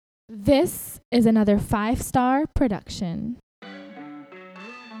This is another 5-star production.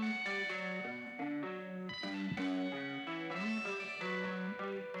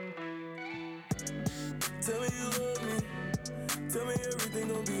 Tell me you love me. Tell me everything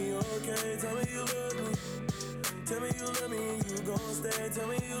gon' be okay. Tell me you love me. Tell me you love me and you gon' stay. Tell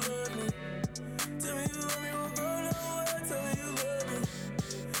me you love me. Tell me you love me, won't go nowhere. Tell me you love me.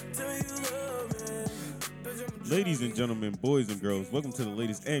 Tell me you love me. Ladies and gentlemen, boys and girls, welcome to the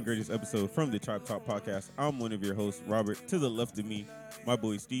latest and greatest episode from the Tribe Talk Podcast. I'm one of your hosts, Robert. To the left of me, my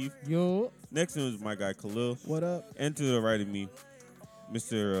boy Steve. Yo. Next to him is my guy Khalil. What up? And to the right of me,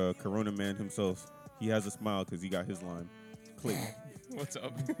 Mr. Corona Man himself. He has a smile because he got his line. Click. What's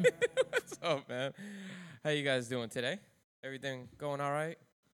up? What's up, man? How you guys doing today? Everything going all right?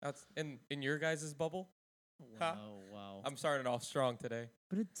 That's in your guys' bubble? Huh? Wow. I'm starting off strong today.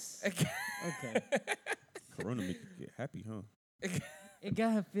 But it's okay. Corona make you get happy, huh? It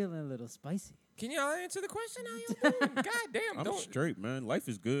got her feeling a little spicy. Can y'all answer the question? How y'all doing? God damn, I'm don't. straight, man. Life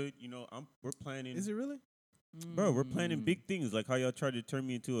is good. You know, we're planning. Is it really? Bro, we're planning big things like how y'all tried to turn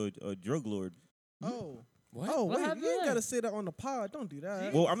me into a drug lord. Oh. What? Oh, What wait. happened You ain't there? got to say that on the pod. Don't do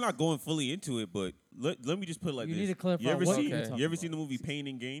that. Well, I'm not going fully into it, but let me just put it like You this. need to clarify You ever what see, you're Okay. talking you ever about. seen the movie Pain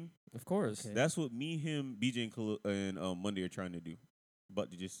and Gain? Of course. Okay. That's what me, him, BJ, and, Monday are trying to do. But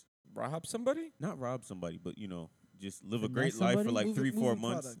to just Rob somebody? not rob somebody, but, you know, just live a Finesse great life for somebody? like Moving 3-4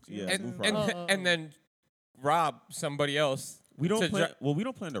 months. products, Yeah, yeah. move And, products. and then rob somebody else. We don't to plan. dri- Well, we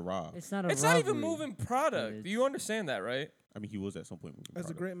don't plan to rob. It's not a It's not even robbery. moving product. But Do you understand that, right? I mean, he was at some point moving. As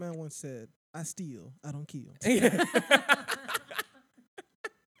a product. great man once said, I steal, I don't kill.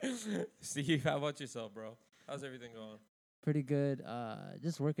 Steve, how about yourself, bro? How's everything going? Pretty good.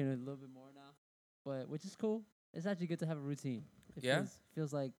 Just working a little bit more now, but which is cool. It's actually good to have a routine. It Yeah?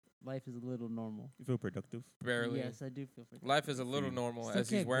 feels like life is a little normal. You feel productive. Barely. Yes, I do feel pretty. Life is a little Mm. normal Still as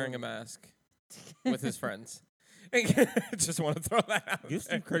he's can't wearing go. a mask with his friends. Just want to throw that out. Give there.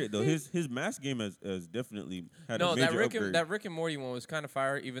 Steve credit though. His mask game has definitely had No, a major that Rick upgrade. and that Rick and Morty one was kind of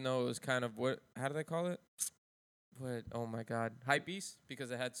fire, even though it was kind of what? How do they call it? What? Oh my God, hype beast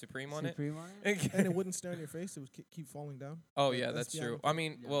because it had Supreme on Supreme on it? it. And it wouldn't stay on your face. It would keep falling down. Oh Like, yeah, that's that's the true. other I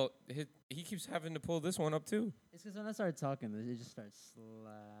mean, Yeah. well, he keeps having to pull this one up too. It's because when I started talking, it just starts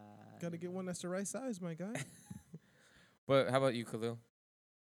sliding. Got to get one that's the right size, my guy. But how about you, Khalil?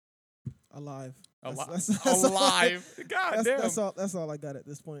 Alive. Alive. God damn. That's all I got at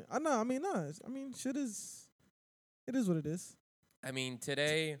this point. I mean, shit is. It is what it is. I mean,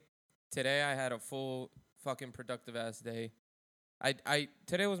 today I had a full fucking productive ass day.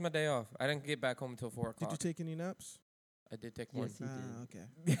 Today was my day off. I didn't get back home until 4 Did o'clock. you take any naps? I did take one. Yes,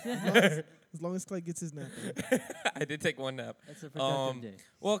 he did. Okay. As long as Clay gets his nap. in. I did take one nap. That's a productive Um, day.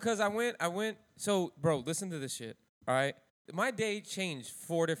 Well, because I went. So, bro, listen to this shit. All right, my day changed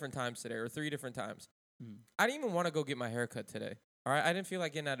 4 different times today, or 3 different times. Mhm. I didn't even want to go get my hair cut today. All right, I didn't feel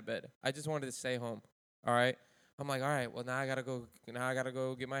like getting out of bed. I just wanted to stay home. All right, I'm like, all right, well now I gotta go. Now I gotta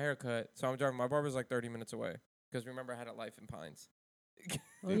go get my hair cut. So I'm driving. My barber's like 30 minutes away. Because remember, I had a life in Pines.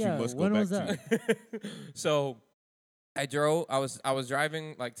 Oh that you yeah, must go when back was to. that? So I drove. I was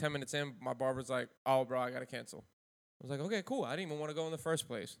driving like 10 minutes in. My barber's like, "Oh, bro, I gotta cancel." I was like, "Okay, cool." I didn't even want to go in the first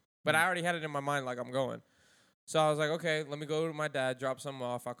place, but I already had it in my mind like I'm going. So I was like, "Okay, let me go to my dad, drop something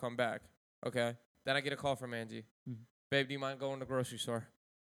off. I'll come back." Okay. Then I get a call from Angie. Mhm. "Babe, do you mind going to the grocery store?"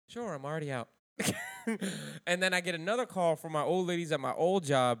 "Sure, I'm already out." And then I get another call from my old ladies at my old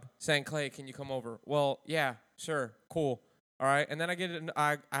job saying, "Clay, can you come over?" "Well, yeah, sure, cool." All right, and then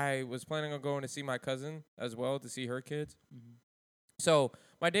I was planning on going to see my cousin as well to see her kids. Mhm. So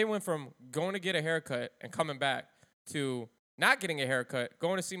my day went from going to get a haircut and coming back to not getting a haircut,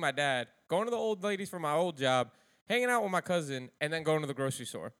 going to see my dad, going to the old ladies from my old job, hanging out with my cousin, and then going to the grocery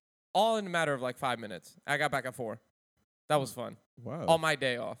store. All in a matter of like 5 minutes. I got back at 4. That was fun. Wow. On my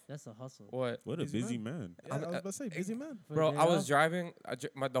day off. That's a hustle. What? What a Busy busy man. Yeah, I was about to say, busy man. For a Bro, day I was off? driving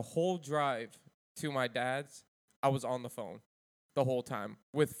the whole drive to my dad's. I was on the phone the whole time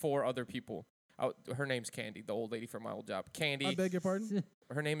with 4 other people. Her name's Candy, the old lady from my old job. I Candy. beg your pardon.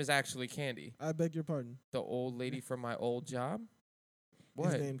 Her name is actually Candy. I beg your pardon. The old lady from my old job.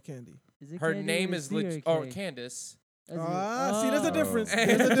 What? His name Candy. Is it Her Candy name with a is C or K? Candace. That's it. Ah, see, there's a Oh. difference.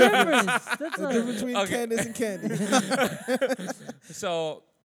 There's There's a a difference. difference. That's The a- difference between Okay. Candace and Candy. So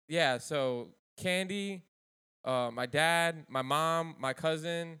yeah, so Candy, my dad, my mom, my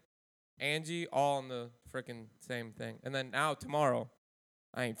cousin, Angie, all on the freaking same thing. And then now tomorrow,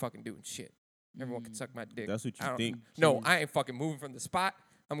 I ain't fucking doing shit. Everyone can Mm. suck my dick. That's what I you don't- think. No, Cheers. I ain't fucking moving from the spot.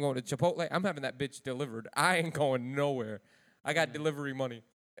 I'm going to Chipotle. I'm having that bitch delivered. I ain't going nowhere. I got Yeah. delivery money.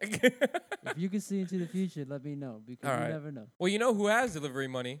 If you can see into the future, let me know because All you right. never know. Well, you know who has delivery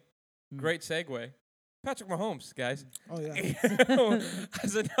money? Great segue. Patrick Mahomes, guys. Oh yeah.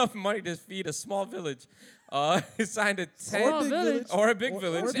 Has enough money to feed a small village. He signed a 10 Small big village. or a big Or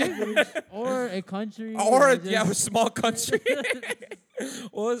village. a big village. Or a country. Or a just- small country.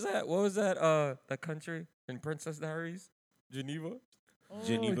 What was that? What was that? The country in Princess Diaries, Geneva. Oh,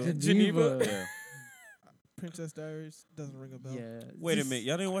 Geneva. Geneva. Yeah. Princess Diaries doesn't ring a bell. Yeah. Wait a minute,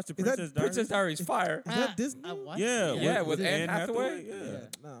 y'all didn't watch the Is that Princess Diaries? Princess Diaries fire. Is that Disney? I watched Yeah, it. Yeah, with Anne Anne Hathaway? Yeah.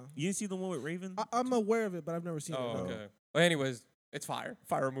 No. You didn't see the one with Raven? I'm aware of it, but I've never seen Oh, it. no. okay. Well, anyways, it's fire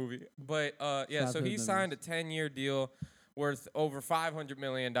movie. But yeah, so Childhood he signed a 10-year deal worth over $500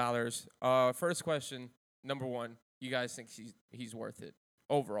 million. First question, number one, you guys think he's worth it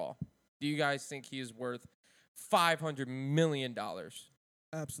overall? Do you guys think he is worth $500 million?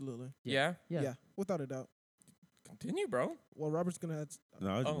 Absolutely. Yeah? Yeah. Without a doubt. Continue, bro. Well, Robert's gonna have No,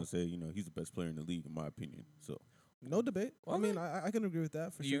 I was Oh. gonna say, he's the best player in the league in my opinion. So no debate. Well, I mean, I can agree with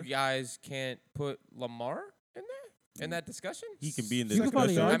that for You sure. guys can't put Lamar in there? In that discussion? he can be in the You could probably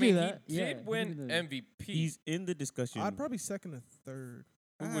discussion. I argue mean, that. he Yeah, did he win did. MVP. He's in the discussion. I'd probably second or third.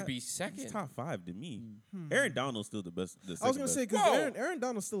 Who would be He's second? top 5 to me. Mm. Aaron Donald's still the best. The I was second gonna best. say because Whoa. Aaron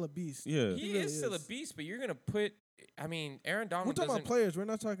Donald's still a beast. Yeah. He really is still a is. beast, but you're going to put, I mean, Aaron We're Donald talking doesn't. about players. We're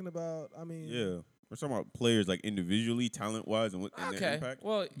not talking about. I mean, Yeah. We're talking about players like individually, talent wise, and what and their Okay. impact.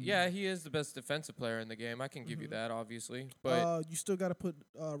 Well, yeah, he is the best defensive player in the game. I can give you Mhm. that, obviously. But you still got to put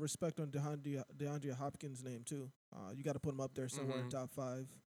respect on DeAndre Hopkins' name too. You got to put him up there somewhere in Mhm. top 5.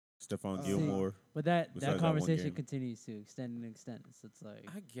 Stephon See, Gilmore. But that Besides that one conversation game. continues to extend and extend. So it's like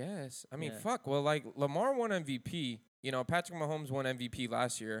I guess. I mean, Yeah. fuck. Well, like, Lamar won MVP. Patrick Mahomes won MVP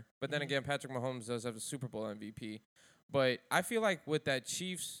last year. But then Mhm. again, Patrick Mahomes does have a Super Bowl MVP. But I feel like with that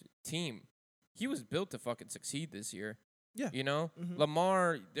Chiefs team, he was built to fucking succeed this year. Yeah. Mhm.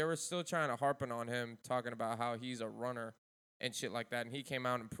 Lamar, they were still trying to harping on him, talking about how he's a runner and shit like that. And he came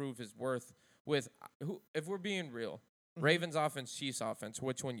out and proved his worth with who. If we're being real, Mhm. Ravens offense, Chiefs offense,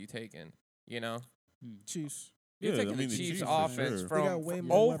 which one you taking? Chiefs. You're Yeah, taking I mean, the the Chiefs Chiefs for offense sure. They got from, way from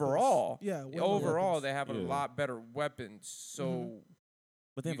more weapons. overall. Yeah. way more Overall, weapons. they have a Yeah. lot better weapons. So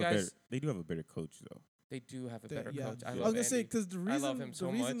But they You have a better. guys- They do have a better coach though. they do have a They- better yeah. coach. I I love was gonna say Andy. because the reason love him so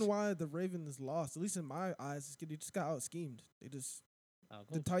the reason much. why the Ravens lost, at least in my eyes, is 'cause they just got out schemed. oh, The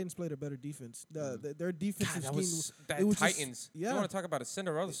cool. Titans played a better defense. Mm. Their defensive God, scheme. that it was just- Titans. yeah. You want to talk about a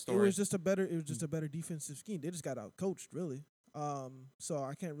Cinderella It story? was just a better. It was just a better defensive scheme. They just got out coached, really. So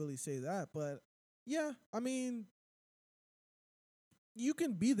I can't really say that, but yeah, I mean, you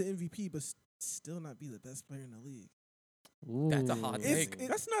can be the MVP, but still not be the best player in the league. That's a Ooh. hot It's- take. it-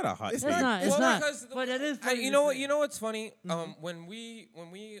 That's not a hot it's take. It's not. It's Well, not. because But it is. I, funny you to know what? say. You know what's funny? Mhm. When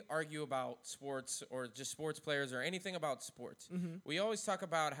we argue about sports or just sports players or anything about sports, Mm-hmm. we always talk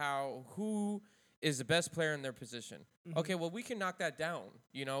about how who is the best player in their position. Mhm. Okay, well we can knock that down.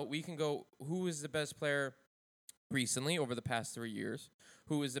 We can go who is the best player recently over the past 3 years,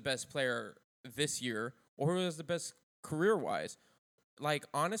 who is the best player this year, or who is the best career wise. Like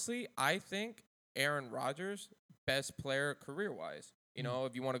honestly, I think Aaron Rodgers best player career wise.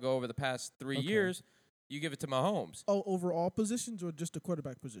 If you want to go over the past 3 Okay. years, you give it to Mahomes. Oh, over all positions or just the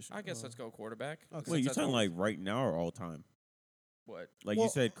quarterback position? I guess let's go quarterback. Okay. Wait, since you're that's talking what- like right now or all time? what? Like Well,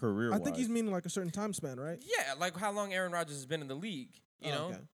 you said, career. I think he's meaning like a certain time span, right? Yeah, like how long Aaron Rodgers has been in the league. You Oh, know,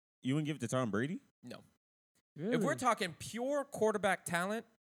 okay. You wouldn't give it to Tom Brady? no. Really? If we're talking pure quarterback talent,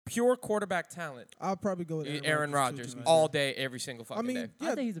 I'll probably go with Aaron Rodgers Rodgers too, to be all fair. day, every single fucking I mean, day. I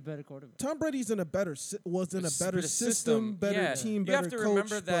yeah, think he's a better quarterback. Tom Brady's in a better was in a S- better the system, better yeah. team, You better have to coach.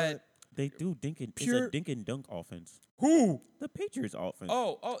 remember but that- They do dink and Pure- it's a dink and dunk offense. Who? The Patriots offense.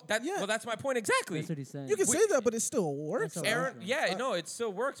 Oh, that. Yeah. Well, that's my point exactly. That's what he's saying. you can We- say that, but it still works. That's though. how Aaron, Rodgers. yeah, Uh, no, it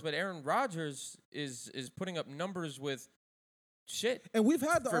still works, but Aaron Rodgers is putting up numbers with shit. And we've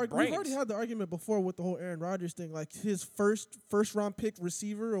had for we've already brains. had the argument before with the whole Aaron Rodgers thing. Like his first round pick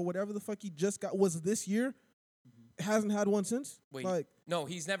receiver or whatever the fuck he just got was this year. Hasn't had one since. Wait, Like No,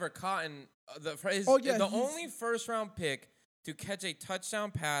 he's never caught in the his, Oh, yeah, the he's- only first round pick to catch a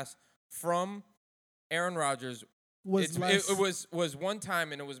touchdown pass from Aaron Rodgers. was last, It was one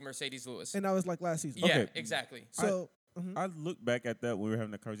time, and it was Mercedes Lewis. and that was like last season. Yeah, Okay. exactly. So mhm. I look back at that when we were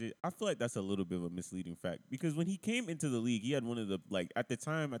having that conversation. I feel like that's a little bit of a misleading fact because when he came into the league, he had one of the at the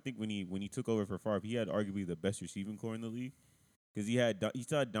time. I think when he took over for Favre, he had arguably the best receiving core in the league because he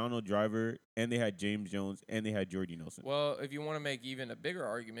still had Donald Driver and they had James Jones and they had Jordy Nelson. Well, if you want to make even a bigger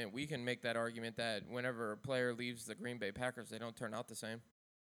argument, we can make that argument that whenever a player leaves the Green Bay Packers, they don't turn out the same.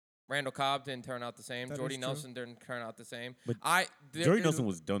 Randall Cobb didn't turn out the same. That Jordy is true. Nelson didn't turn out the same. But there Jordy is- Nelson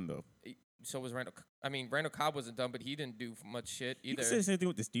was done though. So was Randall. Randall Cobb wasn't done, but he didn't do much shit You either. can say the same thing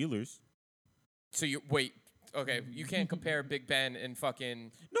with the Steelers. So you wait. okay, you can't compare Big Ben and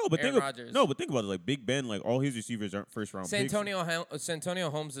fucking No, but Aaron think Rodgers. no, but think about it. Like Big Ben, like all his receivers aren't first round picks. Santonio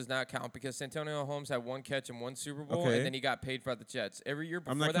Holmes does not count because Santonio Holmes had one catch in one Super Bowl, Okay. and then he got paid by the Jets. Every year I'm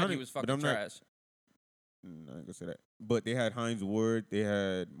before not that, he counting- was but fucking I'm not- trash. I ain't gonna say that. But they had Hines Ward, they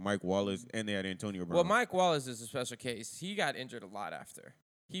had Mike Wallace, and they had Antonio Brown. Well, Mike Wallace is a special case. He got injured a lot after.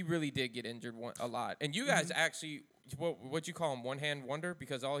 He really did get injured a lot. And you guys actually, what you call him, one-hand wonder?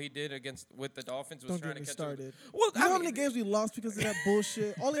 Because all he did with the Dolphins was Don't trying get me to catch started. Well, You know I how mean, many games we lost because of that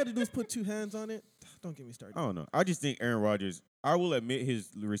bullshit? All he had to do was put 2 hands on it. Don't get me started. I don't know. I just think Aaron Rodgers. I will admit his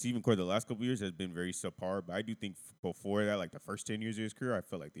receiving core the last couple years has been very subpar, but I do think before that, like the first 10 years of his career, I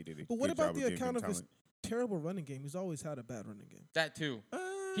felt like they did it. But what good about job the giving him account of his talent. terrible running game? He's always had a bad running game. that too. Uh,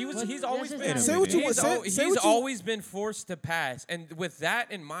 He's But always that's been. just Say what you want- He's always been forced to pass, and with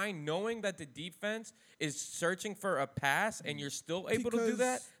that in mind, knowing that the defense is searching for a pass, and you're still able to do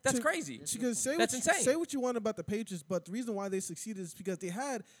that, Because that's to- crazy. Because That's insane. Say what you want about the Patriots, but the reason why they succeeded is because they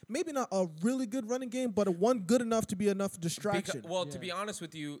had maybe not a really good running game, but a one good enough to be enough distraction. Well, to Yeah. be honest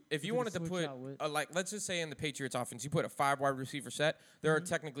with you, if you could wanted to switch put, out with- like, let's just say in the Patriots offense, you put a 5 wide receiver set, there Mm-hmm. are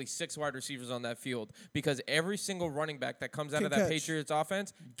technically 6 wide receivers on that field because every single running back that comes out Can of that catch. Mm-hmm. Patriots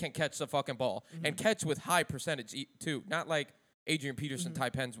offense can catch the fucking ball and catch with high percentage too. Not like Adrian Peterson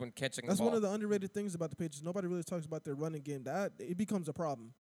type hands when catching That's the ball. one of the underrated things about the Patriots. Nobody really talks about their running game. That it becomes a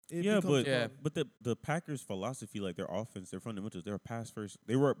problem. It Yeah, becomes but a problem. but the Packers' philosophy, like their offense, their fundamentals, they were pass first.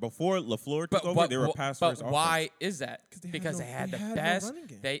 They were before LaFleur took over. They were a pass first. But why is that? 'Cause they had Because no- they had they the had no best. running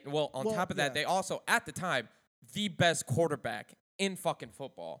game. On Well, top of that, yeah. they also at the time the best quarterback in fucking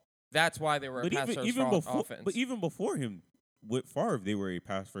football. That's why they were a But pass first even before, offense. but even before him, with Favre, they were a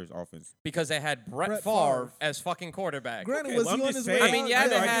pass first offense. because they had Brett Brett Favre Favre. as fucking quarterback. Granted, Okay, was well, he I'm on just his saying- way? I mean, out? yeah, I they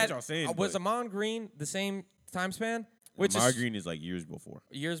get what had. y'all saying, Was but- Amon Green the same time span? Which Ahmad is Green is like years before.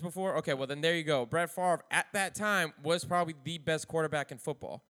 years before? Okay, well, then there you go. Brett Favre at that time was probably the best quarterback in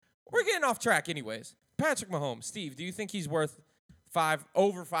football. We're getting off track anyways. Patrick Mahomes. Steve, do you think he's worth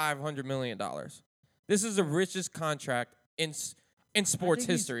over $500 million? This is the richest contract in sports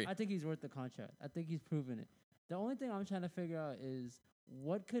history. I think he's worth the contract. I think he's proven it. The only thing I'm trying to figure out is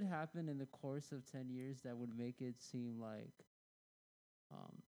what could happen in the course of 10 years that would make it seem like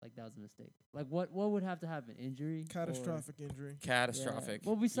that was a mistake. Like what would have to happen? Injury? or- Catastrophic injury. Catastrophic. Yeah.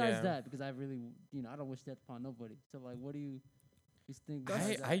 Well, besides Yeah. that, because I really, I don't wish that upon nobody. So like, what do you think? I-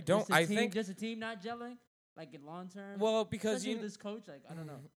 besides that? I don't- Just a I team, think- just a team not gelling, like in long term. Well, because especially you with this coach, like I don't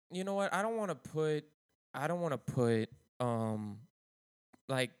know. You know what? I don't want to put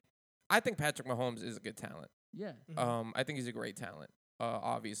like I think Patrick Mahomes is a good talent. Yeah. I think he's a great talent,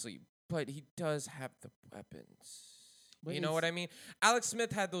 obviously, but he does have the weapons. But You know it's- what I mean? Alex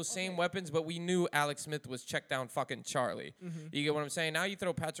Smith had those same weapons, but we knew Alex Smith was check down fucking Charlie. You get what I'm saying? Now you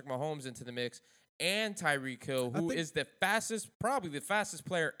throw Patrick Mahomes into the mix and Tyreek Hill, I who think- is probably the fastest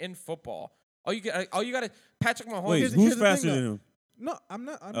player in football. All you got to Patrick Mahomes. Wait, here's who's the thing, faster than though. him? No, I'm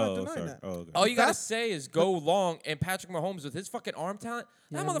not Oh, denying sorry. that. Oh, okay. All you gotta Fast- say is go long, and Patrick Mahomes with his fucking arm talent,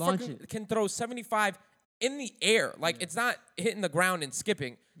 that Yeah, launch motherfucker it. can throw 75 in the air. Like it's not hitting the ground and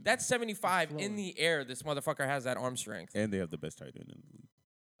skipping. That's 75 in Flowing. the air. This motherfucker has that arm strength. And they have the best tight end in the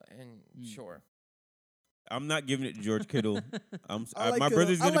league. And sure, I'm not giving it to George Kittle. I like my Kittle.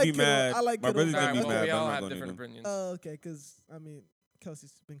 brother's I gonna like be Kittle. mad. I like My Kittle. brother's all gonna right, be well, mad. we but I'm all not have gonna different do it. opinions. Okay, because I mean,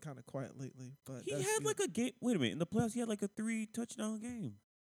 Kelsey's been kind of quiet lately, but He that's had good. like a game. Wait a minute. In the playoffs, he had like a 3-touchdown game.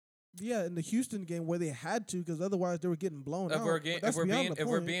 Yeah, in the Houston game where they had to, because otherwise they were getting blown if out. we're But ga- that's beyond the if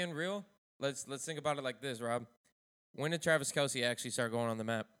we're point. being real, let's think about it like this, Rob. When did Travis Kelce actually start going on the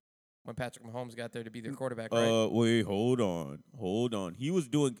map? When Patrick Mahomes got there to be their quarterback, right? Wait, hold on. He was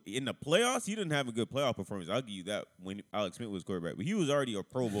doing in the playoffs. He didn't have a good playoff performance. I'll give you that when Alex Smith was quarterback, but he was already a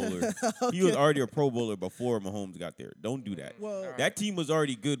Pro Bowler. He was Okay. already a Pro Bowler before Mahomes got there. Don't do that. Well, Alright. That team was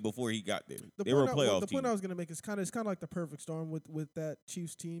already good before he got there. The They were a point I- playoff The team. point I was gonna make is it's kind of like the perfect storm with that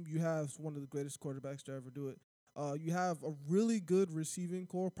Chiefs team. You have one of the greatest quarterbacks to ever do it. You have a really good receiving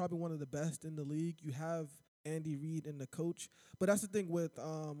core, probably one of the best in the league. You have Andy Reid and the coach, but that's the thing with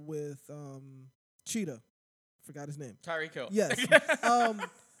Cheetah. Forgot his name. Tyreek Hill. Yes.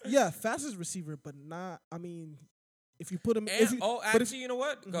 Yeah, fastest receiver, but not. I mean, if you put him. And, if you, but if- actually, you know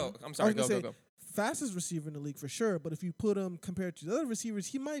what? Go. Mhm. I'm I sorry. was Go, gonna go, say, go. Fastest receiver in the league for sure, but if you put him compared to the other receivers,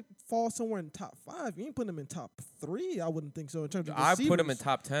 he might fall somewhere in top 5. You ain't putting him in top 3. I wouldn't think so in terms of I receivers. put him in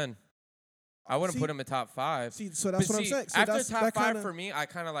top 10. I wouldn't See- put him in top 5. See, so that's But what I'm see, saying. So after that's, top that 5 kinda, for me, I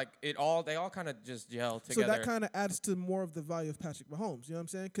kind of like it all. They all kind of just gel so together. that kind of adds to more of the value of Patrick Mahomes. You know what I'm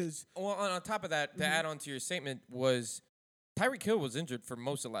saying? Because Well, on top of that, Mm-hmm. to add on to your statement was Tyreek Hill was injured for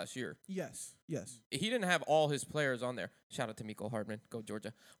most of last year. Yes. He didn't have all his players on there. Shout out to Miko Hardman. Go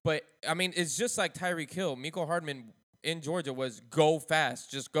Georgia. But, I mean, it's just like Tyreek Hill. Miko Hardman in Georgia was go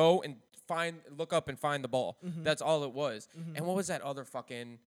fast. Just go and look up and find the ball. That's all it was. And what was that other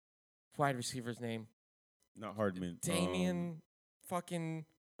fucking wide receiver's name? Not Hardman. Damian fucking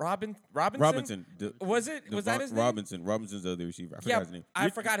Robinson? Robinson. Was that his name? Robinson. Robinson's the other receiver. I forgot his name. I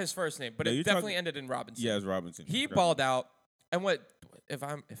forgot his first name, but No, it you're definitely talking- ended in Robinson. Yeah, it's Robinson. He Correct. balled out. And what if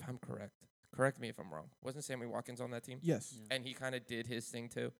I'm correct me if I'm wrong. Wasn't Sammy Watkins on that team? Yes. And he kind of did his thing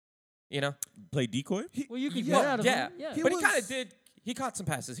too. You know? Play decoy? Well, you could He- get out of yeah. him. Yeah. He But he was- kind of did. He caught some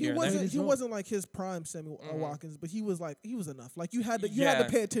passes He here and there. wasn't. his He role. wasn't like his prime Samuel Watkins, but he was enough. Like you had to Yeah.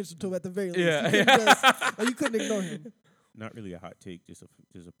 pay attention to him at the very least. Yeah. You couldn't just- like, you couldn't ignore him. Not really a hot take, just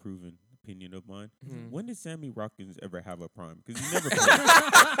a proven opinion of mine. Mhm. When did Sammy Watkins ever have a prime? Because he never played.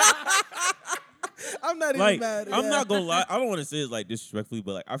 I'm not Like, even mad. I'm yeah. not gonna lie. I don't want to say it like disrespectfully,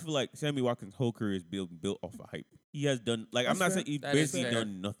 but like I feel like Sammy Watkins' whole career is built off of hype. He has done like I'm That's not fair. saying he's That is basically fair.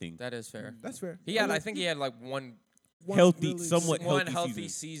 done nothing. That is fair. That's fair. He had, I Like, think he had like one Healthy, really somewhat one healthy healthy season.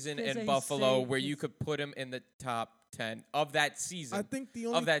 season Can't say in he's Buffalo saved where his- you could put him in the top 10 of that season. I think the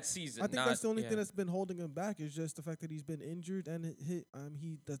only of that season. I think not, that's the only yeah. thing that's been holding him back is just the fact that he's been injured and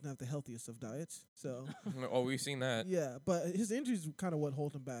he doesn't have the healthiest of diets. So Oh, we've seen that. yeah, but his injuries kind of what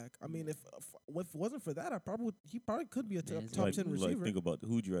hold him back. I mean, if it wasn't for that, he probably could be a Yeah, top Like, 10 receiver. think about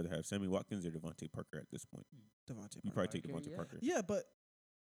who'd you rather have, Sammy Watkins or Devontae Parker at this point? Devontae You Parker. probably take Parker, Devontae yeah. Parker. Yeah, but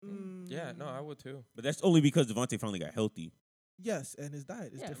Yeah, no, I would too. But that's only because Devontae finally got healthy. yes, and his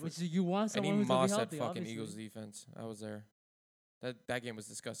diet is Yeah, different. which you want And he someone who's gonna be mossed that healthy. fucking obviously. Eagles defense. I was there. That game was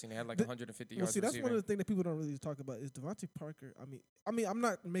disgusting. They had like The- 150 Well, yards see, that's receiving. one of the things that people don't really talk about is Devontae Parker. I mean, I'm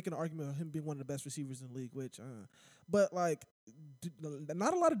not making an argument of him being one of the best receivers in the league, but like,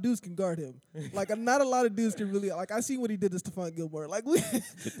 not a lot of dudes can guard him. Like, not a lot of dudes can really. Like, I seen what he did to Stephon Gilmore. Like,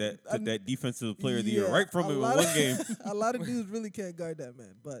 Took that defensive player of the year Yeah, right from a him in lot one of- game. A lot of dudes really can't guard that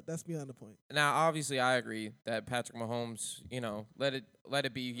man, but that's beyond the point. Now, obviously, I agree that Patrick Mahomes, let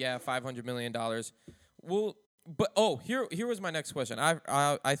it be, $500 million. Well, but here was my next question.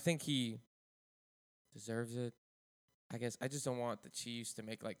 I think he deserves it. I guess I just don't want the Chiefs to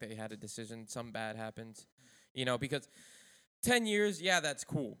make like they had a decision, some bad happens, because 10 years, yeah, that's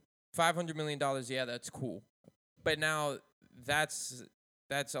cool. $500 million, yeah, that's cool. But now that's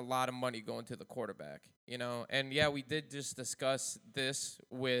a lot of money going to the quarterback, And yeah, we did just discuss this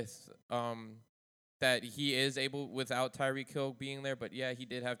with that he is able without Tyreek Hill being there. But yeah, he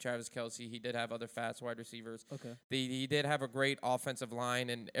did have Travis Kelce. He did have other fast wide receivers. Okay. He did have a great offensive line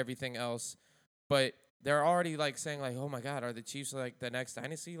and everything else. But they're already like saying like, oh my God, are the Chiefs like the next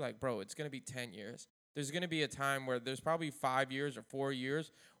dynasty? Like, bro, it's gonna be 10 years. There's gonna be a time where there's probably 5 years or 4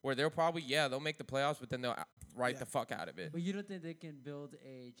 years where they'll make the playoffs, but then they'll write the fuck out of it. But you don't think they can build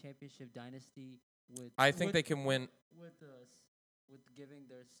a championship dynasty with? I think they can win. With giving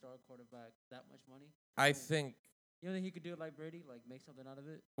their star quarterback that much money. I think. You don't think he could do it like Brady, like make something out of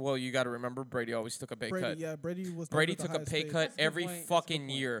it? Well, you got to remember Brady always took a pay cut. Brady was. Brady never the took a highest pay paid. cut That's a good every point. That's a good fucking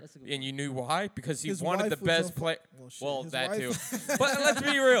point. year, That's a good and you knew why? Because he His wanted the wife was best a fu- play. Well, shit, Well, his that wife- too. But let's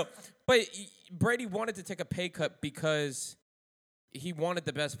be real. But Brady wanted to take a pay cut because he wanted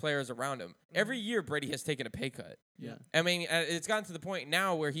the best players around him. Every year, Brady has taken a pay cut. Yeah. I mean, it's gotten to the point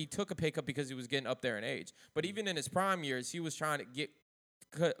now where he took a pay cut because he was getting up there in age. But even in his prime years, he was trying to get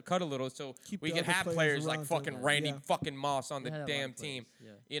cut a little so Keep we the could other have players players like around him. fucking Randy Yeah. fucking Moss on They the had a lot of damn team.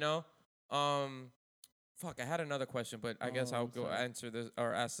 players, Yeah. Fuck, I had another question, but I guess Oh, I'll go sorry. answer this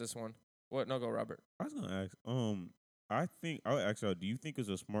or ask this one. What? No, go, Robert. I was gonna ask. I think I would ask y'all. Do you think it's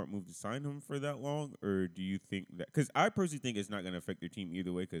a smart move to sign him for that long, or do you think that? Because I personally think it's not gonna affect their team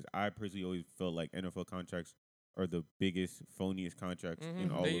either way. Because I personally always felt like NFL contracts are the biggest, phoniest contracts in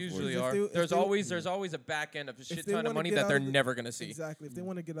all They of usually sports. are. If they- There's if they- always a back end of a shit they ton of wanna money get that out they're of the- never gonna see. Exactly. If they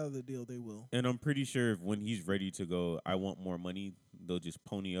want to get out of the deal, they will. And I'm pretty sure if when he's ready to go, I want more money, they'll just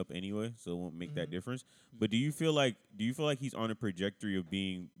pony up anyway, so it won't make that difference. But do you feel like he's on a trajectory of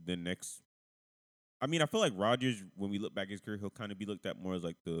being the next? I mean, I feel like Rodgers, when we look back at his career, he'll kind of be looked at more as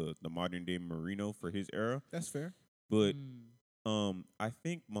like the modern day Marino for his era. That's fair. But Mm. I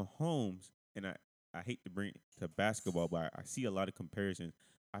think Mahomes, and I hate to bring it to basketball, but I see a lot of comparisons.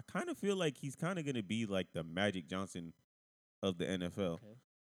 I kind of feel like he's kind of gonna be like the Magic Johnson of the NFL.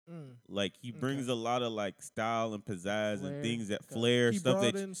 Okay. Like he brings a lot of like style and pizzazz Flair. and things that Okay. flair He stuff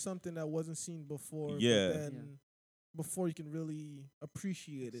brought that in something that wasn't seen before. Yeah. But then before you can really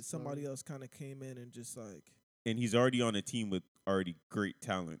appreciate it, somebody Slowly. else kind of came in and just like. and he's already on a team with already great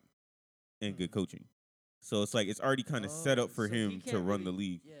talent and good coaching. So it's like it's already kind of set up for So he him to can't run the really-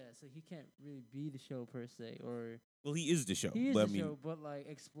 league. Yeah, so he can't really be the show per se, or Well, he is the show. he is but the I mean, show, but like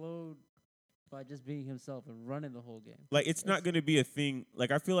explode by just being himself and running the whole game. like it's not going to be a thing.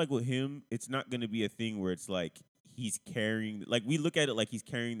 Like I feel like with him, it's not going to be a thing where it's like he's carrying. Like we look at it like he's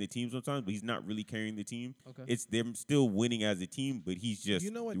carrying the team sometimes, but he's not really carrying the team. Okay. It's them still winning as a team, but he's just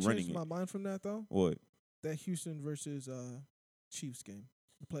You know what running changed it. my mind from that though? What? That Houston versus Chiefs game,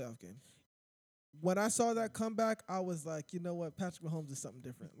 the playoff game. When I saw that comeback, I was like, you know what, Patrick Mahomes is something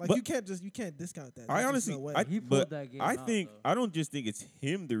different. Like But- you can't discount that. I There's just honestly, no way. I, He pulled but that game I out, think though. I don't just think it's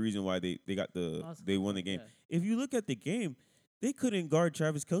him the reason why they got the That's a they good won the point, game. yeah. If you look at the game, they couldn't guard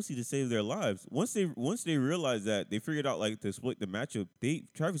Travis Kelce to save their lives. Once they realized that, they figured out like to split the matchup.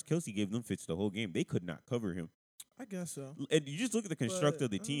 Travis Kelce gave them fits the whole game. They could not cover him. I guess so. And you just look at the construct But,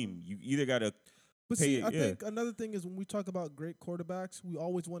 of the team. You either gotta But pay see, it, I yeah. think another thing is when we talk about great quarterbacks, we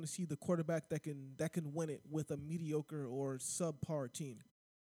always want to see the quarterback that can win it with a mediocre or subpar team.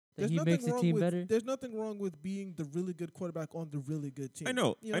 That he makes the team with, better. There's nothing wrong with being the really good quarterback on the really good team. I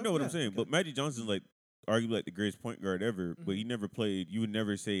know You what I'm Yeah, saying. okay. But Magic Johnson's like arguably like the greatest point guard ever. But Mhm. he never played. You would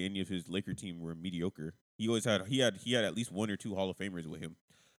never say any of his Laker team were mediocre. He always had at least one or two Hall of Famers with him.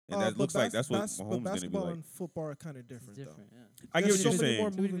 And that But looks like that's what but Mahomes is going to be basketball like. and football are kind of It's different, different, though. yeah. I get There's what so you're many saying. more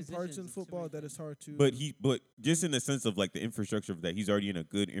Too many moving parts positions, in it's too football many that it's things. hard to. But just in the sense of like the infrastructure of that, he's already in a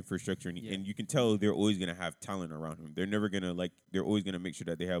good infrastructure, and, Yeah. and you can tell they're always gonna have talent around him. They're never gonna they're always gonna make sure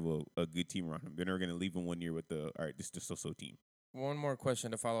that they have a good team around him. They're never gonna leave him 1 year with all right, this is the so-so team. One more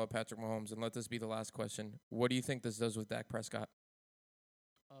question to follow up Patrick Mahomes, and let this be the last question. What do you think this does with Dak Prescott?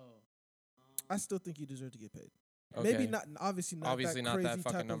 Oh. I still think he deserves to get paid. Okay. Maybe not, obviously not Obviously that not that crazy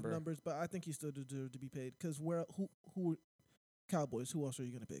fucking type number. of numbers, but I think he still deserves to be paid. Because who Cowboys? Who else are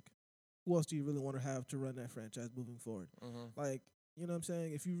you gonna pick? Who else do you really want to have to run that franchise moving forward? Mm-hmm. Like, you know what I'm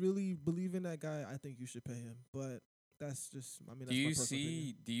saying? If you really believe in that guy, I think you should pay him. But that's just, I mean, that's my personal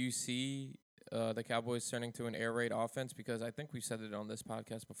opinion. Do you see the Cowboys turning to an air raid offense? Because I think we said it on this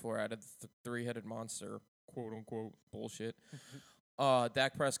podcast before. Out of the three-headed monster, quote unquote bullshit.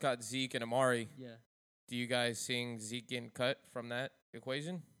 Dak Prescott, Zeke, and Amari. Yeah. Do you guys seeing Zeke getting cut from that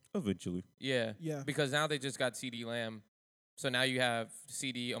equation? Eventually, Yeah. Yeah. Because now they just got CD Lamb, so now you have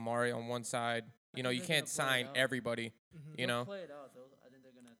CD Amari on one side. You know, you think they're can't gonna play it sign out. everybody. Mhm. You They'll know. play it out though. I think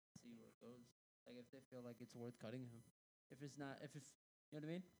they're gonna have to see where it goes. Like if they feel like it's worth cutting him. If it's not, if it's, you know what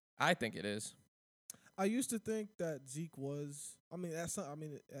I mean? I think it is. I used to think that Zeke was.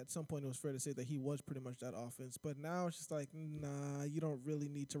 At some point it was fair to say that he was pretty much that offense. But now it's just like, nah, you don't really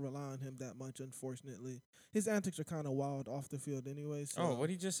need to rely on him that much. Unfortunately, his antics are kind of wild off the field, anyway. So. Oh, what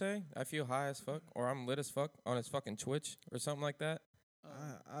did he just say? I feel high as fuck, or I'm lit as fuck on his fucking Twitch or something like that.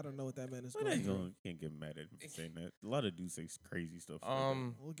 I don't know what that man is Well, going you through. can't get mad at him for saying that. A lot of dudes say crazy stuff.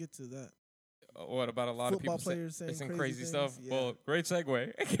 We'll get to that. What about a lot Football of people players saying saying crazy crazy stuff? things, yeah. Well, great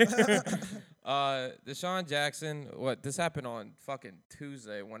segue. Deshaun Jackson. What this happened on fucking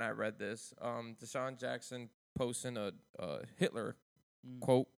Tuesday when I read this. Deshaun Jackson posting a Hitler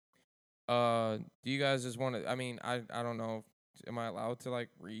quote. Do you guys just want to? I mean, I don't know. Am I allowed to like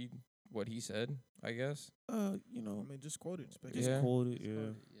read what he said? I guess. Just quote it. Just Yeah. quote it.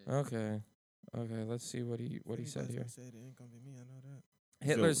 Yeah. Okay. Let's see what he said here. Say it ain't gonna be me. I know that.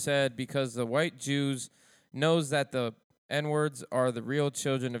 Hitler So- said because the white Jews knows that the N-words are the real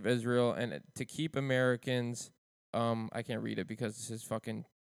children of Israel, and to keep Americans, I can't read it because his fucking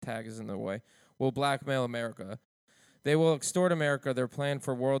tag is in the way, will blackmail America. They will extort America. Their plan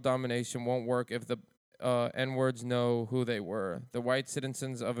for world domination won't work if the N-words know who they were. The white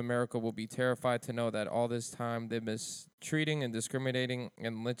citizens of America will be terrified to know that all this time they've been mistreating and discriminating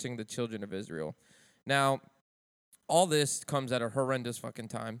and lynching the children of Israel. Now, all this comes at a horrendous fucking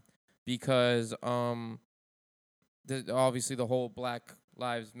time because obviously the whole Black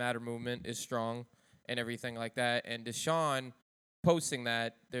Lives Matter movement is strong and everything like that. And Deshaun posting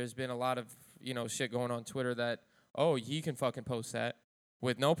that, there's been a lot of, shit going on Twitter that, oh, he can fucking post that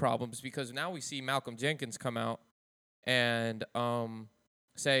with no problems because now we see Malcolm Jenkins come out and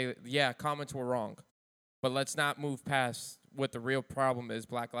say, yeah, comments were wrong. But let's not move past what the real problem is.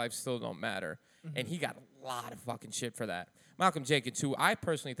 Black lives still don't matter. And he got a lot of fucking shit for that. Malcolm Jenkins, who I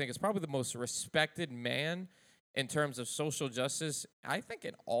personally think is probably the most respected man in terms of social justice, I think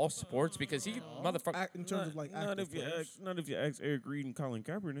in all sports because he motherfucker. In terms of like not active if you players. ask, not if you ask Eric Reed and Colin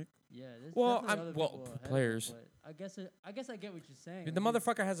Kaepernick. Yeah. There's Well, definitely other people ahead of him, players. but I guess I get what you're saying. The He's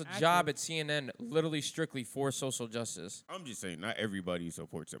motherfucker has a active. job at CNN literally strictly for social justice. I'm just saying, not everybody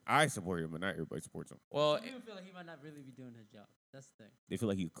supports him. I support him, but not everybody supports him. Well, Some people feel like he might not really be doing his job. That's the thing. They feel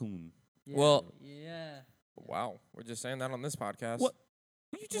like he's a coon. Yeah, Well- yeah. wow, we're just saying that on this podcast. What?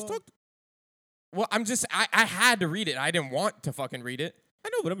 You just Well- talked. Well, I had to read it. I didn't want to fucking read it. I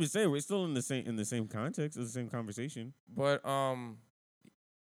know, but I'm just saying we're still in the same context, of the same conversation. But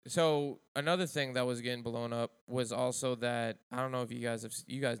so another thing that was getting blown up was also that I don't know if you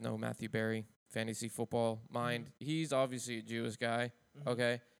guys know Matthew Berry, fantasy football mind. He's obviously a Jewish guy.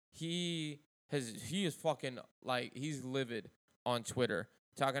 Okay, he is fucking like he's livid on Twitter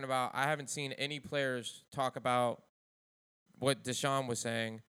talking about. I haven't seen any players talk about what Deshaun was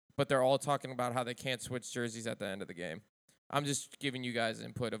saying, but they're all talking about how they can't switch jerseys at the end of the game. I'm just giving you guys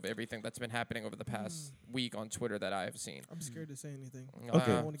input of everything that's been happening over the past week on Twitter that I have seen. I'm scared to say anything. Okay. I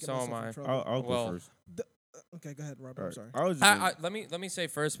don't wanna get So am myself in I. trouble. I'll Well, go first. Okay, go ahead, Robert. All I'm right. sorry. I was just let me say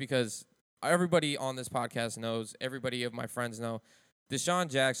first because everybody on this podcast knows, everybody of my friends know, Deshaun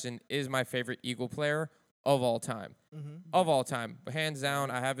Jackson is my favorite Eagle player of all time. Mm-hmm. Of all time. Hands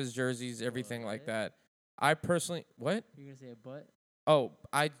down, I have his jerseys, everything like that. I personally, what? You're gonna say a butt? Oh,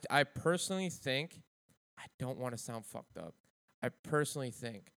 I personally think, I don't want to sound fucked up. I personally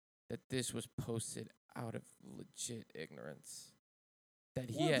think that this was posted out of legit ignorance.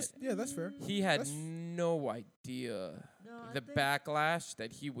 That Yeah, that's fair. he had That's- no idea No, I the think- backlash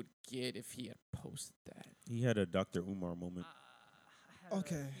that he would get if he had posted that. he had a Dr. Umar moment.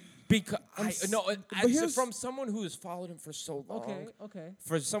 Okay. Because I'm I s- no, but so here's- from someone who has followed him for so long. Okay.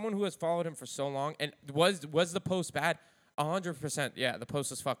 For someone who has followed him for so long, and was the post bad? 100%. Yeah, the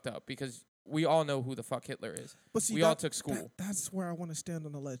post was fucked up because we all know who the fuck Hitler is. But see, We all took school. That's where I want to stand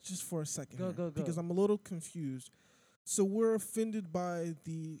on the ledge just for a second. Go, here, go, go. Because I'm a little confused. So we're offended by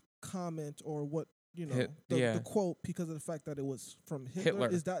the comment or what the quote because of the fact that it was from Hitler.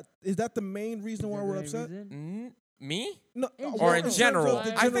 Hitler. Is that the main reason why we're upset? Me? No, In Or in terms of general?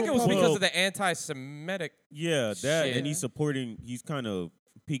 the I think it was public. because of the anti-Semitic. Yeah, that Shit. and he's kind of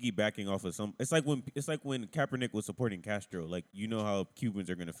piggybacking off of some. It's like when Kaepernick was supporting Castro. Like you know how Cubans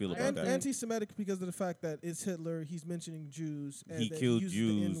are gonna feel about And that. anti-Semitic because of the fact that it's Hitler. He's mentioning Jews. And He then killed uses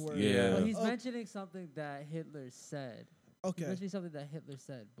Jews, The N-word. yeah. Well, he's Oh, mentioning something that Hitler said. He's okay. mentioning something that Hitler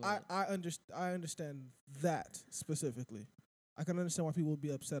said. But I understand that specifically. I can understand why people would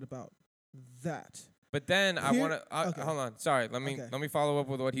be upset about that. But then I Here- want to okay. hold on. Sorry, let me Okay. follow up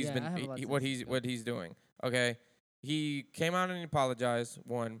with what he's Yeah, I have a lot to say. what he's doing. Okay, he came out and he apologized.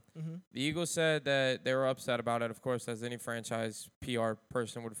 One, Mm-hmm. the Eagles said that they were upset about it, of course, as any franchise PR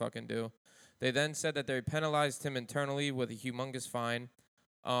person would fucking do. They then said that they penalized him internally with a humongous fine.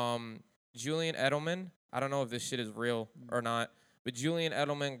 Julian Edelman, I don't know if this shit is real or not, but Julian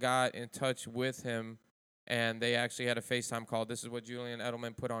Edelman got in touch with him, and they actually had a FaceTime call. This is what Julian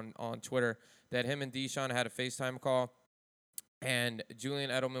Edelman put on Twitter, that him and Deshaun had a FaceTime call, and Julian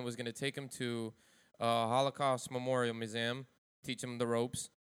Edelman was going to take him to Holocaust Memorial Museum, teach him the ropes,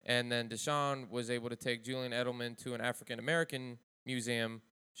 and then Deshaun was able to take Julian Edelman to an African-American museum,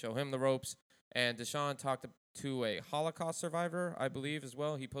 show him the ropes, and Deshaun talked to a Holocaust survivor, I believe, as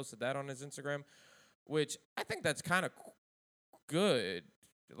well. He posted that on his Instagram, which I think that's kind of good.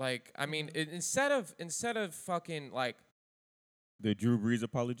 Like, I mean, instead of fucking like, The Drew Brees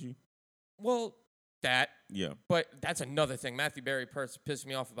apology. well, that, Yeah. but that's another thing. Matthew Berry pissed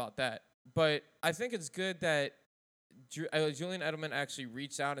me off about that. But I think it's good that Julian Edelman actually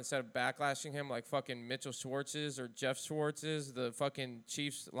reached out instead of backlashing him like fucking Mitchell Schwartz is or Jeff Schwartz is, the fucking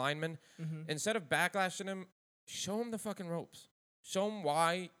Chiefs lineman. Mm-hmm. Instead of backlashing him, show him the fucking ropes. Show him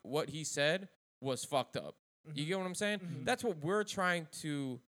why what he said was fucked up. You get what I'm saying? Mhm. That's what we're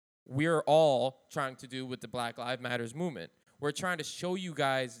all trying to do with the Black Lives Matters movement. We're trying to show you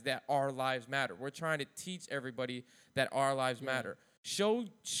guys that our lives matter. We're trying to teach everybody that our lives matter. Show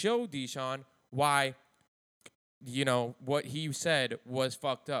Deshaun why, what he said was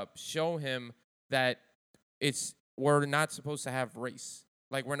fucked up. Show him that we're not supposed to have race.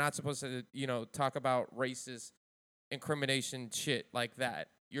 Like, we're not supposed to, talk about racist incrimination shit like that.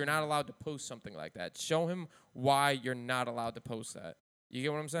 You're not allowed to post something like that. Show him why you're not allowed to post that. You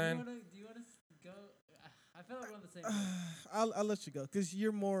get what I'm saying? Do you want to go? I feel like we're on the same page. I'll let you go because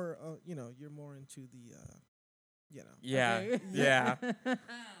you're more you're more into the Yeah. Okay. Yeah.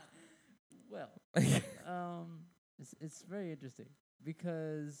 Well, it's very interesting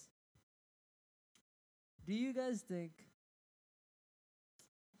because do you guys think?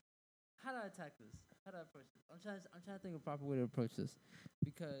 How do I attack this? How do I approach this? I'm trying to think of a proper way to approach this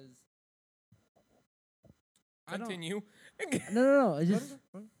because I don't- Continue. no. It's just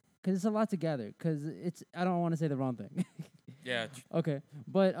because it's a lot to gather. Because I don't want to say the wrong thing. Yeah. Okay,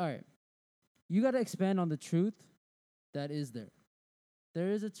 but all right, you got to expand on the truth that is there. There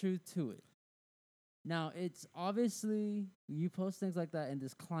is a truth to it. Now, it's obviously you post things like that in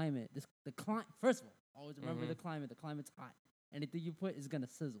this climate. First of all, always remember Mhm. the climate. The climate's hot. Anything you put is gonna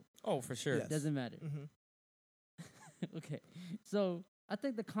sizzle. Oh, for sure. Yes. Doesn't matter. Mm-hmm. Okay, so I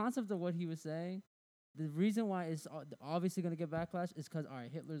think the concept of what he was saying, the reason why it's obviously going to get backlash is because, all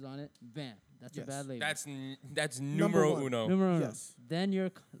right, Hitler's on it. Bam. That's a Yes. bad label. That's Number numero one. uno. Numero uno. Yes. Then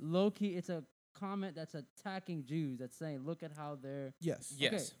you're low-key, it's a comment that's attacking Jews. That's saying, look at how they're... Yes.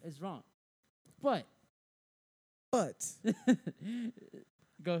 Yes. Okay, it's wrong. But... But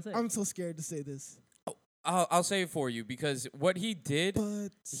Go say it. I'm so scared to say this. I'll say it for you because what he did, But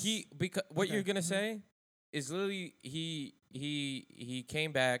what Okay. you're gonna Mhm. say is literally he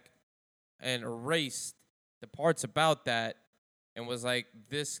came back and erased the parts about that and was like,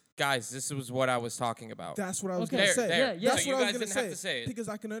 this was what I was talking about. that's what I was Okay. gonna There, say. there. Yeah, That's So you what I guys was didn't gonna have to say it. Because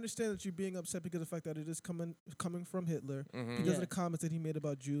I can understand that you're being upset because of the fact that it is coming from Hitler. Mhm. Because Yeah. of the comments that he made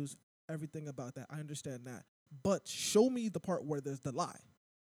about Jews, everything about that. I understand that. But show me the part where there's the lie.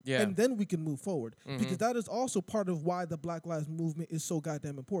 Yeah. And then we can move forward. Mhm. Because that is also part of why the Black Lives Movement is so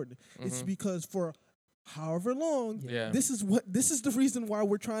goddamn important. It's Mhm. because for however long, Yeah. this is the reason why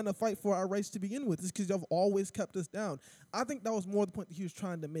we're trying to fight for our rights to begin with. Is because you've always kept us down. I think that was more the point that he was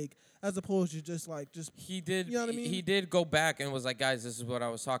trying to make, as opposed to just He did. You know what I He mean? did go back and was like, guys, this is what I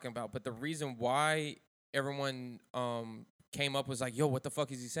was talking about. But the reason why everyone came up was like, yo, what the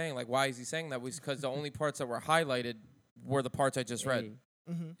fuck is he saying? Like, why is he saying that? Was because the only parts that were highlighted were the parts I just read.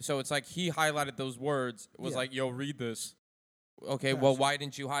 Hey, mm-hmm. So it's like he highlighted those words. Was Yeah. like, yo, read this. Okay, well, Gotcha. why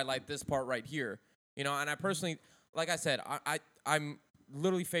didn't you highlight this part right here? You know, and I personally, like I said, I'm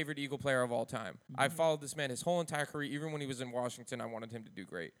literally favorite Eagle player of all time. I followed this man his whole entire career. Even when he was in Washington, I wanted him to do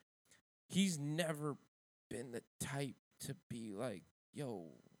great. He's never been the type to be like, yo,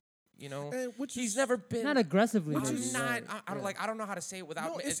 you know, And which he's is, never been. not aggressively. Which I'm maybe, is- not. right, I don't yeah. like. I don't know how to say it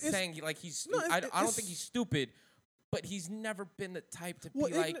without No, it's- saying like he's. no, I don't it's- think he's stupid, but he's never been the type to well,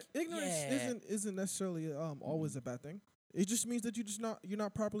 be like. ignorance yeah. isn't necessarily always a bad thing. It just means that you're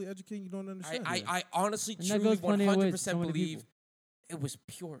not properly educated. You don't understand. I honestly, And that truly, goes plenty of ways to 100% so many believe people. it was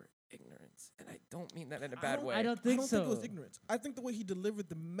pure ignorance, and I don't mean that in a I bad don't- way. I don't I think don't so. think it was ignorance. I think the way he delivered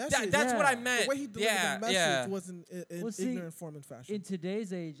the message. That's what I Yeah. meant. The way he delivered yeah, the message yeah. was in Well, see, ignorant form and fashion. In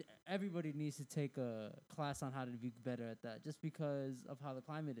today's age, everybody needs to take a class on how to be better at that, just because of how the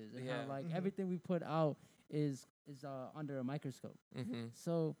climate is and Yeah. how like Mhm. everything we put out is under a microscope. Mm-hmm.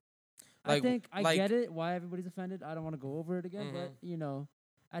 So Like- I think I like- get it why everybody's offended. I don't want to go over it again, but you know,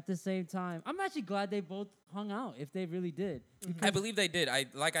 at the same time, I'm actually glad they both hung out if they really did. I believe they did.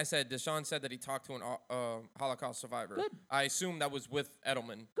 Like I said, Deshaun said that he talked to an Holocaust survivor. Good. I assume that was with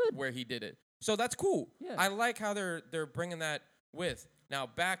Edelman, Good. where he did it. So that's cool. Yeah. I like how they're bringing that with. Now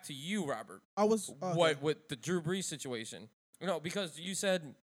back to you, Robert. I was What with the Drew Brees situation? No, because you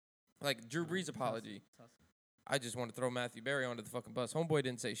said like Drew Brees apology. I just want to throw Matthew Berry onto the fucking bus. Homeboy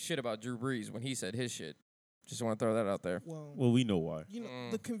didn't say shit about Drew Brees when he said his shit. Just want to throw that out there. Well, we know why. you know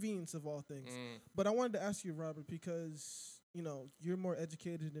Mm. the convenience of all things. Mm. But I wanted to ask you, Robert, because you're more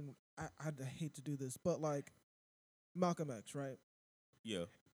educated, and I'd hate to do this, but like Malcolm X, right? Yeah.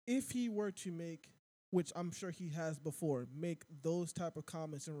 If he were to make, which I'm sure he has before, make those type of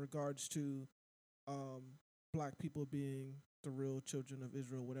comments in regards to black people being the real children of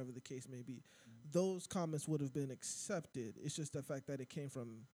Israel, whatever the case may be, those comments would have been accepted. It's just the fact that it came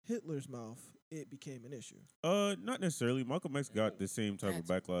from Hitler's mouth, it became an issue. Not necessarily. Malcolm X got the same type of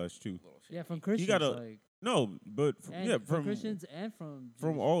backlash too. Yeah, from Christians. got a- like, No, but and yeah, from Christians and from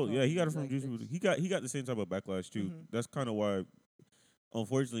from Jews. all. No, Yeah, he got it from like, Jews. it's- He got the same type of backlash too. Mhm. That's kind of why,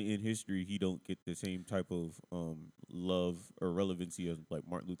 unfortunately, in history, he don't get the same type of love or relevancy as like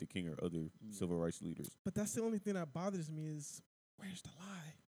Martin Luther King or other civil rights leaders. But that's the only thing that bothers me is, where's the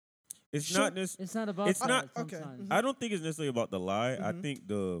lie? It's Sure. not this. It's not about It's that not- okay, sometimes. mhm. I don't think it's necessarily about the lie. I Mhm. think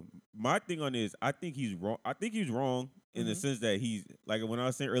my thing on it is I think he's wrong. I think he's wrong in the Mhm. sense that he's like when I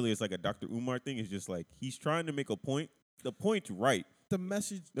was saying earlier, it's like a Dr. Umar thing. It's just like he's trying to make a point. The point's right, The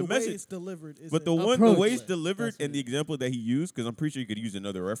message, The the, message- way it's delivered, is but the Approach way it's it. delivered That's what and the it is. example that he used, because I'm pretty sure he could use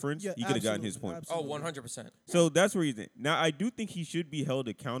another reference. Yeah, He could have gotten his absolutely, point. Oh, absolutely. 100%. So that's where he's at. Now I do think he should be held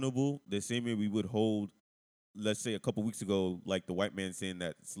accountable the same way we would hold, let's say a couple weeks ago, like the white man saying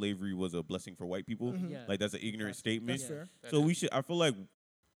that slavery was a blessing for white people. Mhm. Yeah. Like that's an ignorant statement. That's fair. That So is- we should. I feel like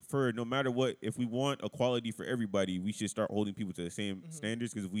for no matter what, if we want equality for everybody, we should start holding people to the same Mhm.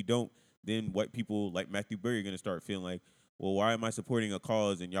 standards. Because if we don't, then white people like Matthew Berry are gonna start feeling like, well, why am I supporting a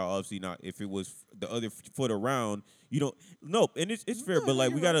cause and y'all obviously not? If it was the other foot around, you don't. Nope. And it's fair, No, but no,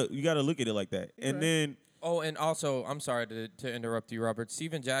 like you're you gotta look at it like that. You're And right. then Oh, and also, I'm sorry to interrupt you, Robert.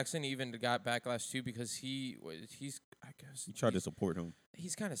 Steven Jackson even got backlash too because he's I guess you try to support him.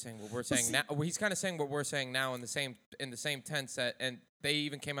 he's kind of saying what we're saying see- now. He's kind of saying what we're saying now in the same tense set, and they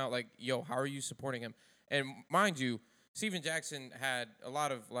even came out like, "Yo, how are you supporting him?" And mind you, Steven Jackson had a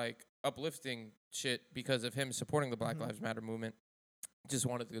lot of like uplifting shit because of him supporting the Black Lives Matter movement. Just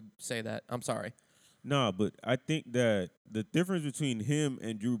wanted to say that. I'm sorry. Nah, but I think that the difference between him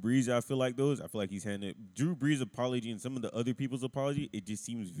and Drew Brees, I feel like he's handed Drew Brees' apology and some of the other people's apology. It just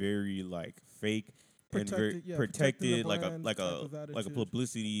seems very like fake and very protecting the protected, like a brand like type a of like a attitude.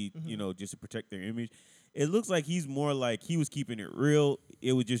 publicity, Mhm. just to protect their image. It looks like he's more like he was keeping it real.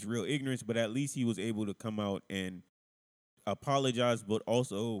 It was just real ignorance, but at least he was able to come out and apologize, but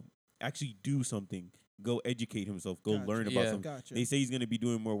also actually do something. Go educate himself. Go Gotcha. learn about Yeah. something. Gotcha. They say he's going to be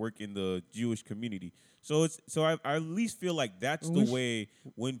doing more work in the Jewish community. So I at least feel like that's Well, the we sh- way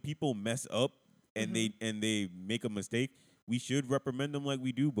when people mess up and Mhm. they make a mistake, we should reprimand them like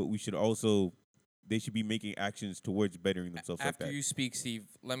we do, but we should also they should be making actions towards bettering themselves After like that. you speak, Steve,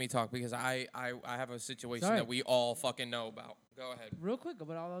 let me talk because I have a situation Sorry. that we all fucking know about. Go ahead. Real quick,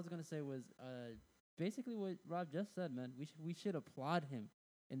 but all I was gonna say was basically what Rob just said, man. We should applaud him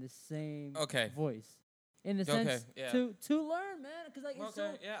in the same Okay. voice, in the Okay, sense yeah. to learn, man. Because like it's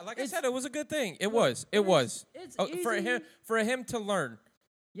Okay. so Yeah. Like I it's- said, it was a good thing. It look, was. It was. It's Oh, easy. for him to learn.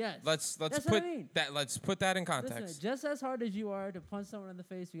 Yes. Let's That's put what I mean. that. Let's put that in Listen, context. just as hard as you are to punch someone in the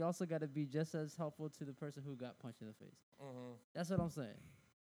face, we also got to be just as helpful to the person who got punched in the face. Mhm. That's what I'm saying.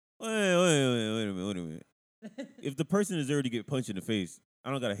 Wait a minute. If the person deserves to get punched in the face,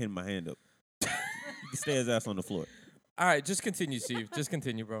 I don't gotta hit my hand up. He can stay his ass on the floor. All right, just continue, Steve. Just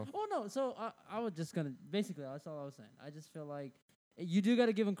continue, bro. Oh no, so I was just gonna basically that's all I was saying. I just feel like you do got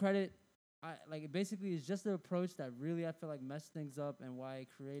to give him credit. Basically it's just the approach that really I feel like messed things up and why it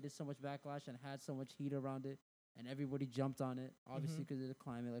created so much backlash and had so much heat around it and everybody jumped on it obviously because of the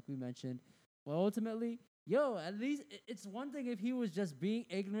climate like we mentioned. Well, ultimately, at least it's one thing if he was just being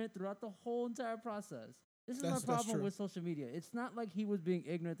ignorant throughout the whole entire process. This is That's my problem true. with social media. It's not like he was being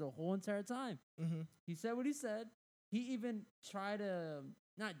ignorant the whole entire time. Mhm. He said what he said. He even tried to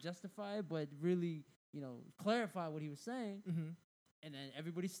not justify it, but really, clarify what he was saying. Mhm. And then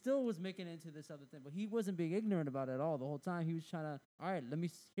everybody still was making it into this other thing. But he wasn't being ignorant about it at all the whole time. He was trying to, all right, let me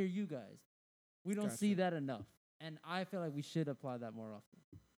hear you guys. We don't see Gotcha. that enough. And I feel like we should apply that more often.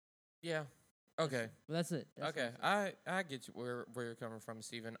 Yeah. Okay. But that's it. That's Okay. I get you where you're coming from,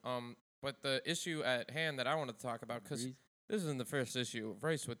 Steven. But the issue at hand that I wanted to talk about, because Breeze. this isn't the first issue of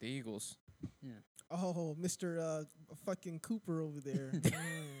race with the Eagles. Oh, Mr. Fucking Cooper over there.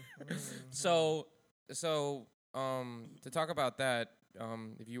 So to talk about that,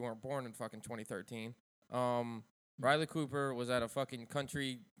 if you weren't born in fucking 2013, Riley Cooper was at a fucking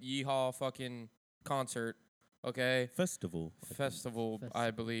country yeehaw fucking concert, okay? Festival. Festival, I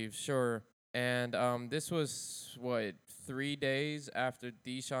believe, sure. And this was, 3 days after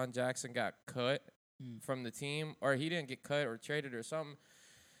Deshaun Jackson got cut from the team, or he didn't get cut or traded or something.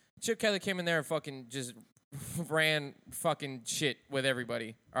 Chip Kelly came in there and fucking just ran fucking shit with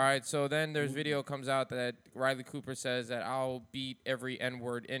everybody. All right, so then there's video comes out that Riley Cooper says that I'll beat every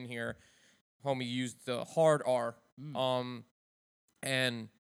N-word in here. Homie used the hard R. And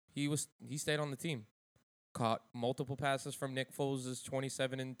he stayed on the team. Caught multiple passes from Nick Foles'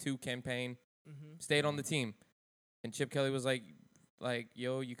 27-2 campaign. Stayed on the team. And Chip Kelly was like,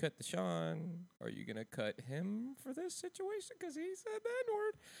 yo, you cut Deshaun. Are you going to cut him for this situation? Because he said the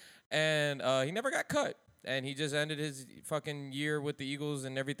N-word. And he never got cut. And he just ended his fucking year with the Eagles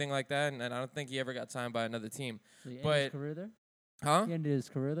and everything like that. And I don't think he ever got signed by another team. So he ended But- his career there? Huh? He ended his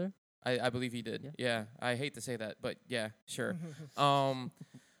career there? I believe he did. Yeah. Yeah. I hate to say that, but yeah, sure.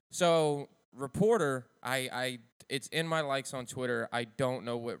 So reporter, it's in my likes on Twitter. I don't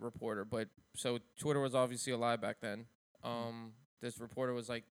know what reporter, but so Twitter was obviously alive back then. This reporter was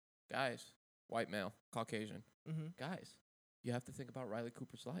like, guys, white male, Caucasian, guys, you have to think about Riley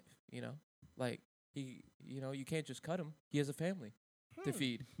Cooper's life. Like he, you can't just cut him. He has a family to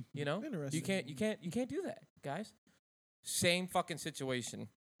feed. You Interesting. can't do that, guys. Same fucking situation.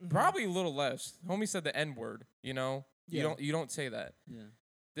 Probably a little less. Homie said the N word. Yeah. You don't say that. Yeah.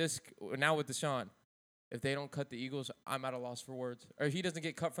 This now with Deshaun, if they don't cut the Eagles, I'm at a loss for words. Or if he doesn't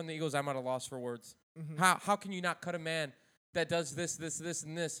get cut from the Eagles, I'm at a loss for words. How can you not cut a man that does this,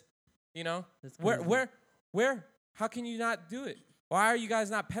 and this? That's crazy. Where? How can you not do it? Why are you guys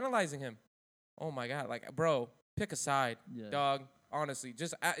not penalizing him? Oh my God, like bro, pick a side, dog. Honestly,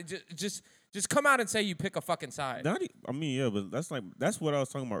 just come out and say you pick a fucking side. But that's what I was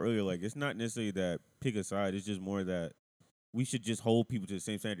talking about earlier. Like, it's not necessarily that pick a side. It's just more that we should just hold people to the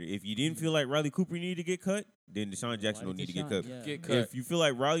same standard. If you didn't feel like Riley Cooper needed to get cut, then Deshaun Jackson don't need to get cut. Get cut. If you feel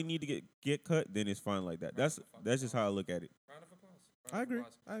like Riley need to get cut, then it's fine like that. That's just how I look at it. Round of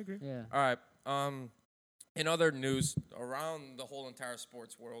applause. I agree. Yeah. All right. In other news around the whole entire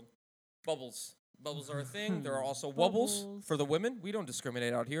sports world, bubbles. Bubbles are a thing. There are also wobbles Bubbles. for the women. We don't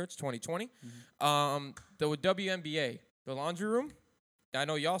discriminate out here. It's 2020. The WNBA, the laundry room, I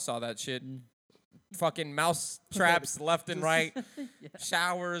know y'all saw that shit. Mm. Fucking mouse traps left and right. Yeah.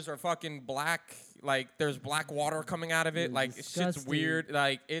 Showers are fucking black. Like there's black water coming out of it. Yeah, Like shit's disgusting. weird.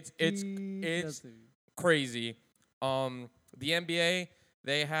 Like it's Disgusting. crazy. The NBA,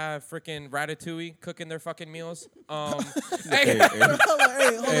 they have freaking Ratatouille cooking their fucking meals. Hey, hey,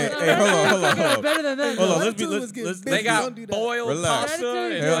 hold on. Better than that. Hold on, though. let's be- Ratatouille was getting let's- busy. they got Don't do that. boiled Relax. pasta.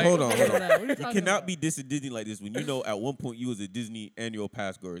 Ratatouille, and, Hey, like, hold on. What are you You talking cannot about? be dissing Disney like this when you know at one point you was a Disney annual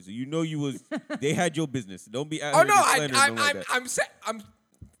pass goer. So you know you was. They had your business. Don't be out Oh here no, just slandering them like that. I'm.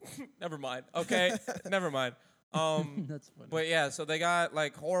 Never mind. Okay, never mind. That's funny. But yeah, so they got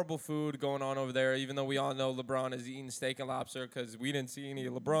like horrible food going on over there. Even though we all know LeBron is eating steak and lobster because we didn't see any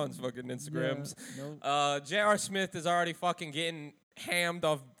of LeBron's fucking Instagrams. Yeah, nope. J.R. Smith is already fucking getting hammed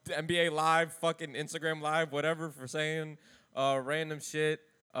off NBA Live, fucking Instagram Live, whatever, for saying random shit.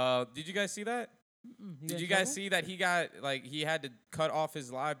 Did you guys see that? Mm-mm. Did got you in guys trouble? see that he got like he had to cut off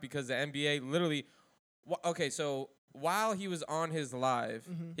his live because the NBA literally? Okay, so while he was on his live,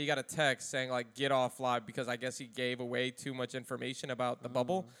 Mhm. he got a text saying like get off live because I guess he gave away too much information about the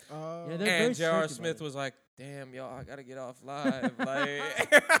bubble. Uh, Yeah, they're very And J.R. strict about Smith it. was like, "Damn, y'all, I gotta get off live."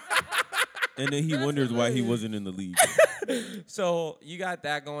 like, And then he wonders why he wasn't in the league. so you got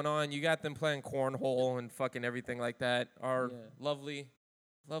that going on. You got them playing cornhole and fucking everything like that. Our Yeah. lovely,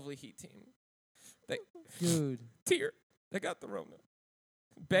 lovely Heat team. Dude. Tier. They got the Rona.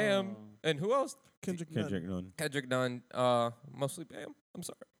 Bam. Oh. And who else? Kendrick Nunn. Kendrick Nunn. Kendrick Nunn. Mostly Bam. I'm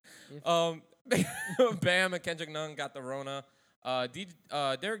sorry. If- Bam and Kendrick Nunn got the Rona.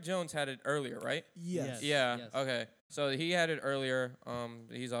 Derek Jones had it earlier, right? Yes. Yeah. Yes. Okay. So he had it earlier.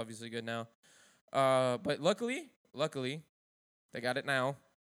 He's obviously good now. But luckily, they got it now.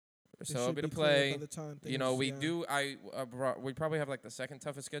 They So should it'll be to be cleared play. by the time You know, things, we yeah. we probably have like the second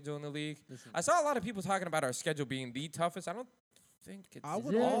toughest schedule in the league. Listen, I saw a lot of people talking about our schedule being the toughest. I don't think it's I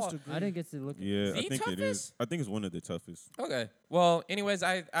would yeah, almost agree. I didn't get to look at Yeah, The I think it is. toughest? I think it's one of the toughest. Okay. Well, anyways,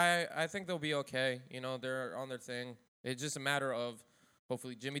 I think they'll be okay. You know, they're on their thing. It's just a matter of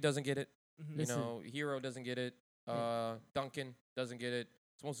hopefully Jimmy doesn't get it. Mhm. You Listen. know, Hero doesn't get it. Duncan doesn't get it.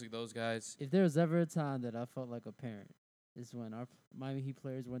 It's mostly those guys. If there was ever a time that I felt like a parent, it's when our Miami Heat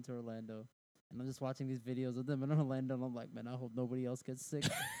players went to Orlando, and I'm just watching these videos of them in Orlando, and I'm like, man, I hope nobody else gets sick.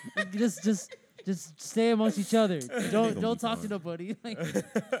 just stay amongst each other. gonna Don't be talk to fine. nobody. Like,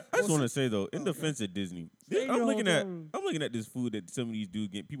 I just want to say though, in Oh, defense of Disney, Stay in I'm your looking hotel at room. I'm looking at this food that some of these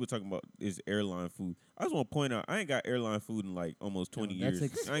dudes get. People talking about is airline food. I just want to point out I ain't got airline food in like almost 20 that's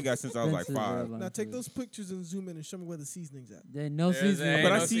years. I ain't got since I was like expensive 5. airline Now take food. those pictures and zoom in and show me where the seasoning's at. Then no There's seasoning. a- But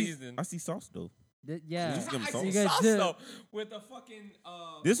no I see season. I see sauce though. Yeah. just give 'em I sauce. see You guys sauce did. though with a fucking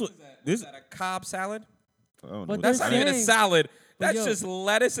This what wa- is that? this- Is that a Cobb salad? I don't know. But what That's that not even a saying- salad. but That's yo- just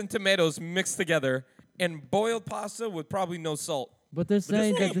lettuce and tomatoes mixed together and boiled pasta with probably no salt. But they're But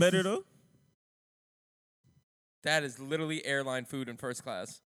saying this that ain't this better is, though. That is literally airline food in first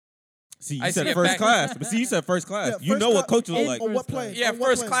class. See, you I said see it first back- class, but see, you said first class. Yeah, You first know what cla- coaches look in like. On what First class. plane? Yeah, On what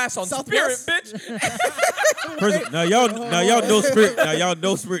first plane? class on Southwest? Spirit, bitch. Now y'all know Spirit. Now y'all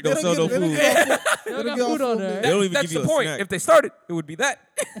know Spirit don't sell no They don't food. get- they They got don't food get on full there. meal. They don't even That's give you the a point. snack. If they started, it would be that.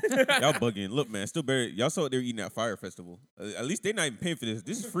 Y'all bugging. Look, man, still better. Y'all saw what they were eating at Fire Festival. At least they're not even paying for this.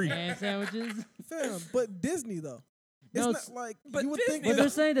 This is free. Ham sandwiches. Fam, but Disney though. It's No, not it's- like but you would Disney, think. But that- they're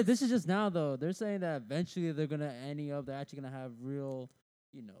saying that this is just now, though. They're saying that eventually they're gonna ante up. They're actually gonna have real,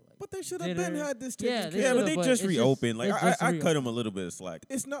 you know, like. But they should have been dinner. had this Yeah, taken they care Yeah, of. but they but just it's reopened. Like it's just I cut reopened. them a little bit of slack.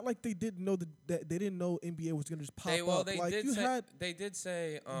 It's not like they didn't know that they didn't know NBA was gonna just pop They up. Like did you say had, they did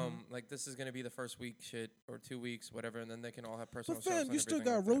say like this is gonna be the first week shit or 2 weeks whatever, and then they can all have personal. but fam, chefs and you still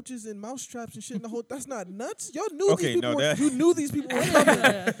everything got like that. roaches and mouse traps and shit in the whole. That's not nuts. Y'all knew Okay, these people. no, Were, that- you knew these people were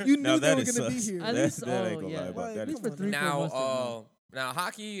coming. You Now knew they that were is gonna be sus. here. At That- least, that ain't oh, gonna yeah. lie about Like, that. At least come for on 3-4 Now, months. now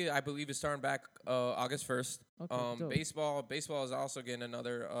hockey, I believe, is starting back August 1st. Okay, dope. Baseball is also getting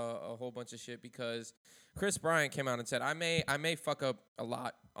another a whole bunch of shit because Chris Bryant came out and said, I may fuck up a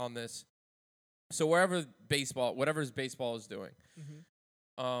lot on this. So whatever baseball is doing,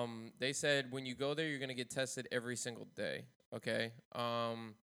 they said when you go there, you're gonna get tested every single day. Okay.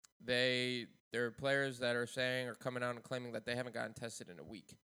 There are players that are saying or coming out and claiming that they haven't gotten tested in a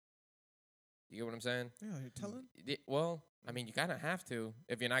week. You get what I'm saying? Yeah, you're telling. Well, I mean, you kind of have to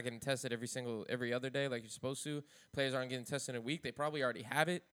if you're not getting tested every other day like you're supposed to. Players aren't getting tested in a week. They probably already have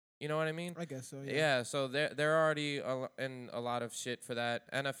it. You know what I mean? I guess so. Yeah. Yeah. So they're already in a lot of shit for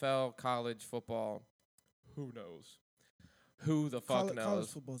that. NFL, college football, who knows? Who the fuck College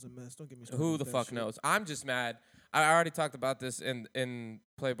knows? football's a mess. Don't get me started. Who with the that fuck shit. knows? I'm just mad. I already talked about this in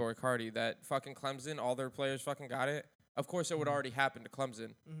Playboy Cardi that fucking Clemson, all their players fucking got it. Of course, it would already happen to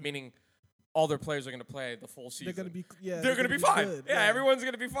Clemson, meaning all their players are gonna play the full season. They're gonna be They're gonna be fine. good, Yeah, everyone's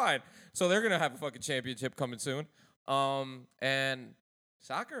gonna be fine. So they're gonna have a fucking championship coming soon. And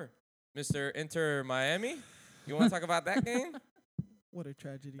soccer, Mr. Inter Miami. You want to talk about that game? What a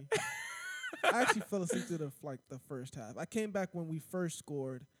tragedy. I actually fell asleep through the first half. I came back when we first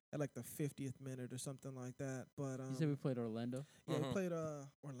scored at like the 50th minute or something like that. But You said we played Orlando. yeah, Mhm. we played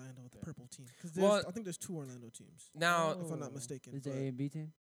Orlando, the purple team. Because Well, I think there's 2 Orlando teams. Now if I'm not mistaken. Is it but A and B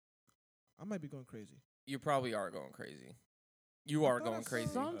team? I might be going crazy. you probably are going crazy. You are thought I going saw crazy.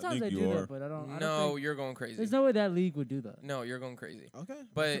 it. Sometimes think I you do are. that, but I don't. I No, don't think, you're going crazy. there's no way that league would do that. No, you're going crazy. Okay. I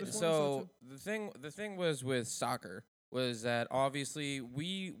But could've sworn I saw so two. the thing was with soccer was that obviously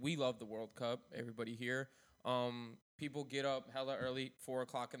we love the World Cup. Everybody here, people get up hella early,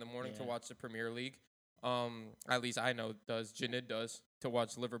 4:00 in the morning to Yeah. watch the Premier League. At least I know does. Janid does to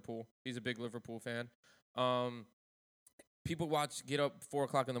watch Liverpool. He's a big Liverpool fan. People get up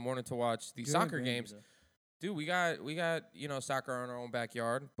 4:00 in the morning to watch the Good soccer venue, games. though. Dude, we got soccer in our own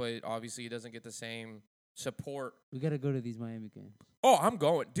backyard, but obviously it doesn't get the same support. We gotta go to these Miami games. Oh, I'm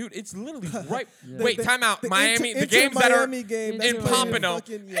going, dude. It's literally right. Yeah. Wait, time out. Miami. The Inter games that are Miami game in that's playing Pompano.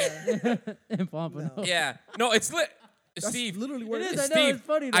 fucking- yeah. In Pompano. No. yeah. No, it's lit. That's Steve, literally It where is. it I is. know. Steve, It's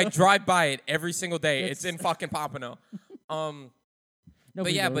funny. I Though. drive by it every single day. It's It's- in fucking Pompano. But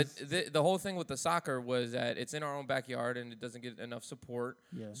Nobody yeah, goes. but the whole thing with the soccer was that it's in our own backyard and it doesn't get enough support.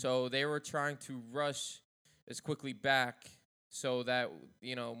 Yeah. So they were trying to rush as quickly back so that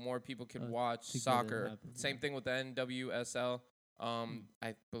more people could watch to get it soccer. happen, Same yeah. thing with the NWSL.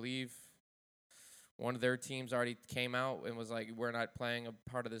 I believe one of their teams already came out and was like, "We're not playing a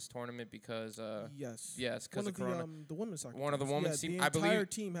part of this tournament because Yes. yes, because One of of Corona." the women's soccer. One of the teams. women's yeah, team- The I entire believe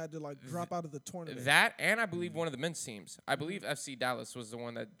team had to drop out of the tournament. That and I believe one of the men's teams. I believe FC Dallas was the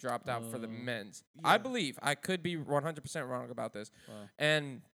one that dropped out for the Oh. men's. I Yeah. believe. I could be 100% wrong about this. Wow.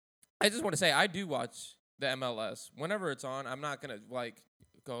 And I just want to say I do watch the MLS whenever it's on. I'm not gonna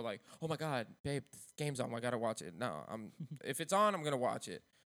go oh my god, babe, this game's on. I gotta watch it. No, if it's on, I'm gonna watch it.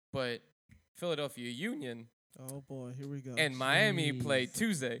 But Philadelphia Union Oh boy, here we go. and Miami play Jeez.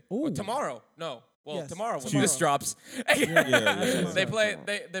 Tuesday. Or Ooh. tomorrow. No. Well, Yes, tomorrow when tomorrow. this drops. yeah.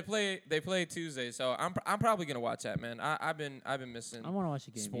 They play Tuesday, so I'm probably gonna watch that, man. I've been missing I want to watch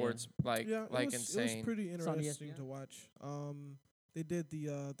the game. sports like yeah, it was, insane. It was pretty It's on interesting ESPN. to watch. They did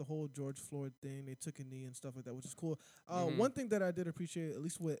the whole George Floyd thing. They took a knee and stuff like that, which is cool. Mhm. One thing that I did appreciate, at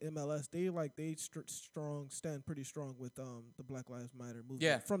least with MLS, they stand pretty strong with the Black Lives Matter movement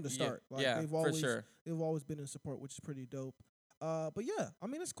Yeah, from the start. Like, yeah, they've for always sure. they've always been in support, which is pretty dope. But yeah, I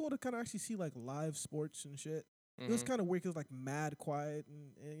mean it's cool to kind of actually see like live sports and shit. It was Mhm. kind of weird 'cause like mad quiet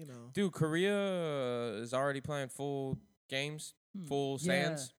and you know. Dude, Korea is already playing full games, Hmm. full Yeah.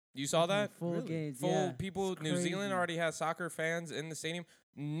 stands. You saw that? Full Really? games. Full yeah. people. It's New Zealand crazy. already has soccer fans in the stadium.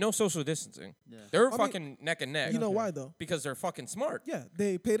 No social distancing. Yeah. They're mean, fucking neck and neck You know Okay. why though? because they're fucking smart. Yeah,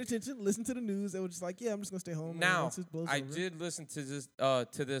 they paid attention, listened to the news. They were just like, "Yeah, I'm just gonna stay home." and Now, once it blows I over- did listen to this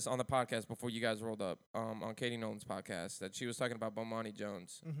on the podcast before you guys rolled up on Katie Nolan's podcast that she was talking about Bomani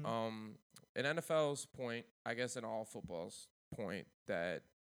Jones. Mhm. In NFL's point, I guess in all football's point, that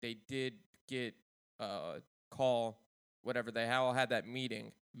they did get call whatever they all had that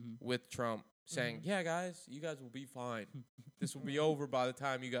meeting Mhm. with Trump saying, Mhm. "Yeah, guys, you guys will be fine. This will be over by the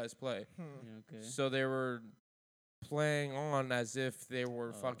time you guys play." Hmm. Yeah, okay. So they were playing on as if they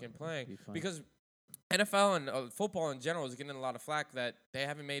were fucking be playing fine. because NFL and football in general is getting a lot of flack that they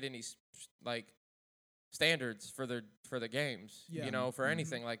haven't made any standards for the games, Yeah. for Mhm.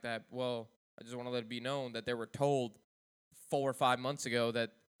 anything like that. Well, I just want to let it be known that they were told 4 or 5 months ago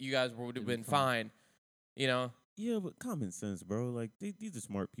that you guys would have They'd be been fine. fine. You know, Yeah, but common sense, bro. Like these are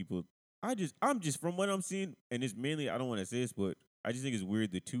smart people. I'm just from what I'm seeing, and it's mainly I don't want to say this, but I just think it's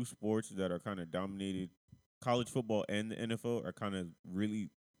weird. The two sports that are kind of dominated, college football and the NFL, are kind of really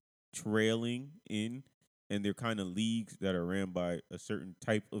trailing in, and they're kind of leagues that are ran by a certain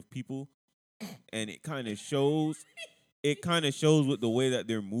type of people, and it kind of shows. It kind of shows with the way that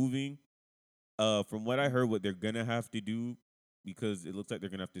they're moving. From what I heard, what they're gonna have to do, because it looks like they're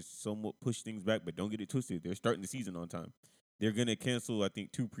gonna have to somewhat push things back, but don't get it twisted. They're starting the season on time. They're gonna cancel, I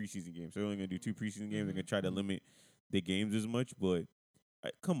think, 2 preseason games. They're only gonna do 2 preseason games. They're gonna try to limit the games as much, but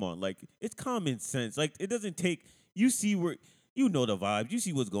come on, like it's common sense. Like it doesn't take. You see where you know the vibes. You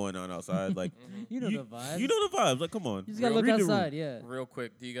see what's going on outside. Like You know the vibes. you know the vibes. Like come on, You just gotta Real- look read the room. outside. Yeah. real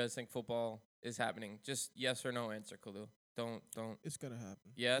quick, do you guys think football is happening? Just yes or no answer, Kalu. Don't. It's gonna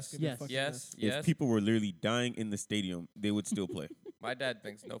happen. Yes. It's gonna be Yes. fucking Yes. mess. If Yes. people were literally dying in the stadium, they would still play. My dad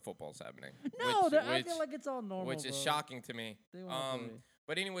thinks no football's happening. No, which, they're acting like it's all normal. which is bro. shocking to me. They wanna play.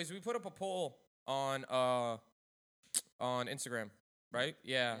 But anyways, we put up a poll on Instagram. right?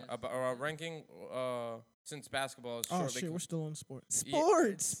 Yeah, about our ranking since basketball is Oh shortly shit, we're still on sports. Yeah.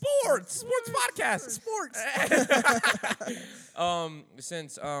 Sports. sports podcast. Sports.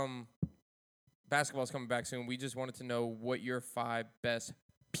 Since basketball's coming back soon, we just wanted to know what your 5 best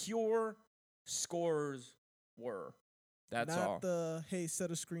pure scorers were. That's Not all. the hey,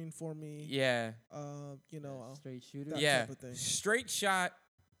 set a screen for me. Yeah. You know. Straight shooter. that Yeah. type of thing. Straight shot,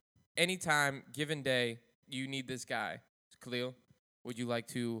 anytime, given day, you need this guy. Khalil, would you like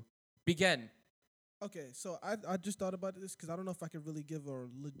to begin? Okay, so I just thought about this because I don't know if I could really give a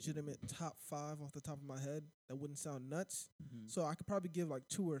legitimate top 5 off the top of my head. That wouldn't sound nuts. Mhm. So I could probably give like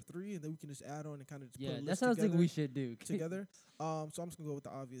 2 or 3, and then we can just add on and kind of just put Yeah, a that's list what I was together. thinking we should do. together. So I'm just gonna go with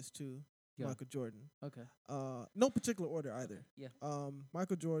the obvious 2, Go. Michael Jordan. Okay. No particular order either. Yeah.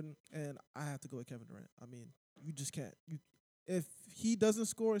 Michael Jordan, and I have to go with Kevin Durant. I mean, you just can't. If he doesn't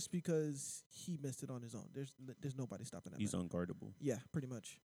score, it's because he missed it on his own. There's nobody stopping that. He's man. unguardable. Yeah, pretty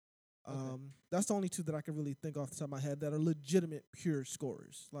much. Okay. That's the only 2 that I can really think off the top of my head that are legitimate pure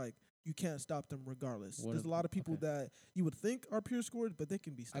scorers. Like you can't stop them regardless. What There's if- a lot of people okay. that you would think are pure scorers, but they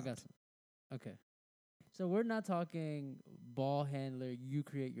can be I stopped. got some. Okay. So we're not talking ball handler. You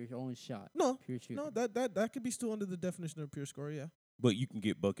create your own shot. No, Pure shooter. no, that could be still under the definition of pure scorer. Yeah, But you can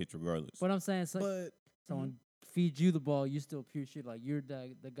get buckets regardless. What I'm saying is like but someone feeds you the ball, you still pure shoot. Like you're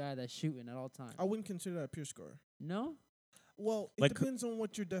the guy that's shooting at all times. I wouldn't consider that a pure scorer. No. Well, it Like- depends on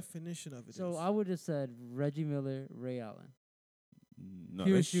what your definition of it is. So I would have said Reggie Miller, Ray Allen. No,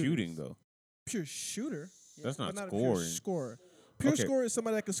 Pure that's shooting shooters. though. pure shooter. That's but not a pure scoring. scorer. Pure Okay. scorer is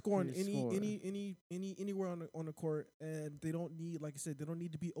somebody that can score in Pure scorer. anywhere on the court, and they don't need, like I said, they don't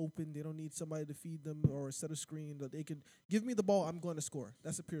need to be open. They don't need somebody to feed them or set a screen. That they can give me the ball. I'm going to score.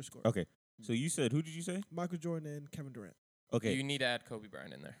 That's a pure scorer. Okay. So you said who did you say? Michael Jordan and Kevin Durant. Okay. You need to add Kobe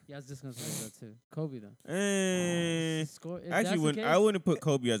Bryant in there. Yeah, I was just gonna say that too. Kobe then. Actually, Score. If that's the I case, wouldn't put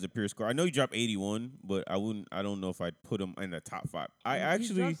Kobe as a pure scorer. I know he dropped 81, but I wouldn't. I don't know if I'd put him in the top 5.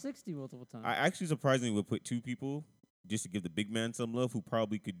 he's dropped 60 multiple times. I actually surprisingly would put 2 people just to give the big man some love who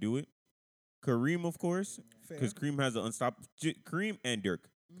probably could do it. Kareem, of course, Fair. because Kareem has an unstoppable. Kareem and Dirk,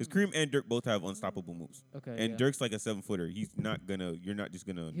 because Mm. Kareem and Dirk both have unstoppable moves. Okay. And yeah. Dirk's like a 7-footer. He's not gonna. You're not just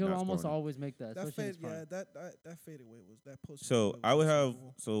gonna. He'll not almost score him. always make that. that especially in fade, his prime. yeah, that fadeaway was that post. So I would have.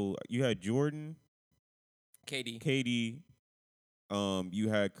 So you had Jordan, KD. KD, you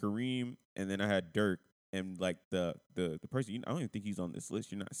had Kareem, and then I had Dirk, and like the person. I don't even think he's on this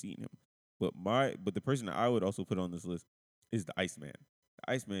list. You're not seeing him, but the person that I would also put on this list is the Iceman.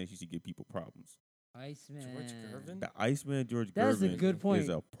 The Iceman used to give people problems. Iceman. George Gervin? The Iceman George That's a Gervin good point. is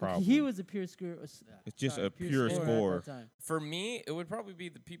a Okay, problem. He was a pure scorer. It's just sorry, a pure at that scorer. time. For me, it would probably be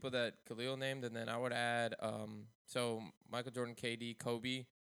the people that Khalil named, and then I would add so Michael Jordan, KD, Kobe.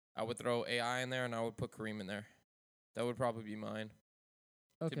 I would throw AI in there, and I would put Kareem in there. That would probably be mine,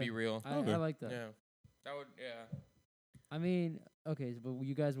 Okay. to be real. Okay. I like that. Yeah. That would, yeah. I mean, okay, but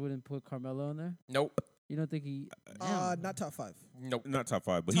you guys wouldn't put Carmelo in there? Nope. You don't think he? Damn. not top 5. Nope. Not top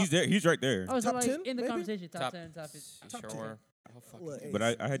 5, but Top- he's there. He's right there. Oh, so top like 10, in the maybe? conversation, top Top 10, top 15. Top 10. Sure. Oh, fuck. Look, But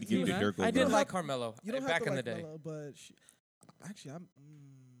I had to give it to man. Dirk. I over did don't him. like have- Carmelo You don't back have to in like the day. Melo, but actually,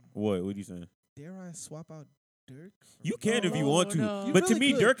 What are you saying? dare I swap out Dirk? for You can if you Oh, want to, no. You but to really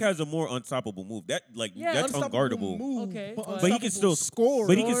me, could. Dirk has a more unstoppable move. That Yeah, that's Unstoppable unguardable. move, Okay, but, but- But he can still score.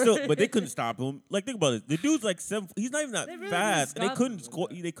 But he can still. But they couldn't stop him. Like think about it. The dude's like 7. He's not even that They really fast, and they stopped couldn't him. score.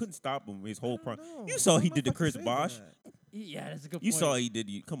 They couldn't stop him his whole prime. No, You saw I he don't did know to if I Chris can say Bosh. that. Yeah, that's a good You point. saw he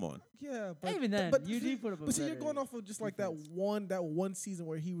did. Come on. Yeah, but Even then, but you see, did put up a But see, you're better going off of just like that defense. one season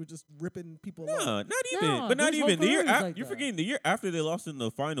where he was just ripping people No, up. not even. No, but not his whole even the year. career was like You're that. forgetting the year after they lost in the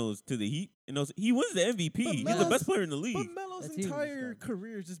finals to the Heat. And he wins the MVP. But He's the Melo's- best player in the But league. Melo's That team was entire garbage.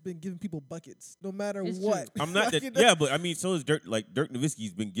 career has just been giving people buckets, no matter It's what. true. I'm not Like, that. Yeah, but I mean, so is Dirk. Like Dirk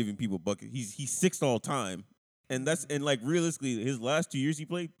Nowitzki's been giving people buckets. He's 6th all time, and like realistically, his last 2 years he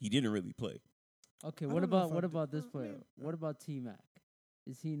played, he didn't really play. Okay, I what don't know about if what I about do- this I player? mean, What about T Mac?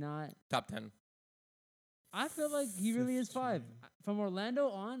 Is he not? Top 10. I feel like he really is 5 from Orlando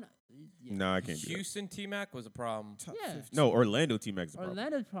on. Yeah. Nah, I can't do that. Houston T-Mac was a problem. top Yeah. 15. No, Orlando T-Mac's the problem.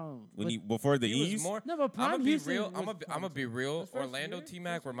 Orlando's problem. When but he before the He was East. more. no, but I'm prime gonna be Houston real. was I'm gonna be real. His first Orlando year?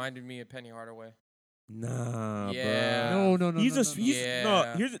 T-Mac First year? reminded me of Penny Hardaway. Nah, Yeah. bro. No. He's no, a no. he's Yeah.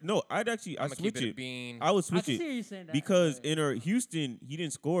 no. Here's no. I'd actually I I'm gonna keep switch it a it. bean. I would I switch can it see you saying that because okay. in Houston he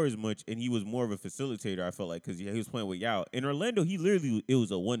didn't score as much and he was more of a facilitator. I felt like because he was playing with Yao. In Orlando he literally it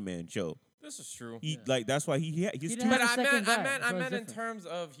was a 1-man show. This is true. He Yeah. like that's why he's didn't too. have But a I second meant, I guy, meant, so I it's meant in different. terms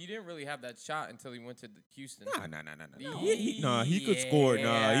of he didn't really have that shot until he went to Houston. Nah. No. Nah, he could score.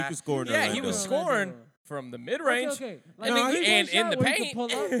 Nah, he could score. in Yeah, he Orlando. was scoring from the mid range. Okay. And then- he and can in the shot where he can paint. pull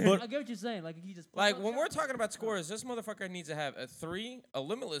up. But- I get what you're saying. Like he just pull Like up when shot. we're talking about scores, this motherfucker needs to have a 3, a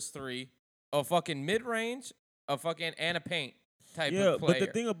limitless 3, a fucking mid range, a fucking and a paint type Yeah, of player. but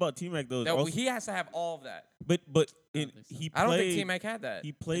the thing about T-Mac though is that also, he has to have all of that. but don't in, think so. he played. I don't think T-Mac had that.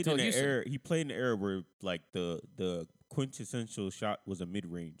 He played until in the Houston. era. He played in the era where like the quintessential shot was a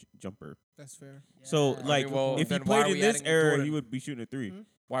mid-range jumper. That's fair. So Yeah. like well, if he then why are played in we this adding era, Jordan? he would be shooting a 3. Mhm.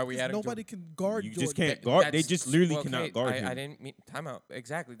 Why are we adding Nobody can guard You Jordan. just can't Th- guard. They that's- just literally well, cannot okay, guard him. I didn't mean timeout.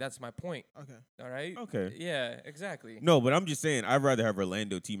 Exactly. That's my point. Okay. All right. Okay. Yeah. Exactly. No, but I'm just saying I'd rather have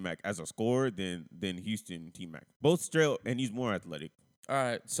Orlando T-Mac as a scorer than Houston T-Mac. Both straight and he's more athletic. All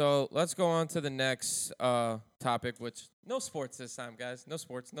right. So let's go on to the next topic, which no sports this time, guys. No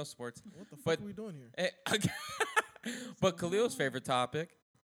sports. No sports. What the fuck But- are we doing here? But Khalil's favorite topic,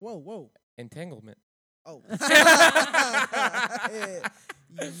 Whoa. entanglement. Oh.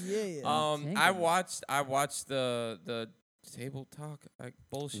 yeah. I watched the table talk like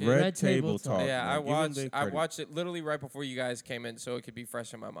bullshit. Red Table Table Talk. Talk. Yeah, man. I Give him watched their I credit. watched it literally right before you guys came in, so it could be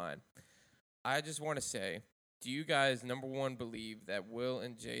fresh in my mind. I just want to say, do you guys number one believe that Will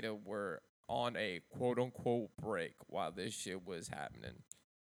and Jada were on a quote unquote break while this shit was happening?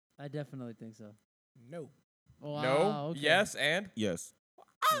 I definitely think so. No. Wow, No. okay. Yes, and Yes.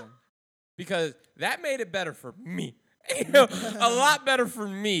 Yeah. because that made it better for me. You know, a lot better for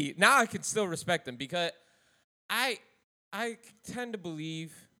me. Now I can still respect him because I tend to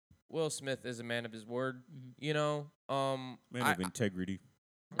believe Will Smith is a man of his word. Mhm. You know, Man I, of integrity.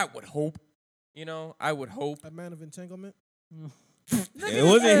 I would hope. You know, I would hope. A man of entanglement. It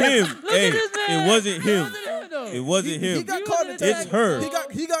wasn't him. Hey, it wasn't him. though. It wasn't He him. got You caught in wasn't It's entanglement.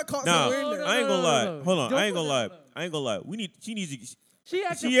 her. He got caught Nah, somewhere in there. I ain't gonna No, lie. no, no. Hold on, Don't I ain't put gonna that lie. up. I ain't gonna lie. She needs to. She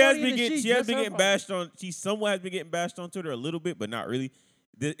acted She has funny in been the getting. sheets. She has That's been her getting problem. bashed on. She somewhat has been getting bashed on Twitter a little bit, but not really.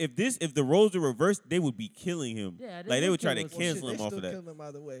 If the roles were reversed, they would be killing him. Yeah, Like they would try to kill Will cancel Well, him shit, off they of still that. kill him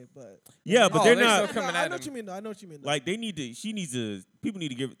either way, but Yeah, but Oh, they're they not. still coming I at know him. what you mean. Though. I know what you mean. Though. Like they need to. She needs to. People need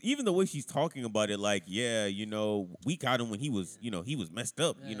to give. Even the way she's talking about it, like yeah, you know, we got him when he was, you know, he was messed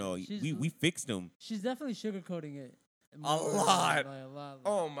up. Yeah, You know, she's- we fixed him. She's definitely sugarcoating it. lot. Like, a lot.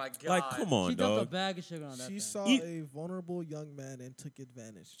 Oh my god! Like, come on, She dumped a dog. bag of sugar on that she thing. saw E- a vulnerable young man and took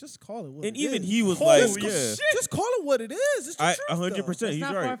advantage. Just call it what And it even is. he was Holy like, shit. yeah. Just call it what it is. It's the I truth, 100%. That's He's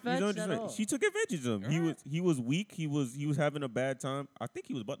not right. far-fetched He's at 100%. all. She took advantage of him. He was weak. He was having a bad time. I think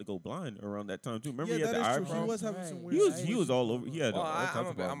he was about to go blind around that time too. Remember Yeah, he had that the is eye true. He problem. was having some Right. weird. He was all over. He had Well, all types I'm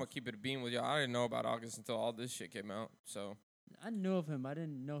of gonna problems. keep it a beam with y'all. I didn't know about August until all this shit came out. So I knew of him. I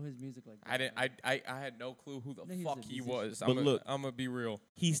didn't know his music like that. I didn't. I had no clue who the I think he's fuck a he musician. was. But look- I'm gonna be real.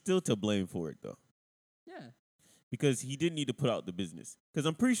 He's still to blame for it though, Yeah. because he didn't need to put out the business. Because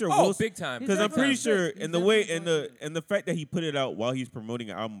I'm pretty sure Oh, Will. big time. He's Because I'm definitely pretty sure, sick. He's and the way definitely and the fact that he put it out while he's promoting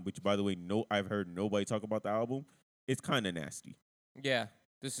an album, which by the way, no, I've heard nobody talk about the album. It's kind of nasty. Yeah,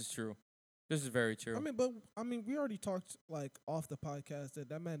 this is true. This is very true. I mean, we already talked like off the podcast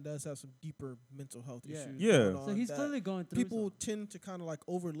that man does have some deeper mental health Yeah. issues. Yeah. going So on he's that clearly going through people something. tend to kind of like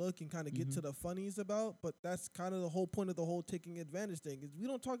overlook and kind of get to the funnies about, but that's kind of the whole point of the whole taking advantage thing. Is we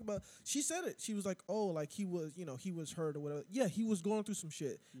don't talk about. She said it. She was like, "Oh, like he was, he was hurt or whatever." Yeah, he was going through some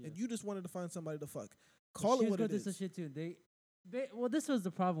shit, Yeah. and you just wanted to find somebody to fuck. But Call she it was what going it through is. some shit too. Well, this was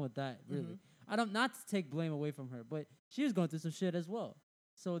the problem with that. Really, Mhm. I don't not to take blame away from her, but she was going through some shit as well.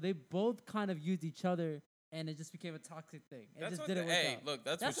 So they both kind of used each other, and it just became a toxic thing. It that's just what didn't work hey, out. look,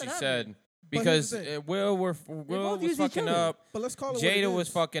 that's That's what she what said. happened. But here's Because the thing. Will both was used each fucking other. up. But let's call it what it Jada was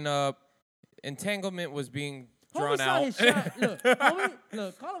is. fucking up. Entanglement was being Homie drawn saw out. his shot.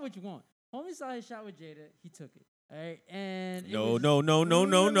 Look, call it what you want. Homie saw his shot with Jada. He took it. All right, and it No, was- no. no.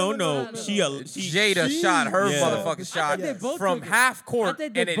 She Jada shot her Yeah. motherfucking I shot think they both from took it. half I court,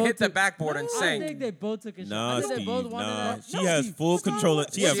 think and they it both hit the took- backboard and I sank. think they both took a shot. Nah, I think they Steve. both wanted Nah, that. she No, has Steve. full What's wrong control.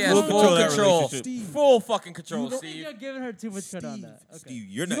 with- She has She full has control full of that control. relationship. Steve. Full fucking control, You don't- I think Steve. you're giving her too much credit on that. Okay. Steve,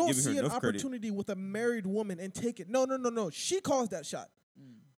 you're You not don't giving her see an enough credit. opportunity with a married woman and take it. No. She calls that shot.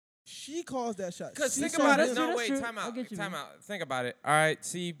 Mm. She calls that shot. Because She think saw about him. it. No, That's wait, true. time I out. get you, Time man. out. Think about it. All right,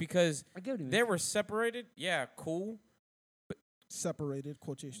 see, because I get what you mean. they were separated. Yeah, cool. Separated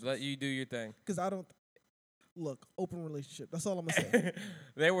quotations. Let you do your thing. Because I don't look open relationship. That's all I'm gonna say.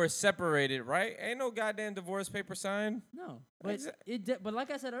 They were separated, right? Ain't no goddamn divorce paper signed. No, but Exa- but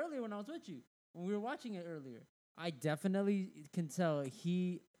like I said earlier when I was with you, when we were watching it earlier, I definitely can tell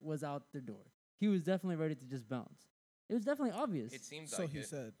he was out the door. He was definitely ready to just bounce. It was definitely obvious. It seems So like he it.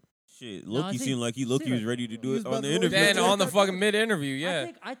 said. Shit, No, Loki I seemed like he see, was like, ready to do he was it about on the to roll interview. his Then Yeah. on the fucking mid interview,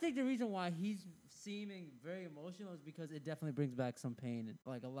 yeah. I think the reason why he's seeming very emotional is because it definitely brings back some pain and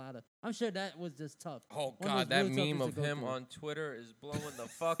like a lot of. I'm sure that was just tough. Oh One God, of those that really tough meme things of to go him through. on Twitter is blowing the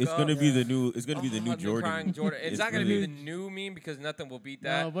fuck It's up. gonna be the new. It's gonna be the Oh, new the Jordan. crying Jordan. It's It's not gonna really- be the new meme because nothing will beat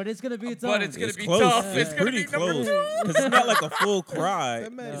that. No, but it's gonna be its But own. it's gonna It's be close. tough. Yeah. It's It's gonna pretty be number close two. because it's not like a full cry.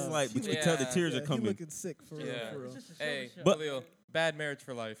 That man It's is- like, he but you can look- tell the Yeah. tears Yeah, are he coming. looking sick for real. Yeah. For real. It's just a Hey, show. But- Khalil, bad marriage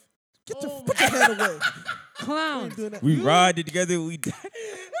for life. Get your Oh put your hand away. You Clowns. ain't doing that. We You- ride it together. We die.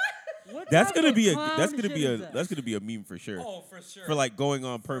 What That's type gonna of be a. clown That's gonna shit be a. is that? That's gonna be a meme for sure. Oh, for sure. For like going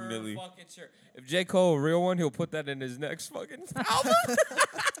on For permanently. fucking sure. If J. Cole a real one, he'll put that in his next fucking album.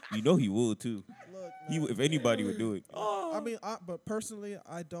 You know he will too. Look, He, man. if anybody would do it. Oh. I mean, but personally,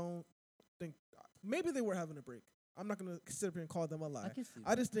 I don't think. Maybe they were having a break. I'm not gonna sit up here and call them a I lie. can see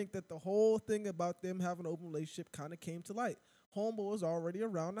I just think that the whole thing about them having an open relationship kind of came to light. Homeboy was already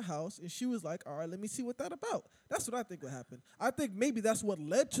around the house, and she was like, "All right, let me see what that about." That's what I think would happen. I think maybe that's what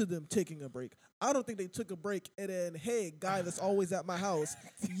led to them taking a break. I don't think they took a break and then, hey, guy that's always at my house,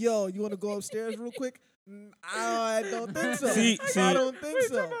 yo, you want to go upstairs real quick? I don't think so. See- I don't think Wait,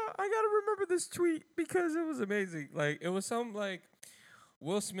 so. time out. I gotta remember this tweet because it was amazing. Like it was some like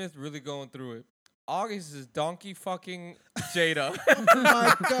Will Smith really going through it. August is donkey fucking Jada.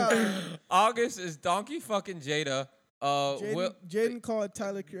 My God. August is donkey fucking Jada. Jaden called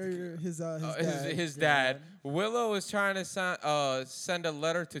Tyler Creator his dad. His dad. Willow is trying to send a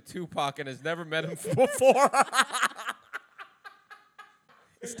letter to Tupac and has never met him before.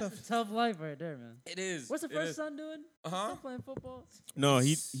 It's tough. Tough life right there, man. It is. What's the It first is. son doing? Uh-huh. Still playing football? No,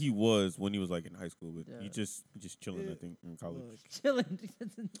 he was when he was like in high school, but Yeah. he just chilling. Yeah. I think in college. Look, Chilling.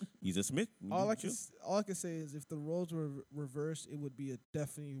 He's a Smith. all I Chill. can all I can say is if the roles were reversed, it would be a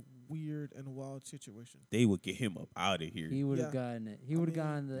definitely weird and wild situation. They would get him up out of here. He would have Yeah. gotten it. He would have mean,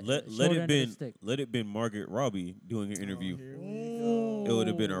 gotten the Let short let end it of the been stick. let it been Margaret Robbie doing an interview. Oh, here we go. It would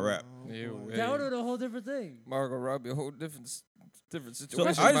have been a wrap. Oh, Ew, boy. hey. That would have been a whole different thing. Margot Robbie, a whole different So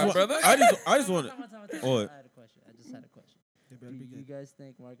situation, I my just, brother. I just want to. Time. Oh, I had a question. I just had a question. They Do better be you good. guys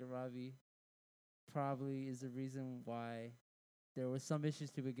think Margot Robbie probably is the reason why there was some issues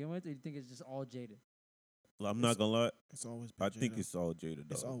to begin with, or do you think it's just all Jada? I'm not gonna lie. It's always been I think Jada. it's all Jada. Dog.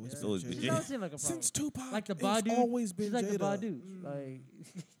 It's always It's been always Jada. been She's Jada. always seemed like a problem. Since Tupac, Like the it's Badu. always been She's like Jada. the Badu. Mm. Like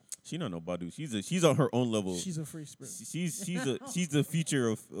She not no Badu. She's on her own level. She's a free spirit. She's the future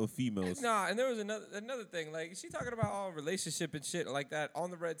of females. Nah, and there was another thing. Like she talking about all relationship and shit like that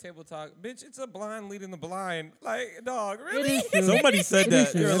on the Red Table Talk. Bitch, it's a blind leading the blind. Like, dog, it really? is true. Somebody said It is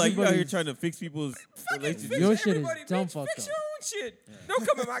that. true. They're like, you out here Everybody's- trying to fix people's Fucking relationships. fix Your shit is everybody, dumb bitch. fucked Fix up. your own shit. Don't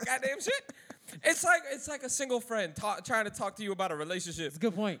come in my goddamn shit. It's like a single friend trying to talk to you about a relationship. It's a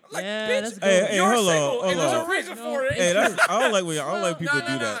good point. Like, yeah, bitch, that's a Hey, good hey, you're hold on, single, and hold there's on. a reason No, for it. Hey, that's I don't like when I don't like people no,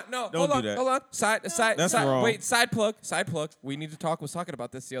 do that. No, Don't hold do on, that. hold on. Side, That's wrong. Wait, side plug. We need to talk. Was talking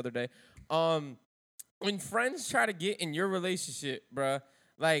about this the other day. When friends try to get in your relationship, bruh,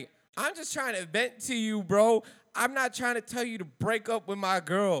 like I'm just trying to vent to you, bro. I'm not trying to tell you to break up with my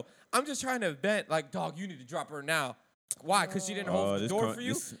girl. I'm just trying to vent. Like, dog, you need to drop her now. Why? Because she didn't hold the door for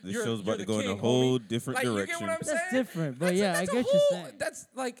you. This You're- show's you're about to the go in a king, whole homie. different Like, you direction. get what I'm saying? That's different, but yeah, I that's a get what you're whole- saying. That's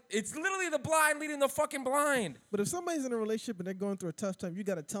like it's literally the blind leading the fucking blind. But if somebody's in a relationship and they're going through a tough time, you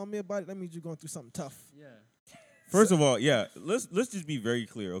got to tell me about it. That means you're going through something tough. Yeah. First of all, yeah, let's just be very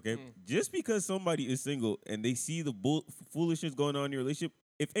clear, okay? Mm. Just because somebody is single and they see the foolishness going on in your relationship,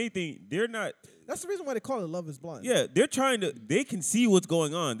 if anything, they're not. That's the reason why they call it love is blind. Yeah, they're trying to. They can see what's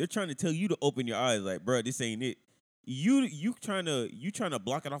going on. They're trying to tell you to open your eyes, like, bro, this ain't it. You trying to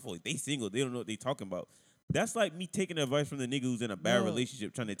block it off. Like they single, they don't know what they talking about. That's like me taking advice from the nigga who's in a bad No.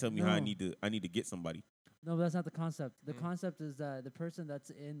 relationship, trying to tell me how I No. need to get somebody. No, that's not the concept. The Mm. concept is that the person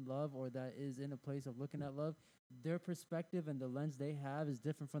that's in love or that is in a place of looking at love, their perspective and the lens they have is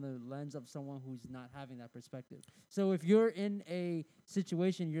different from the lens of someone who's not having that perspective. So if you're in a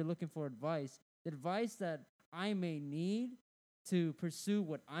situation you're looking for advice, the advice that I may need to pursue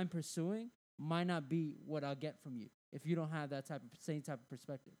what I'm pursuing might not be what I'll get from you if you don't have that same type of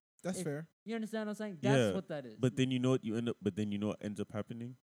perspective. That's If- fair. You understand what I'm saying? That's Yeah, what that is. But then you know what you end up. But then you know what ends up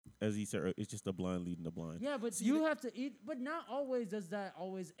happening, as he said, it's just a blind leading the blind. yeah, but See, you have to eat. But not always does that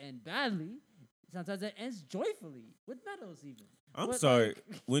always end badly. Sometimes it ends joyfully with Meadows even. I'm But, sorry.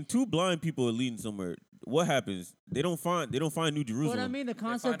 like- When two blind people are leading somewhere, what happens? They don't find New Jerusalem. But I mean the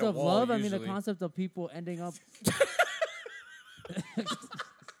find concept a of wall love. I mean the usually. concept of people ending up.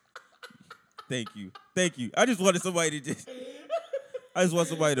 Thank you. I just wanted somebody to just. I just want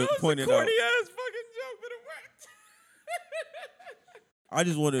somebody to point it out. Corny ass fucking joke, but it worked. I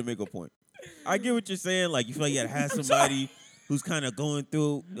just wanted to make a point. I get what you're saying. Like you feel like you gotta have somebody who's kind of going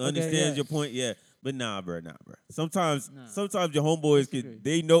through, understands yeah. your point. Yeah, But nah, bro. Sometimes Nah. your homeboys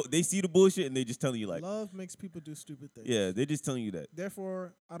Disagree. they see the bullshit and they just telling you like, Love makes people do stupid things. yeah, they're just telling you that.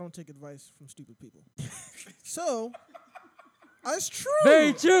 Therefore, I don't take advice from stupid people. So, it's true.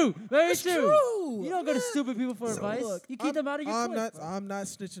 Very true. Very It's true. true. You don't go to Yeah. stupid people for So advice. look, You keep them out of your I'm court, not. bro. I'm not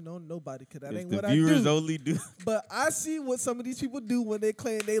snitching on nobody because that If ain't the what I viewers do. only do. But I see what some of these people do when they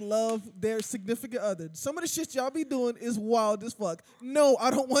claim they love their significant other. Some of the shit y'all be doing is wild as fuck. No,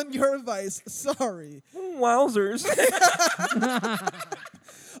 I don't want your advice. Sorry. Wowzers.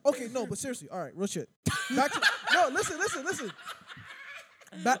 Okay, no, but seriously, all right, real shit. Back to no, listen.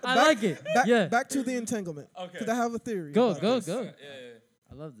 I like it. Yeah. Back to the entanglement. Okay. Because I have a theory. Go, about go, this. go. Yeah.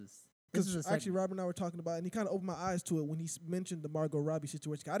 I love this. This is Because a actually, segment. Rob and I were talking about it, and he kind of opened my eyes to it when he mentioned the Margot Robbie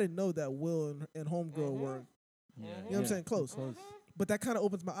situation. I didn't know that Will and Homegirl were, Yeah. you know what I'm saying, close. But that kind of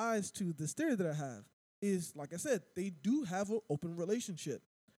opens my eyes to this theory that I have. Is, like I said, they do have an open relationship.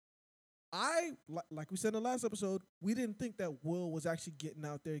 Like we said in the last episode, we didn't think that Will was actually getting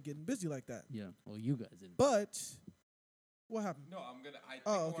out there getting busy like that. Yeah. Well, you guys didn't. But what happened? No, I'm gonna. I think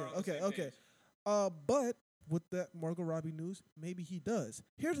Oh, we're on the okay. same page. But with that Margot Robbie news, maybe he does.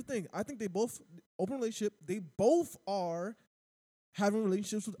 Here's the thing: I think they both open relationship. They both are having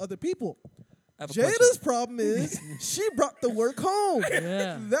relationships with other people. I have a Jada's question. problem is she brought the work home.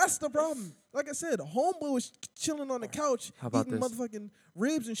 Yeah. That's the problem. Like I said, homeboy was chilling on the couch, How about eating this? motherfucking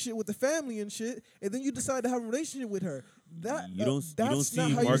ribs and shit with the family and shit, and then you decide to have a relationship with her. That You don't that's see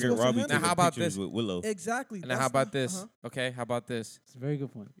not how you're Margaret supposed to Robbie handle taking Now, how about pictures this? with Willow. it. Exactly. And now, That's how about not- this? uh-huh. Okay, how about this? It's a very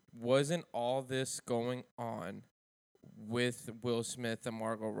good point. Wasn't all this going on with Will Smith and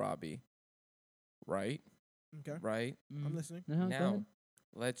Margot Robbie? Right? Okay, Right? I'm listening. Uh-huh, go Now, ahead.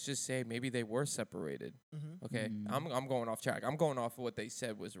 let's just say maybe they were separated. Mm-hmm. Okay, Mm. I'm going off track. I'm going off of what they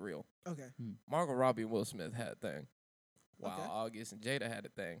said was real. Okay. Margot Robbie and Will Smith had a thing, while Okay. August and Jada had a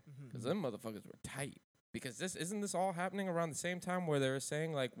thing, Mhm. because them motherfuckers were tight. Because isn't this all happening around the same time where they were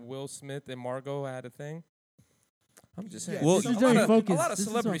saying like Will Smith and Margot had a thing? I'm just saying. Yeah, Well, This is a very lot of, focused. a lot of This is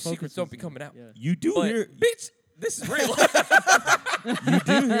celebrity what secrets focuses don't be on. coming out. Yeah. You do But hear bitch, this is real. you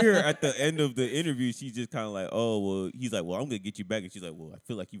do hear at the end of the interview, she's just kind of like, oh, well, he's like, well, I'm going to get you back. And she's like, well, I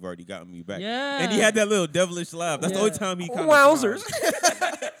feel like you've already gotten me back. Yeah. And he had that little devilish laugh. That's the only Yeah. time he kind of Wowzers.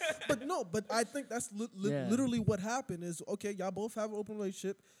 But no, but I think that's Yeah. literally what happened is, okay, y'all both have an open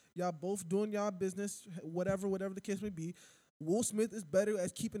relationship. Y'all both doing y'all business, whatever the case may be. Will Smith is better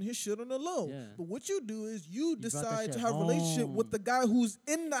at keeping his shit on the low. Yeah. But what you do is you brought that decide shit to have a relationship home. with the guy who's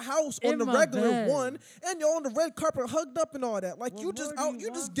in the house In on the my regular bed. one, and you're on the red carpet hugged up and all that. Like What you just more do out, you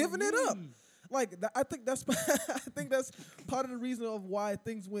you just want giving from it up. me? Like I think that's I think that's part of the reason of why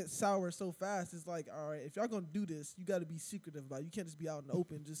things went sour so fast. It's like, all right, if y'all gonna do this, you got to be secretive about it. You can't just be out in the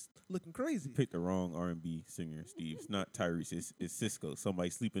open just looking crazy. picked the wrong R&B singer, Steve. It's not Tyrese. It's Cisco. Somebody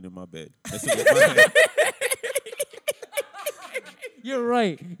sleeping in my bed. That's what You're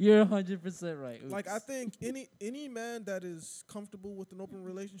right. You're 100% right. Like I Oops. think any man that is comfortable with an open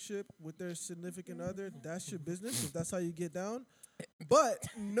relationship with their significant other, that's your business. If that's how you get down. But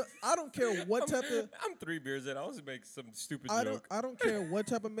no, I don't care what type of I'm 3 beers in. I was making some stupid I joke. don't care what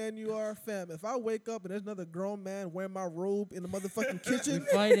type of man you are, fam. If I wake up and there's another grown man wearing my robe in the motherfucking kitchen,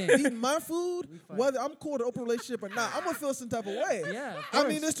 fighting. eating my food, We fighting. whether I'm cool with an open relationship or not, I'm gonna feel some type of way. Yeah. of I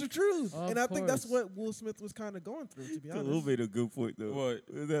mean, course. it's the truth, Of and I think that's course. what Will Smith was kind of going through. To be A honest, little bit of good point, though.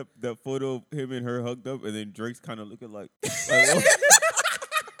 What? That photo of him and her hugged up, and then Drake's kind of looking like what?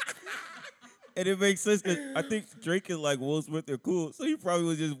 And it makes sense because I think Drake and like Will Smith are cool, so he probably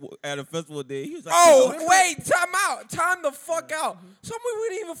was just at a festival day. He was like, Oh, wait, time out. Time the fuck out. Something we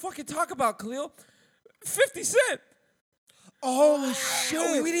didn't even fucking talk about, Khalil. 50 Cent. oh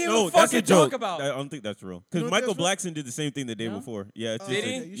shit! We didn't no, even that's a fucking joke. talk about. I don't think that's real. You Because don't think Michael that's Blackson did the same thing the day No? before. Yeah, it's Oh, just Did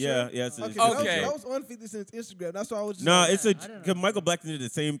a- he? You yeah, sure? yeah. It's Okay, it's that just a was- Okay. joke. that was on 50 Cent's Instagram. That's why I was. Just No, like, it's a I don't know. because Michael Blackson did the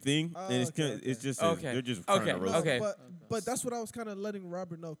same thing, Oh, and it's okay, kinda, it's okay. just Okay. they're just Okay, trying to roast. No, okay. but that's what I was kind of letting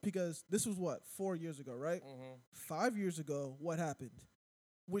Robert know because this was what 4 years ago, right? 5 years ago, what happened?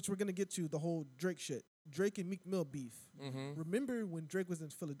 Which we're gonna get to the whole Drake shit. Drake and Meek Mill beef. Mm-hmm. Remember when Drake was in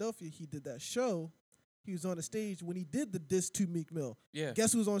Philadelphia? He did that show. He was on the stage when he did the diss to Meek Mill. Yeah.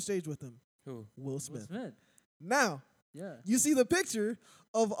 Guess who was on stage with him? Who? Will Will Smith. Smith. Now Yeah. you see the picture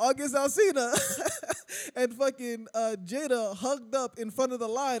of August Alsina and fucking Jada hugged up in front of the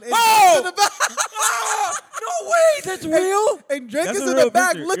line. And Oh! in the back. No way. That's real. And Drake That's is a in the real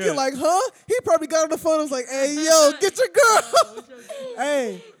back picture, looking yeah. like, huh? He probably got on the phone and was like, hey, yo, get your girl.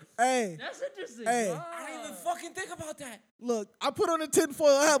 hey. That's interesting. Hey. Wow. I didn't even fucking think about that. Look, I put on a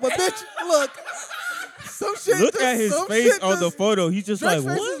tinfoil hat, but bitch, look, some shit. Look just- at his some face shit on the just- photo. He's just Drake's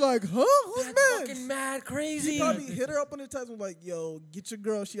like, face what? is like, huh? Who's That's man? fucking mad He crazy. probably hit her up on the text and was like, yo, get your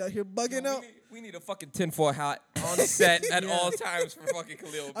girl. She out here bugging out. We need a fucking tinfoil hat on set at all times for fucking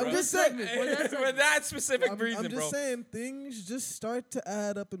Khalil, bro. I'm just saying. For that specific reason, I'm bro. just saying things just start to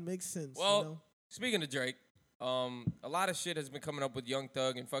add up and make sense. Well, you know? speaking of Drake, a lot of shit has been coming up with Young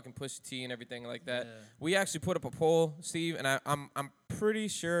Thug and fucking Pusha T and everything like that. Yeah. We actually put up a poll, Steve, and I'm pretty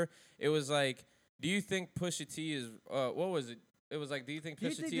sure it was like, do you think Pusha T is what was it? It was like, do you think Do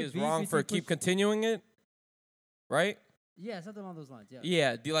you Pusha think T the is beef wrong for between keep Pusha- continuing it? Right? Yeah, something along those lines. Yeah.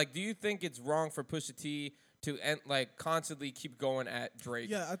 Yeah. Do you think it's wrong for Pusha T to constantly keep going at Drake?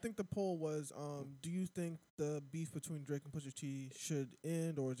 Yeah, I think the poll was, do you think the beef between Drake and Pusha T should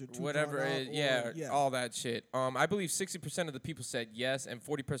end, or is it too Whatever drawn out, it, yeah, yeah. all that shit. I believe 60% of the people said yes and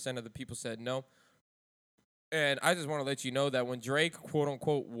 40% of the people said no. And I just want to let you know that when Drake quote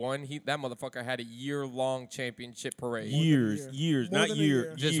unquote won, that motherfucker had a year-long championship parade. Years, year. More not than a year.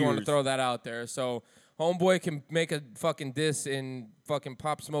 year. Just want to throw that out there. So homeboy can make a fucking diss in fucking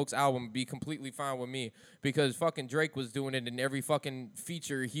Pop Smoke's album, be completely fine with me, because fucking Drake was doing it in every fucking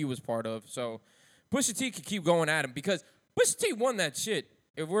feature he was part of. So Pusha T could keep going at him because Pusha T won that shit.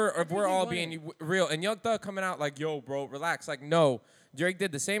 If we're think all he won being it. real, and Young Thug coming out like, yo, bro, relax. Like, no, Drake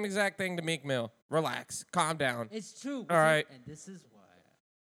did the same exact thing to Meek Mill. Relax, calm down. It's true. All right. And this is why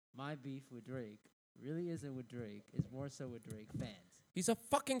my beef with Drake really isn't with Drake. It's more so with Drake fans. He's a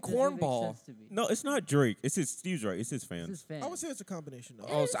fucking Doesn't make cornball. sense to me. No, it's not Drake. It's his. Steve's right. It's his It's fans. his fans. I would say it's a combination, though.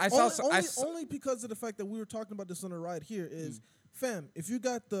 Oh, so I saw. Only because of the fact that we were talking about this on the ride here is, Mm. fam, if you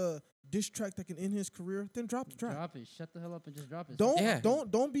got the diss track that can end his career, then drop the track. Drop it. Shut the hell up and just drop it. Yeah.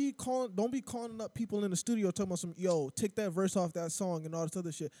 Don't be calling up people in the studio talking about some, yo, take that verse off that song and all this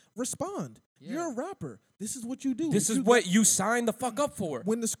other shit. Respond. Yeah. You're a rapper. This is what you do. This If is you what got- you signed the fuck up for.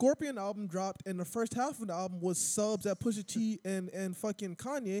 when the Scorpion album dropped and the first half of the album was subs at Pusha T and fucking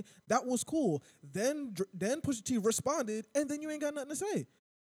Kanye, that was cool. Then Pusha T responded, and then you ain't got nothing to say.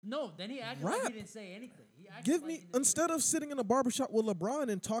 No, then he acted like Rap. he didn't say anything. He acted Give like me he didn't say instead of sitting in a barbershop with LeBron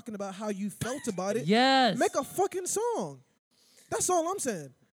and talking about how you felt about it, Yes. make a fucking song. That's all I'm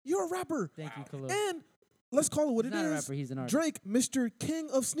saying. You're a rapper. Thank you, Khalil. And let's call it what He's it not is. a rapper, he's an artist. Drake, Mr.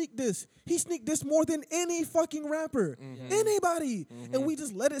 King of Sneak Diss. He sneak diss more than any fucking rapper. Anybody. And we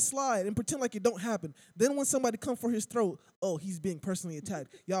just let it slide and pretend like it don't happen. Then when somebody come for his throat, oh, he's being personally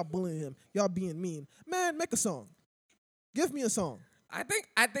attacked. Y'all bullying him. Y'all being mean. Man, make a song. Give me a song.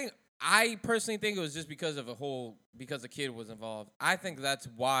 I personally think it was just because the kid was involved. I think that's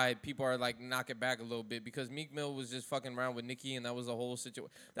why people are like knocking back a little bit, because Meek Mill was just fucking around with Nicki, and that was the whole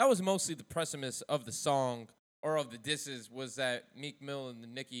situation. That was mostly the premise of the song or of the disses, was that Meek Mill and the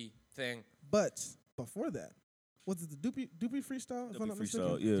Nicki thing. But before that, was it the Doopy freestyle? If I'm not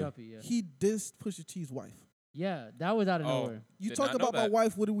Freestyle, mistaken? yeah. Jumpy, yeah. He dissed Pusha T's wife. Yeah, that was out of Oh. nowhere. You Did talk not know about my that.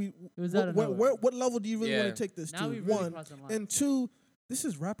 wife. What do we? was out of nowhere. What level do you really Yeah. want to take this Now to? we really One crossing the line. and two. This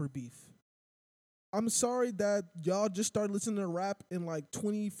is rapper beef. I'm sorry that y'all just started listening to rap in like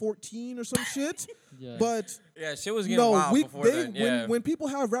 2014 or some shit, Yeah. but Yeah, shit was getting no, wild before then. Yeah. when people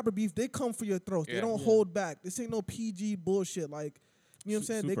have rapper beef, they come for your throat. They Yeah. don't Yeah. hold back. This ain't no PG bullshit. Like, you know what I'm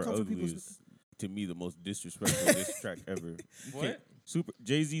saying? They Super come for Ugly people's. is, to me, the most disrespectful diss track ever. You What? can't-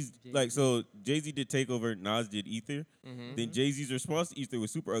 Jay-Z's like, so Jay-Z did Takeover, Nas did Ether. Mm-hmm. Then Jay-Z's response to Ether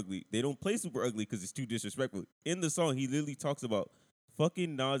was Super Ugly. They don't play Super Ugly because it's too disrespectful. In the song, he literally talks about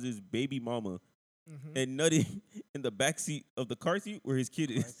fucking Nas's baby mama Mhm. and nutting in the backseat of the car seat where his kid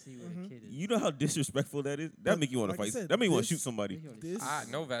I is. see where the kid is. You know how disrespectful that is? That But make you want to like I fight. said, That make you want to shoot this- somebody. This,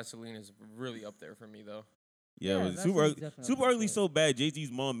 No Vaseline is really up there for me though. Yeah, Yeah, it was that's Super what he's Ugly. definitely Super up Ugly there. so bad,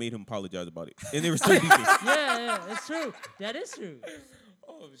 Jay-Z's mom made him apologize about it. And they were still beefing. yeah, it's true. That is true.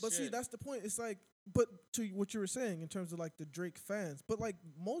 Oh But see, that's the point. It's like, but to what you were saying in terms of like the Drake fans, but like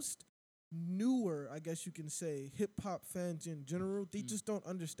most newer, I guess you can say, hip hop fans in general, they just don't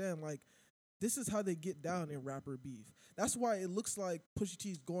understand like this is how they get down in rapper beef. That's why it looks like Pusha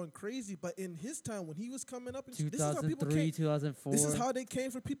T's going crazy. But in his time when he was coming up, and this is how people 2003, came. 2004. This is how they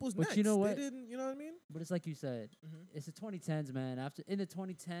came for people's But necks. you know what? They didn't, you know what I mean? But it's like you said, Mhm. it's the 2010s, man. After in the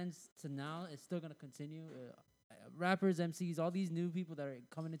 2010s to now, it's still gonna continue. Rappers, MCs, all these new people that are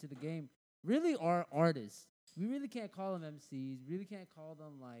coming into the game really are artists. We really can't call them MCs. Really can't call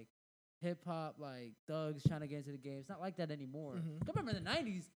them like hip hop, like thugs trying to get into the game. It's not like that anymore. Mhm. I remember in the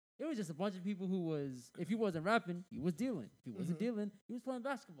 90s, it was just a bunch of people who was, if he wasn't rapping, he was dealing. If he wasn't Mhm. dealing, he was playing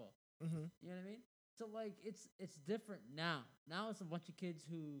basketball. Mm-hmm. You know what I mean? So like it's different now. Now it's a bunch of kids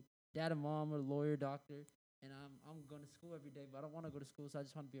who dad and mom are lawyer, doctor, and I'm going to school every day, but I don't want to go to school, so I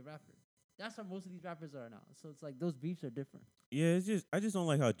just want to be a rapper. That's how most of these rappers are now. So it's like those beefs are different. Yeah, it's just I just don't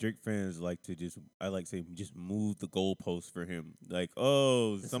like how Drake fans like to just move the goalpost for him. Like,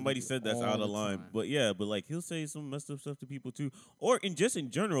 oh, Listen to somebody you said that's all out the of line. time. But yeah, but like he'll say some messed up stuff to people too. Or in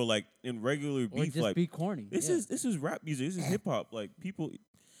general, like in regular Or beef, just like be corny. this yeah. is rap music. This is hip hop. Like people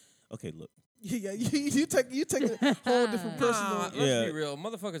okay, look. Yeah, you take a whole different Nah, personal. let's Yeah. be real.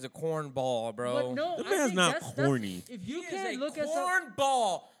 Motherfucker's a cornball, bro. But no, The I man's think not that's- corny. If you He can't is a look at some,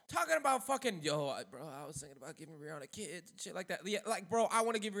 cornball. Talking about fucking bro, I was thinking about giving Rihanna kids and shit like that. Yeah, like bro, I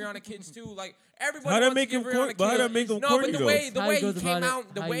want to give Rihanna kids too. Like everybody How that wants make to give him Rihanna corny? kids. But how that make him No, corny but the though? way How he he goes came about it,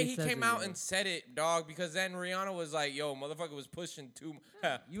 out, the how way he he says came it, out yeah. and said it, dog. Because then Rihanna was like, "Yo, motherfucker was pushing too,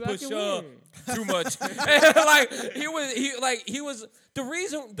 you push acting weird. too much." Like he was the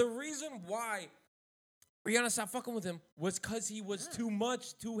reason why Rihanna stopped fucking with him was because he was too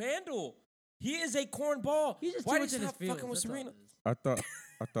much to handle. He is a cornball. He's just Why too did much you in his stop feelings. fucking with That's all Serena? it is.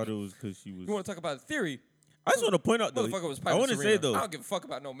 I thought it was because she was. You want to talk about theory? I just want to point out though. Motherfucker was I piping want to Serena. say though. I don't give a fuck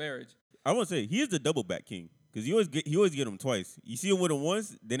about no marriage. I want to say he is the double back king because he always get him twice. You see him with him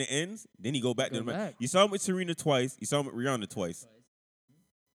once, then it ends, then he go back to Go the back. You saw him with Serena twice. You saw him with Rihanna twice.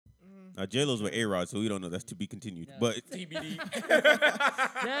 Now J-Lo's with A-Rod, so we don't know. That's to be continued. Yeah. But TBD.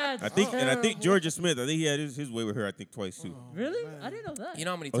 That's I think terrible. Georgia Smith. I think he had his way with her. I think twice too. Really? man. I didn't know that. You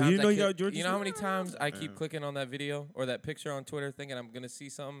know how many Oh, you times didn't know I you got keep- Georgia you know how Smith? many times I keep Yeah. clicking on that video or that picture on Twitter thinking I'm gonna see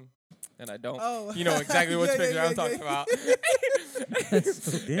something and I don't. Oh. You know exactly which Yeah, picture yeah, I'm yeah, talking yeah. about.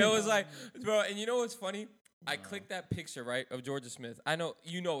 Damn. It was like, bro, and you know what's funny? I clicked that picture, right, of Georgia Smith. I know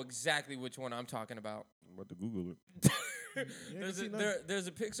you know exactly which one I'm talking about. I'm about to Google it. There's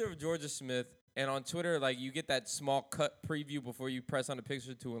a picture of Georgia Smith, and on Twitter, like you get that small cut preview before you press on the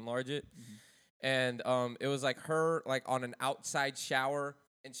picture to enlarge it, and it was like her like on an outside shower,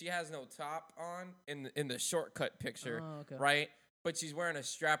 and she has no top on in the shortcut picture, Oh, okay. right? But she's wearing a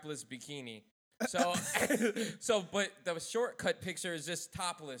strapless bikini. So, but the shortcut picture is just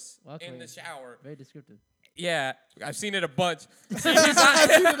topless Well, in the okay. shower. Very descriptive. Yeah, I've seen it a bunch. He's I've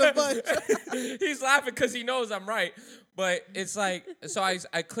seen it a bunch. He's laughing because he knows I'm right. But it's like, so I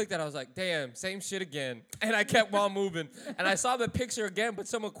clicked that. I was like, damn, same shit again. And I kept on moving. And I saw the picture again, but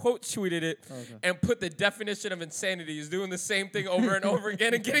someone quote tweeted it Okay. and put the definition of insanity is doing the same thing over and over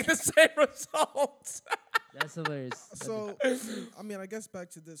again and getting the same results. That's hilarious. So, I mean, I guess back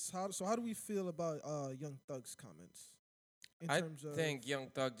to this. How do we feel about Young Thug's comments? In I terms of think Young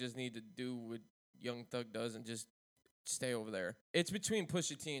Thug just need to do what Young Thug does and just stay over there. It's between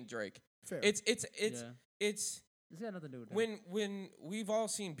Pusha T and Drake. fair. It's Yeah. it's It's got nothing to do with that. when we've all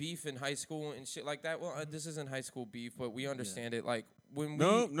seen beef in high school and shit like that. Well, this isn't high school beef, but we understand it. Like when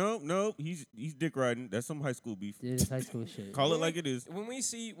No. He's dick riding. That's some high school beef. It is high school shit. Call it like it is. when we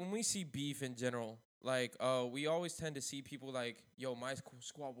see beef in general, like we always tend to see people like, yo, my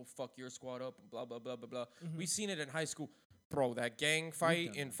squad will fuck your squad up and blah blah blah blah blah. We've seen it in high school. Bro, that gang fight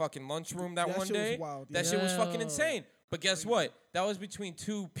done in fucking lunchroom that That one shit was day, wild, that yeah. shit was fucking Yo. insane. But guess what? That was between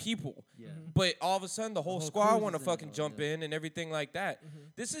two people. Yeah. But all of a sudden, the whole whole squad cruise want to is fucking involved, jump yeah. in and everything like that.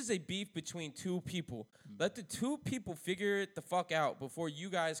 This is a beef between two people. Let the two people figure it the fuck out before you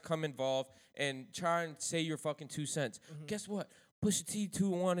guys come involved and try and say your fucking 2 cents. Guess what? Pusha T too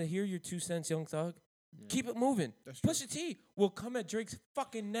want to hear your 2 cents, Young Thug. Keep it moving. That's true. Pusha T will come at Drake's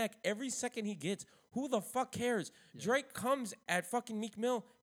fucking neck every second he gets. Who the fuck cares? Drake comes at fucking Meek Mill.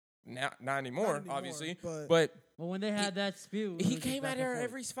 Not anymore, anymore, obviously. but- But Well, when they had that spew, it he was just came back at and her forth.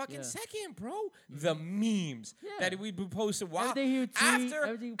 every fucking Yeah. second, bro. The memes Yeah. that we posted while Everything he would tweet, after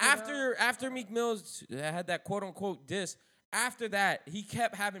everything he put after Meek Mill's had that quote unquote diss. After that, he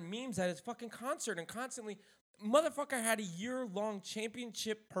kept having memes at his fucking concert and constantly. Motherfucker had a year-long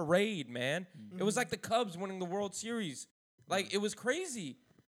championship parade, man. It was like the Cubs winning the World Series. Like it was crazy.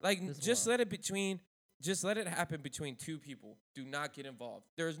 Like That's just wild. let it happen between two people. Do not get involved.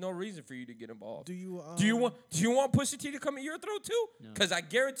 There is no reason for you to get involved. do you Do you want Pusha T to come at your throat too? No. Because I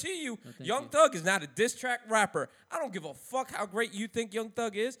guarantee you, thank Young you. Thug is not a diss track rapper. I don't give a fuck how great you think Young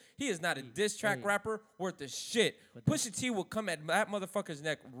Thug is. He is not a diss track hey. rapper worth of shit. But that's- Pusha T will come at that motherfucker's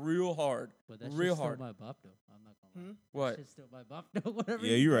neck real hard, But that's real still hard. my bop though. I'm not gonna lie. What? That's still my bop though. Whatever.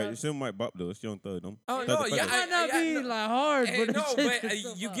 Yeah, he you're right. drops. It's still Mike Bop though. It's Young Thug. Don't Oh cut no, the yeah, It feathers. might not be no. like hard, Hey, but no, it's but just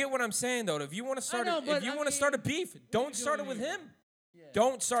still you bop. get what I'm saying though. If you want to start, know, if but you I want to start a mean, beef, what don't you start it doing with here? him.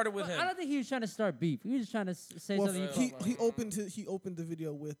 Don't start it with But him. I don't think he was trying to start beef. He was just trying to say Well, something. he opened the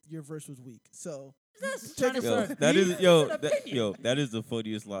video with your verse was weak. So That's take trying it to Yo, start that beef. is yo, That's an that, opinion. yo, that is the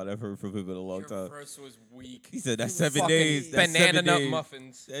funniest line I've heard from him in a long Your time. verse was weak. He said that's He was 7 Fucking days. That's banana 7 nut days.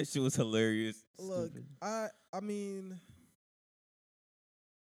 muffins. That shit was hilarious. look, Stupid. I mean,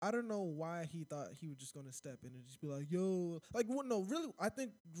 I don't know why he thought he was just gonna step in and just be like, "Yo," like, what? No, really, I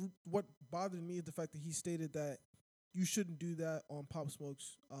think what bothered me is the fact that he stated that you shouldn't do that on Pop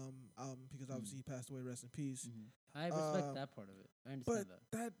Smoke's album because obviously he passed away. Rest in peace. I respect that part of it. I But understand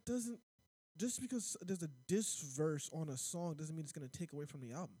that. that doesn't just because there's a diss verse on a song doesn't mean it's gonna take away from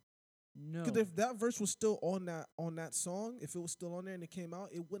the album. No. Because if that verse was still on that song, if it was still on there and it came out,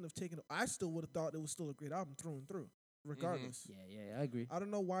 it wouldn't have taken. I still would have thought it was still a great album through and through, regardless. Yeah, I agree. I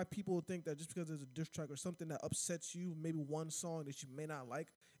don't know why people think that just because there's a diss track or something that upsets you, maybe one song that you may not like,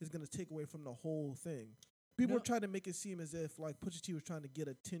 is gonna take away from the whole thing. People No. are trying to make it seem as if like Pusha T was trying to get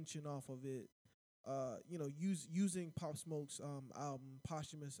attention off of it. Using Pop Smoke's album,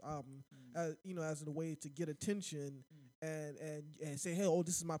 posthumous album, as as a way to get attention and say, hey,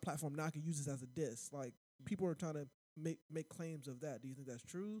 this is my platform. Now I can use this as a diss. Like people are trying to make claims of that. Do you think that's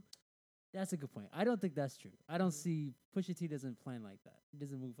true? That's a good point. I don't think that's true. I don't see Pusha T doesn't plan like that. He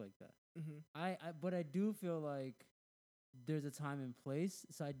doesn't move like that. Mm-hmm. But I do feel like there's a time and place.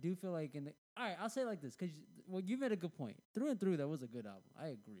 So I do feel like all right, I'll say it like this because you made a good point. Through and through, that was a good album. I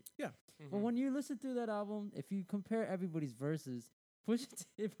agree. Yeah. But when you listen through that album, if you compare everybody's verses,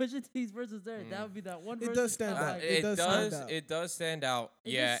 Pusha T's verses there, that would be that one. It verse does stand I out. like. It does stand out. It does stand out.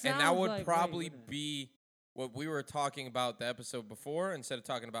 It Yeah, just and that sounds would like, wait, probably wait a minute. be what we were talking about the episode before instead of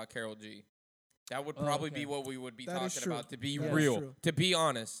talking about Carol G. That would probably okay. be what we would be That is talking true. about. To be That is real, true. to be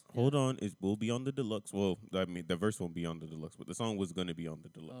honest. Hold on, it will be on the deluxe. Well, I mean, the verse won't be on the deluxe, but the song was gonna be on the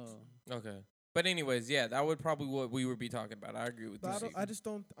deluxe. Oh. Okay. But anyways, yeah, that would probably what we would be talking about. I agree with you. But I just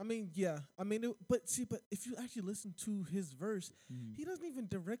don't. I mean, yeah. I mean, but if you actually listen to his verse, he doesn't even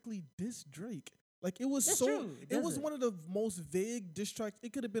directly diss Drake. Like it was That's so. true. It It was doesn't. one of the most vague diss tracks.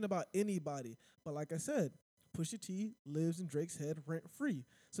 It could have been about anybody. But like I said, Pusha T lives in Drake's head rent free.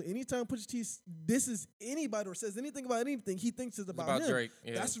 So anytime Pusha T disses anybody or says anything about anything, he thinks it's about him. Drake.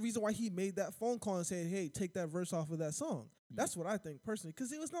 Yeah. That's the reason why he made that phone call and said, "Hey, take that verse off of that song." That's what I think personally,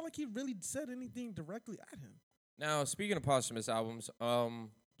 because it was not like he really said anything directly at him. Now, speaking of posthumous albums,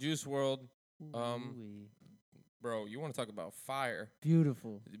 Juice WRLD, Ooh-wee. bro, you want to talk about fire?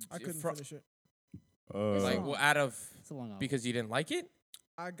 Beautiful. I couldn't Fro- finish it. Like, long. well, out of It's a long album. because you didn't like it,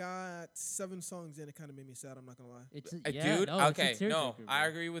 I got 7 songs in. It kind of made me sad. I'm not gonna lie. It's dude. no, it's a Okay, no, tearjerker, I bro.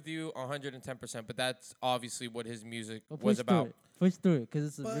 agree with you 110%. But that's obviously what his music Well, was push about. through it. Push through it because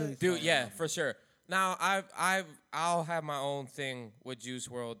it's a But- really Dude, solid yeah, album. for sure. Now I'll have my own thing with Juice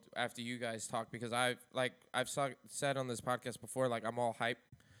WRLD after you guys talk because I've said on this podcast before, like I'm all hype,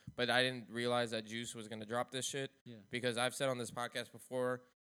 but I didn't realize that Juice was gonna drop this shit. Yeah. Because I've said on this podcast before,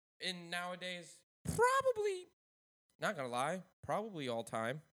 and nowadays probably not gonna lie, probably all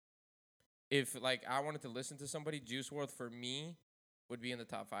time. If like I wanted to listen to somebody, Juice WRLD for me would be in the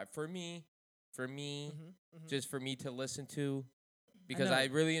top 5. For me, just for me to listen to, because know. I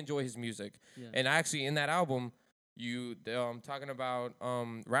really enjoy his music. Yeah. And actually, in that album, you talking about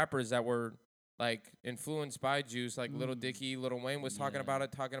rappers that were like influenced by Juice, like Lil Dicky, Lil Wayne was talking Yeah. about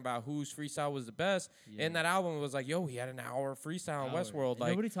it, talking about whose freestyle was the best. Yeah. In that album, it was like, yo, he had an hour freestyle on Hour. Westworld. And Like,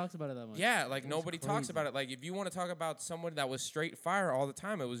 nobody talks about it that much. yeah, like It was nobody talks crazy. about it. Like, if you want to talk about someone that was straight fire all the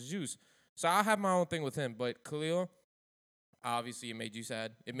time, it was Juice. So I'll have my own thing with him. But Khalil, obviously, it made you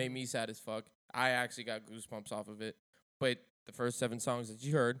sad. It made me sad as fuck. I actually got goosebumps off of it. But the first 7 songs that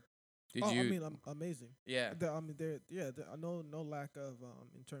you heard, did you? I mean, amazing. Yeah. I mean, I know no lack of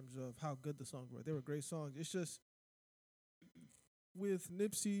in terms of how good the songs were. They were great songs. It's just with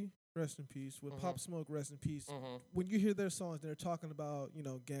Nipsey, rest in peace. With Pop Smoke, rest in peace. When you hear their songs, they're talking about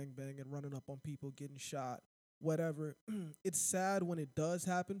gangbang and running up on people, getting shot, whatever. It's sad when it does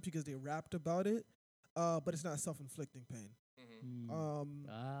happen because they rapped about it, but it's not self-inflicting pain.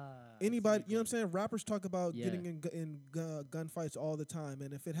 Anybody, you know what I'm saying? Rappers talk about Yeah. getting in gunfights all the time,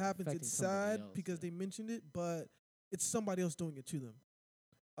 and if it happens, Affecting it's somebody sad else, because yeah. they mentioned it, but it's somebody else doing it to them.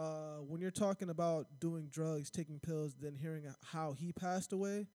 When you're talking about doing drugs, taking pills, then hearing how he passed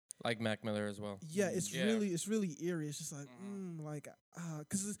away, Like Mac Miller as well. yeah, it's Yeah. really eerie. It's just like,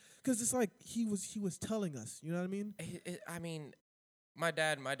 because it's like he was telling us, you know what I mean? I mean, my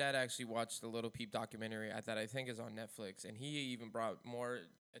dad actually watched the Little Peep documentary that I think is on Netflix, and he even brought more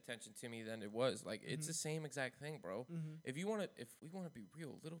attention to me than it was. Like, it's the same exact thing, bro. Mm-hmm. If we want to be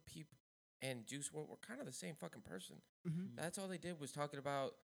real, Little Peep and Juice WRLD were kind of the same fucking person. Mm-hmm. That's all they did was talking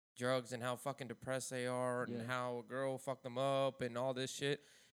about drugs and how fucking depressed they are and Yeah. how a girl fucked them up and all this shit.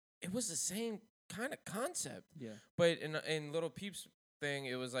 It was the same kind of concept. Yeah. But in Little Peep's thing,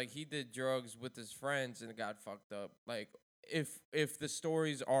 it was like he did drugs with his friends and got fucked up. Like if the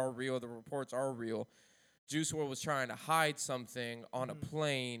stories are real, the reports are real, Juice WRLD was trying to hide something on a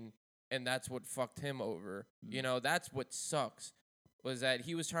plane, and that's what fucked him over. You know, that's what sucks. was that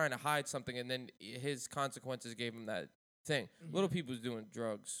he was trying to hide something, and then his consequences gave him that thing. Mhm. Little Peep was doing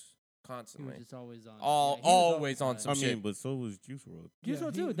drugs He constantly. was just always on. All- he was always on bad. some I shit. mean, but so was Juice WRLD. Juice Yeah,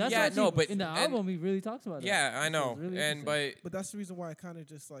 WRLD he- too. That's Yeah, actually no, but- in the and- album he really talks about it. Yeah, I So know. it's really And interesting. but But that's the reason why I kind of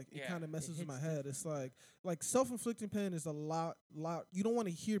just like it Yeah, kind of it messes with my hits head. It's like self-inflicting pain is a lot. You don't want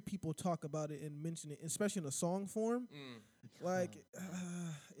to hear people talk about it and mention it, especially in a song form. Like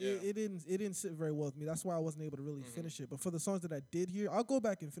Yeah. it didn't sit very well with me. That's why I wasn't able to really Mhm. finish it. But for the songs that I did hear, I'll go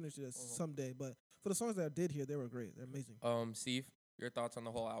back and finish this Mhm. someday. But for the songs that I did hear, they were great. They're amazing. Steve, your thoughts on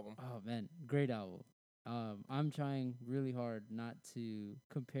the whole album? Oh man, great album. I'm trying really hard not to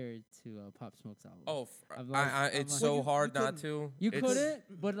compare it to Pop Smoke's album. Oh, I'm like- I'm it's like- so Well, you hard not couldn't- to. you It's-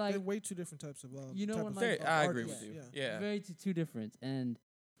 couldn't, but like They're way two different types of you know type when, of like, I agree with artists, you. Yeah. Yeah. very two different. And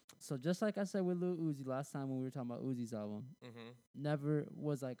so just like I said with Lil Uzi last time when we were talking about Uzi's album, Mhm. never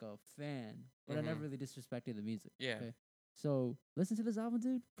was like a fan, but I never Mhm. really disrespected the music. Yeah. Okay. So listen to this album,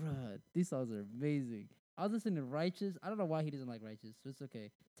 dude. Bruh, these songs are amazing. I was listening to Righteous. I don't know why he doesn't like Righteous, but it's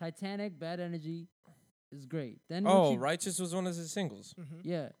okay. Titanic, Bad Energy is great. Then what Oh, you- Righteous was one of his singles. Mhm.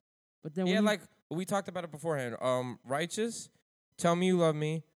 Yeah. But then Yeah, when you- like we talked about it beforehand. Righteous, Tell Me You Love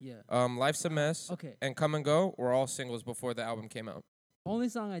Me, yeah. Life's a Mess, Okay. and Come and Go were all singles before the album came out. Only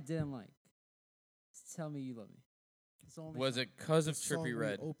song I didn't like is Tell Me You Love Me. It's the only Was song. it because of The song Trippy we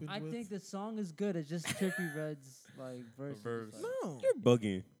Red? opened I with. think the song is good. It's just Trippy Red's like verse. verse. No. You're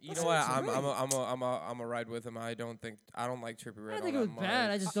bugging. You That know what? sounds I'm a ride with him. I don't like Trippy Red. I all think it that was bad.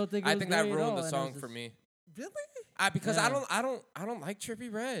 I much. just don't think it I was think that great at ruined all, the and I was song for just- me. Really? Because Yeah. I don't like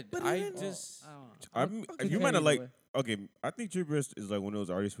Trippy Red. But he I didn't- just I don't know. I'm, Could you go might not either like. way. Okay, I think Trippie Redd is like one of those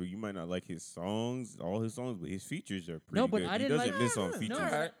artists where you might not like his songs, all his songs, but his features are pretty No, but good. I He didn't doesn't like- miss on No, features. No,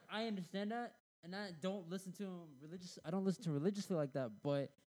 Alright. I understand that, and I don't listen to him religious. I don't listen to religiously like that,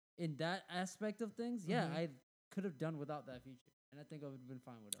 but in that aspect of things, yeah, Mhm. I could have done without that feature, and I think I would have been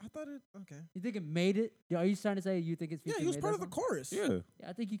fine with I it. thought it. Okay. You think it made it? Are you trying to say you think it's Yeah, feature he was made part of that the song? chorus. Yeah, Yeah,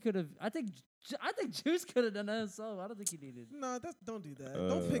 I think he could have. I think Juice could have done that himself. I don't think he needed. No, don't do that. I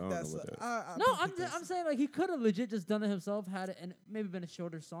Don't pick don't that. know So, about that. No, don't I'm pick that I'm saying like he could have legit just done it himself, had it, and maybe been a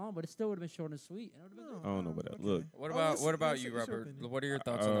shorter song, but it still would have been short and sweet. And it would've been No, good. I don't know about that. Look. What Oh, about listen, what about listen, you, it's your Robert? opinion. What are your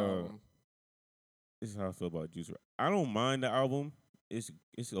thoughts on the album? This is how I feel about Juice WRLD. I don't mind the album. It's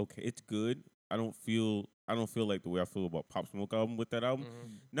okay. It's good. I don't feel like the way I feel about Pop Smoke album with that album.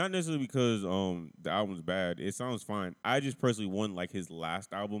 Mhm. Not necessarily because the album's bad. It sounds fine. I just personally want like his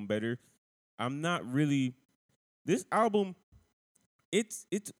last album better. I'm not really this album. It's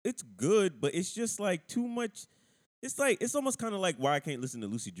good, but it's just like too much. It's almost kind of like why I can't listen to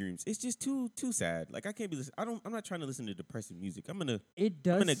Lucid Dreams. It's just too sad. Like I can't be listen. I'm not trying to listen to depressing music. I'm It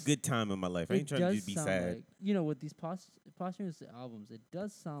does. in a good time in my life. I It ain't trying to does just be sound sad. like, with these posthumous albums, it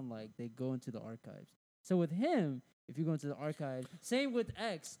does sound like they go into the archives. So with him, if you go into the archives, same with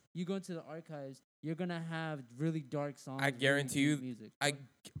X, you go into the archives, you're gonna have really dark songs. really guarantee deep you, music. I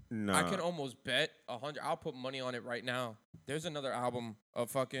Nah. I can almost bet 100. I'll put money on it right now. There's another album of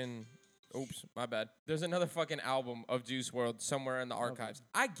fucking. Oops, my bad. There's another fucking album of Juice WRLD somewhere in the archives.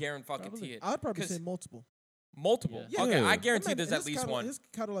 I guarantee fucking Probably. it. I'd probably 'Cause say multiple. multiple. Yeah. Okay, Yeah. I guarantee Man, there's at his least catalog- one. His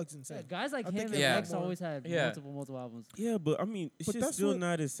catalog's yeah, insane. guys like I him think and it's X more- always had Yeah. multiple albums. Yeah, but I mean, it's But just that's still what-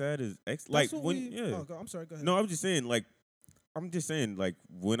 not as sad as X. That's Like what when, we, yeah. Oh, I'm sorry. Go ahead. No, I'm just saying, like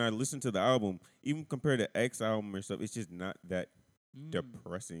when I listen to the album, even compared to X album or stuff, it's just not that Mm.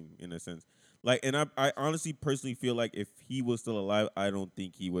 depressing in a sense. Like, and I honestly personally feel like if he was still alive, I don't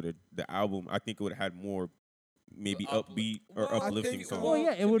think he would have the album. I think it would have had more, maybe upbeat or Well, uplifting think- songs. Well,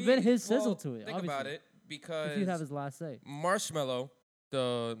 yeah, it to would've been be- his sizzle well, to it, Think about obviously. it because If he'd have his last say, Marshmello,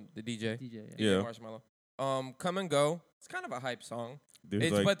 the DJ, DJ. Yeah. Marshmello, Come and Go. It's kind of a hype song.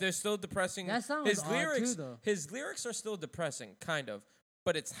 There's like, But they're still depressing. That song his was odd lyrics, too, though. his lyrics are still depressing, kind of,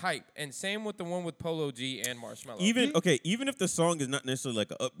 but it's hype. And same with the one with Polo G and Marshmello. even if the song is not necessarily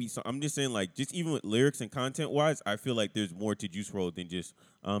like an upbeat song, I'm just saying like just even with lyrics and content wise, I feel like there's more to Juice WRLD than just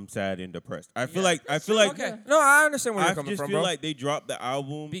sad and depressed. I feel like okay. No, I understand where I you're coming just from, feel bro. like they dropped the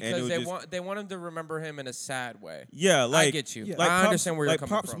album and it Because was they just, want him to remember him in a sad way. yeah, like I get you. yeah. like I Pop- understand where you're like coming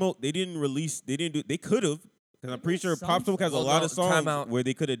Pop from. Smoke, they could have. Because I'm pretty sure some Pop Smoke has a Hold lot on, of time songs out. where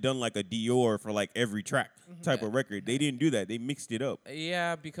they could have done like a Dior for like every track type of record. They didn't do that. They mixed it up.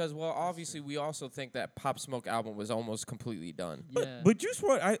 Yeah, because obviously we also think that Pop Smoke album was almost completely done. Yeah. But Juice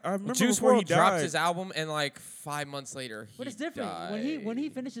WRLD, I remember Juice before he WRLD dropped died. his album, and like 5 months later, But it's different. When he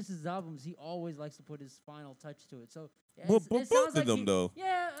finishes his albums, he always likes to put his final touch to it. So yeah, But it both sounds of like them he- though.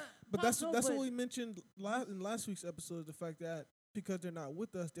 Yeah, But Pop that's Smoke, what but we mentioned in last week's episode. The fact that because they're not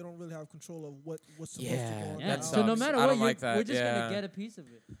with us, they don't really have control of what's supposed to Yeah, go on. Yeah. the that So album. no sucks. matter I what, don't like that. we're just Yeah. gonna get a piece of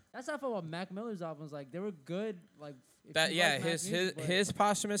it. That's how I felt about Mac Miller's albums. Like they were good. Like if That you yeah, like Mac his music, but his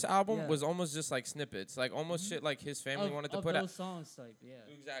posthumous album Yeah. was almost just like snippets, like almost shit like his family of, wanted to of put those out. songs type. Yeah.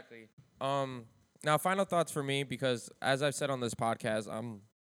 Exactly. Now final thoughts for me, because as I've said on this podcast, I'm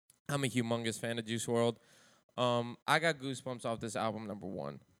a humongous fan of Juice World. I got goosebumps off this album. Number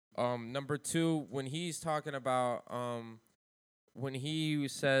one. Number two, when he's talking about when he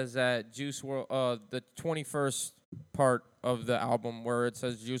says that Juice World, the 21st part of the album where it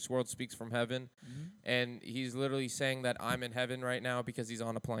says Juice World speaks from heaven, and he's literally saying that I'm in heaven right now because he's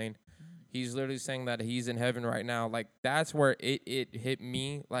on a plane. He's literally saying that he's in heaven right now. Like that's where it hit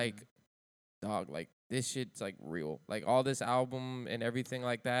me. Like, dog, like this shit's like real. Like all this album and everything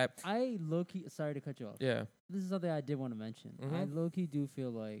like that. I low key. Sorry to cut you off. Yeah. This is something I did want to mention. I Mhm. low key do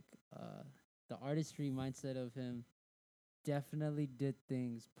feel like the artistry mindset of him definitely did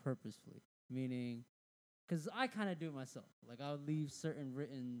things purposefully. Meaning, because I kind of do it myself. Like I would leave certain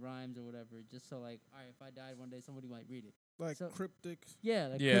written rhymes or whatever, just so like, all right, if I died one day, somebody might read it. Like So- cryptic. Yeah,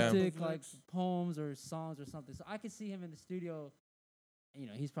 like Yeah. cryptic, Of like lyrics. poems or songs or something. So I could see him in the studio. You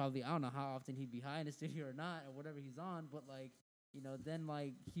know, he's probably, I don't know how often he'd be high in the studio or not, or whatever he's on, but like, you know, then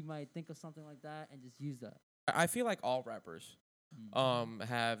like he might think of something like that and just use that. I feel like all rappers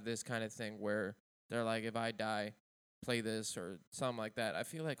have this kind of thing where they're like, if I die, play this or something like that. I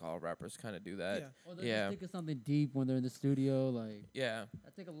feel like all rappers kind of do that. Yeah. Or they'll Yeah. just think of something deep when they're in the studio. Like, Yeah.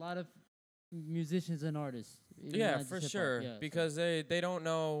 I think a lot of musicians and artists. Yeah, not just for hip-hop, sure. yeah, so- Because they don't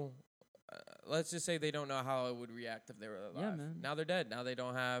know. Let's just say they don't know how it would react if they were alive. Yeah, man. Now they're dead. Now they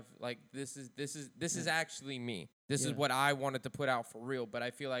don't have like this is actually me. This is Yeah. what I wanted to put out for real. But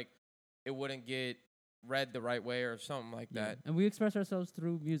I feel like it wouldn't get read the right way or something like yeah. that. And we express ourselves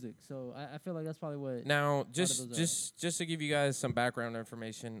through music. So I feel like that's probably what. Now, those are. just to give you guys some background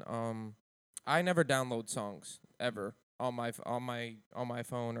information, I never download songs ever on my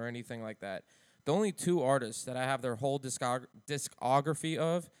phone or anything like that. The only two artists that I have their whole discography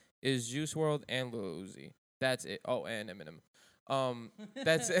of is Juice WRLD and Lil Uzi. That's it. Oh, and Eminem.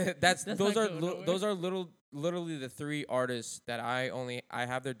 That's it. That's That's those not are going nowhere. those are literally the three artists that I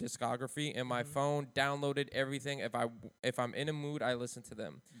have their discography in my phone, downloaded everything. If I'm in a mood, I listen to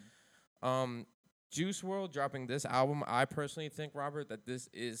them. Juice WRLD dropping this album, I personally think, Robert, that this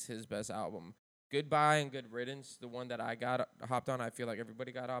is his best album. Goodbye and Good Riddance, the one that I got hopped on. I feel like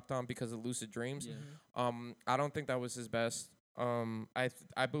everybody got hopped on because of Lucid Dreams. Yeah. I don't think that was his best.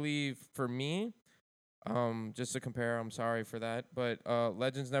 I believe for me, just to compare, I'm sorry for that, but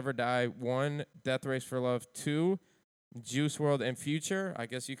Legends Never Die 1, Death Race for Love 2, Juice WRLD and Future. I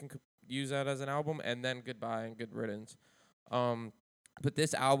guess you can use that as an album, and then Goodbye and Good Riddance. But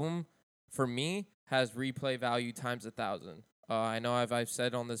this album, for me, has replay value times 1,000. I know I've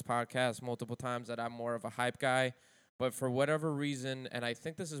said on this podcast multiple times that I'm more of a hype guy, but for whatever reason, and I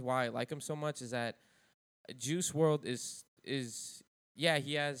think this is why I like him so much, is that Juice WRLD is yeah,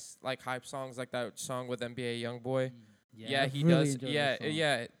 he has like hype songs like that song with NBA YoungBoy. Yeah, I he really does. enjoy Yeah, that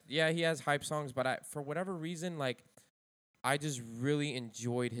song. yeah, he has hype songs, but for whatever reason, like I just really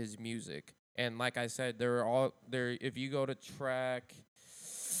enjoyed his music. And like I said, they're all there. If you go to track,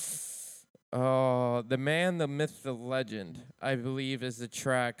 The Man, the Myth, the Legend, I believe is the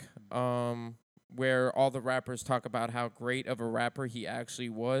track where all the rappers talk about how great of a rapper he actually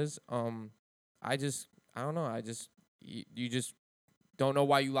was. I don't know. You just don't know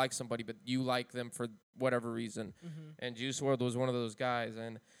why you like somebody, but you like them for whatever reason. And Juice WRLD was one of those guys,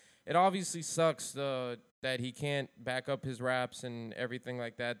 and it obviously sucks that he can't back up his raps and everything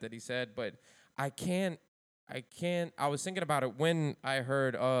like that he said. But I was thinking about it when I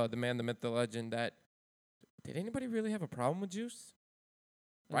heard The Man, the Myth, the Legend. That did anybody really have a problem with Juice?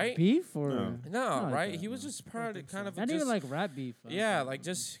 Like Right? beef or No. No, like right? that, He was no. just kind think of so. not just, even like rap beef. I yeah, think.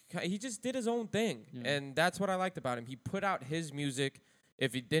 like he just did his own thing, Yeah. and that's what I liked about him. He put out his music.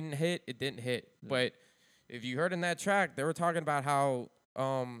 If it didn't hit, it didn't hit. Yeah. But if you heard in that track, they were talking about how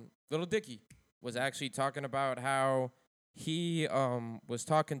Little Dicky was actually talking about how he was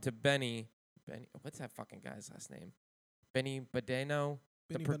talking to Benny, what's that fucking guy's last name? Benny Badeno.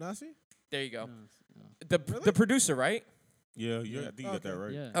 Benny pro- Benassi? There you go. No, The Really? producer, right? Yeah, Yeah. I think you got that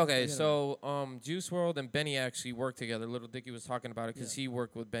right. yeah. Okay, I get it. so Juice WRLD and Benny actually worked together. Little Dicky was talking about it because he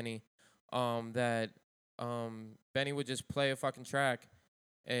worked with Benny. That Benny would just play a fucking track,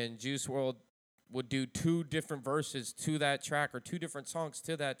 and Juice WRLD would do 2 different verses to that track or 2 different songs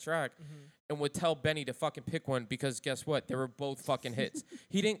to that track, and would tell Benny to fucking pick one because guess what? They were both fucking hits.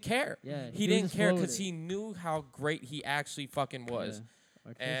 He didn't care. Yeah, He would didn't just care flow with because it. he knew how great he actually fucking was. Yeah.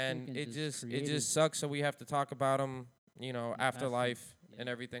 Artistic And it creative. just sucks. So we have to talk about him you know, Past afterlife tense, and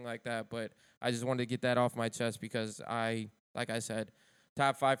yeah. everything like that. But I just wanted to get that off my chest because like I said,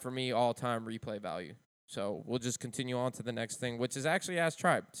 top 5 for me all time replay value. So we'll just continue on to the next thing, which is actually Ask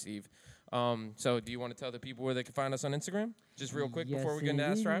Tribe, Steve. So do you want to tell the people where they can find us on Instagram? Just real quick before we get into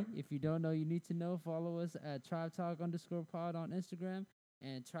Ask Tribe? If you don't know, you need to know. Follow us at Tribe Talk _pod on Instagram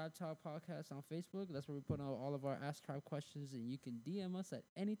and Tribe Talk Podcast on Facebook. That's where we put out all of our Ask Tribe questions, and you can DM us at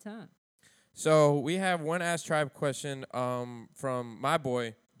any time. So we have one Ask Tribe question from my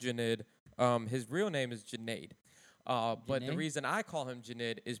boy, Janid. His real name is Janaid. But the Janaid? reason I call him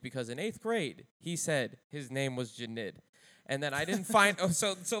Janid is because in 8th grade, he said his name was Janid. And then I didn't find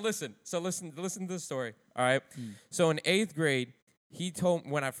so listen to the story. All right. So in 8th grade, he told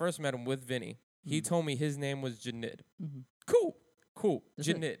when I first met him with Vinny, he told me his name was Janid. Mhm. Cool. That's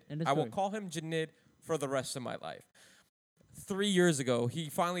it. Janid. End of I will story. call him Janid for the rest of my life. 3 years ago, he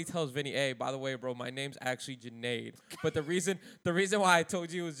finally tells Vinny, "Hey, by the way, bro, my name's actually Janaid." But the reason why I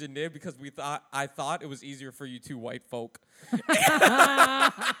told you it was Janaid because I thought it was easier for you two white folk.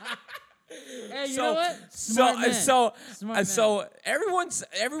 Hey, you know what? Smart man. Smart So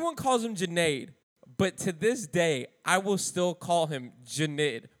everyone calls him Janaid, but to this day, I will still call him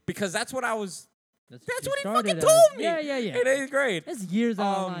Janid because that's what That's what he fucking told me. Yeah. In 8th grade. That's years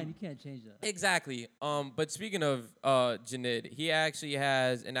down the line. You can't change that. Exactly. But speaking of Janid, he actually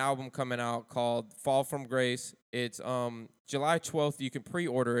has an album coming out called Fall from Grace. It's July 12th. You can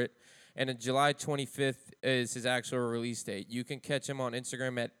pre-order it. And then July 25th is his actual release date. You can catch him on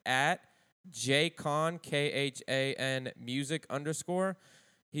Instagram at JCon, KHAN music _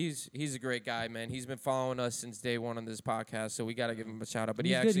 He's a great guy, man. He's been following us since day one on this podcast, so we gotta give him a shout out. But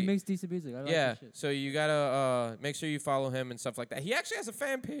He's he good. actually He makes decent music. I like yeah, that shit. so you gotta make sure you follow him and stuff like that. He actually has a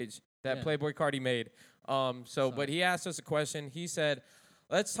fan page that Yeah. Playboy Cardi made. But he asked us a question. He said,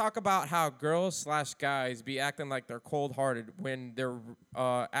 "Let's talk about how girls / guys be acting like they're cold-hearted when they're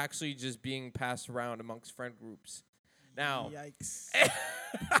actually just being passed around amongst friend groups." Now, Yikes.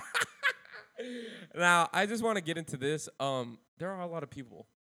 now I just want to get into this. There are a lot of people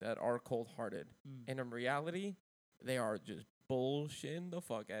that are cold-hearted, and in reality, they are just bullshitting the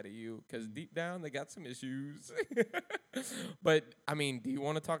fuck out of you because deep down they got some issues. But I mean, do you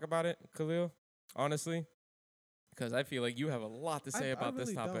want to talk about it, Khalil? Honestly, because I feel like you have a lot to say I about this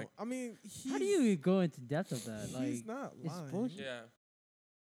really topic. don't. I mean, How do you go into depth of that? Like, he's not it's lying. bullshit.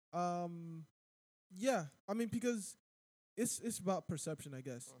 Yeah. Yeah. I mean, because it's about perception, I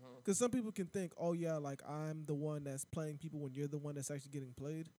guess. Because some people can think, oh yeah, like I'm the one that's playing people when you're the one that's actually getting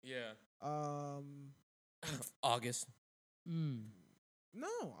played. Yeah. No, August.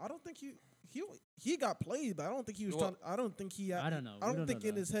 I don't think he got played, but I don't think he was Well, trying. I don't think he. I don't know. I We don't don't think know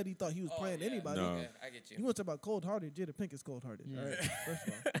in that. his head he thought he was playing anybody. No. Yeah, I get You you. want to talk about cold hearted? Jada Pinkett cold hearted. Yeah. All right, first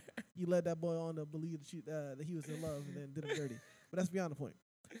of all, you led that boy on to believe that he was in love and then did him dirty. But that's beyond the point.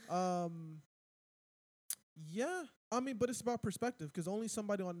 Yeah, I mean, but it's about perspective because only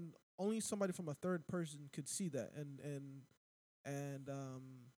somebody from a third person could see that and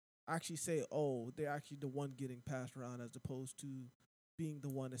actually say, oh, they're actually the one getting passed around as opposed to being the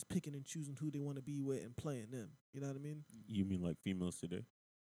one that's picking and choosing who they want to be with and playing them. You know what I mean? You mean like females today,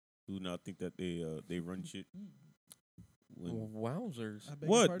 who now think that they run shit? When Wowzers. I beg your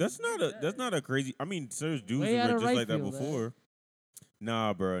what? pardon? That's not a crazy. I mean, there's dudes Way who out were of just right like that field, before.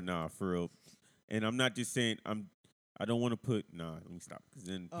 Nah, bro, nah, for real. And I'm not just saying I don't want to put. Nah, let me stop because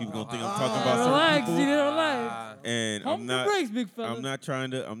then people gonna think I'm talking about certain Relax, people. you need to relax. And Pump the brakes, big fella. I'm not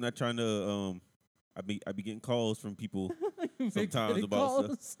trying to. I be getting calls from people sometimes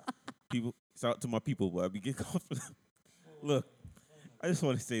about stuff. People, shout out to my people, but I be getting calls from them. Look, I just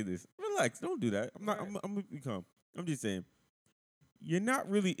want to say this. Relax, don't do that. I'm gonna be calm. I'm just saying, you're not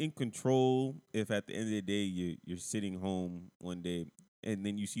really in control if at the end of the day you're sitting home one day and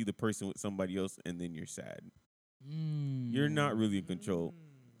then you see the person with somebody else and then you're sad. You're not really in control.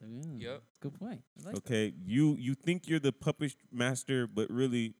 Yep. Good point. I like Okay, you think you're the puppet master, but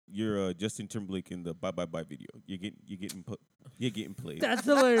really you're Justin Timberlake in the Bye Bye Bye video. You're getting played. That's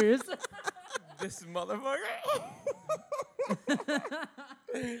hilarious. This motherfucker.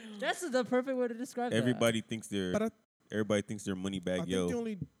 That's the perfect way to describe Everybody thinks they're But everybody thinks they're Moneybag I Yo.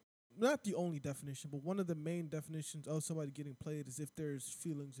 think not the only definition, but one of the main definitions of somebody getting played is if there's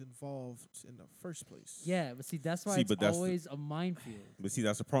feelings involved in the first place. that. Yeah, but see, that's why See, it's but that's the- always a minefield. But see,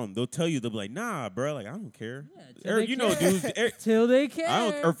 that's the problem. They'll tell you, they'll be like, "Nah, bro, like I don't care." Yeah, till they You know, care. dudes. Till they care.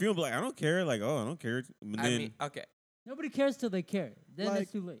 I don't, or feel like I don't care. Like, oh, I don't care. And I then mean, okay. Nobody cares till they care. Then Like-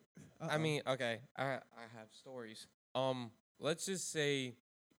 it's too late. I mean, okay. I have stories. Let's just say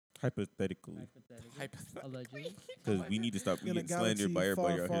hypothetically, Hypothetically. hypothetically. Allegedly. because we need to stop in a getting slandered by galaxy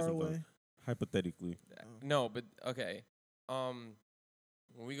everybody far, out far here away. sometimes. Hypothetically. No, but okay.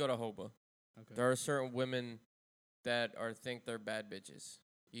 When we go to Hoba, Okay. there are certain women that think they're bad bitches.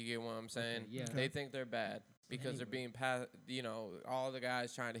 You get what I'm saying? yeah. They think they're bad because they're being all the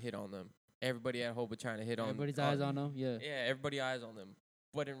guys trying to hit on them. Everybody at Hoba trying to hit Everybody's on eyes on them. Yeah. Yeah, everybody eyes on them.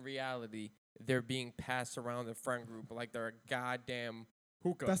 But in reality, they're being passed around the friend group like they're a goddamn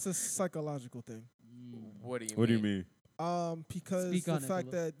hookah. That's a psychological thing. What do you What do mean? you mean? Because Speak the on it,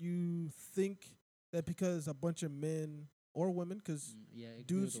 fact Philip. that you think that because a bunch of men or women, because Yeah.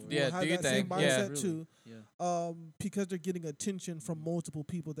 dudes ignore will the Yeah, word. have do your that same thing. Yeah. mindset Really. too. Yeah. Because they're getting attention from multiple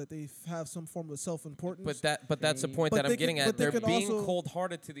people that they have some form of self-importance. But that's the Fame. point But that they I'm getting could- at. but they They're could being also-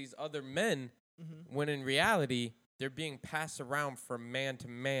 cold-hearted to these other men Mhm. when in reality they're being passed around from man to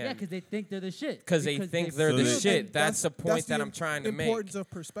man. Yeah, because they think they're the shit. Because they think they're So the they- shit. And That's the point that the I'm trying to make. importance of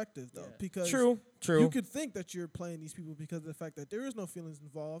perspective, though, Yeah. because True. you could think that you're playing these people because of the fact that there is no feelings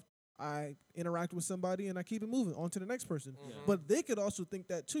involved. I interact with somebody and I keep it moving on to the next person. Mhm. But they could also think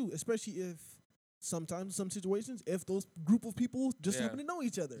that too, especially if sometimes in some situations, if those group of people just Yeah. happen to know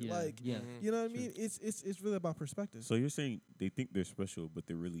each other. Yeah. Like, yeah. Mhm. you know what I True. mean? It's really about perspective. So you're saying they think they're special, but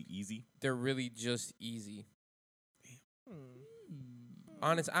they're really easy? They're really just easy. Hmm.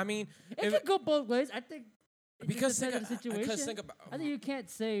 Honest. I mean, It if- could go both ways. I think. It because depends think, on the situation. because think about. I think you can't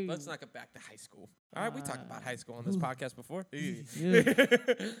say. Let's not get back to high school. All right, we talked about high school on this Ooh. podcast before.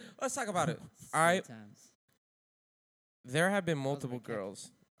 Yeah. Let's talk about it. All right. Sometimes. There have been was multiple my cat.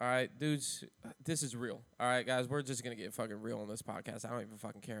 girls. All right, dudes, this is real. All right, guys, we're just gonna get fucking real on this podcast. I don't even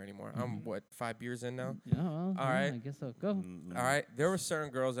fucking care anymore. I'm what 5 beers in now. Yeah, well, All yeah, right. I guess so. Go. Mm, All right, there were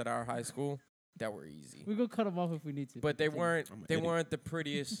certain girls at our high school that were easy, We go cut them off if we need to. but they Continue. weren't. I'm They Eddie. weren't the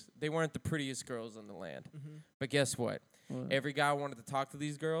prettiest. They weren't the prettiest girls in the land. Mhm. But guess what? Well, Every guy wanted to talk to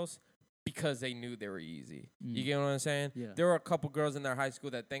these girls because they knew they were easy. You Mm. get what I'm saying? Yeah. There were a couple girls in their high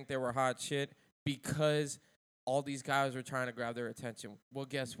school that think they were hot shit because all these guys were trying to grab their attention. Well,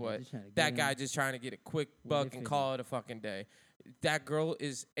 guess Yeah, what? just trying to get That in. guy just trying to get a quick Where they buck and fit call it a fucking day. That girl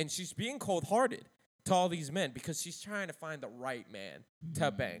is, and she's being cold-hearted to all these men because she's trying to find the right man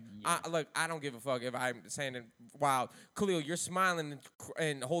to bang. Look, I don't give a fuck if I'm saying it. Wow, Khalil, you're smiling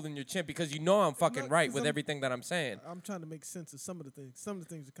and holding your chin because you know I'm fucking No, right 'cause with I'm- everything that I'm saying. I'm trying to make sense of some of the things. Some of the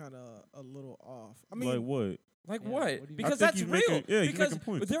things are kind of a little off. I mean, like what? Like Yeah, what? what do you- Because I that's think real. he's making- yeah, he's because making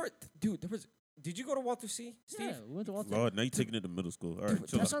points. there was. Did you go to Walter C, Steve? Yeah, we went to Walter. Lord, now you taking it to middle school. All right, Dude,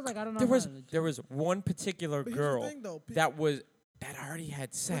 chill That out. sounds like I don't know. There how was to- there was one particular but here's girl the thing, though. that already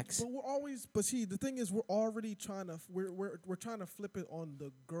had sex. But we're always. But see, the thing is, we're already trying to. We're trying to flip it on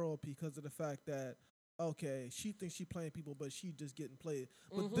the girl because of the fact that. Okay, she thinks she playing people, but she just getting played.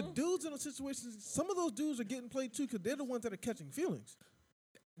 But the dudes in those situations, some of those dudes are getting played too, because they're the ones that are catching feelings.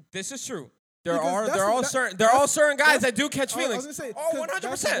 This is true. There Because are that's there what- are that- certain there are that's- certain guys that's- that do catch I was feelings. gonna say, Oh,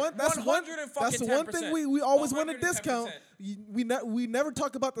 'cause 100%. That's the one thing we always want to 110%. discount. We never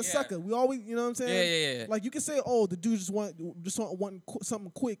talk about the Yeah. sucker. We always, you know what I'm saying? Yeah. Like you can say, oh, the dude just want something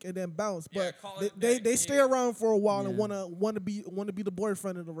quick and then bounce, Yeah, but call they it a day. they stay Yeah. around for a while and Yeah. wanna be the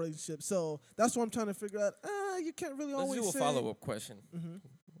boyfriend in the relationship. So that's what I'm trying to figure out. You can't really Let's always do a say. follow-up question. Mhm.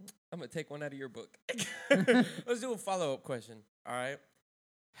 I'm gonna take one out of your book. Let's do a follow-up question. All right.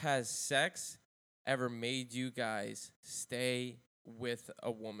 Has sex ever made you guys stay with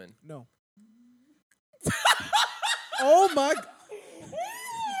a woman? No. Oh my!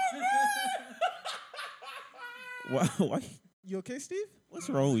 Why? You okay, Steve? What's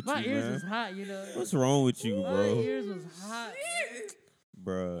wrong with My you, ears man? was hot, you know. What's wrong with you, My bro? ears was hot.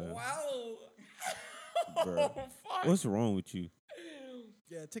 Bruh. Wow. Bruh. Fuck. What's wrong with you?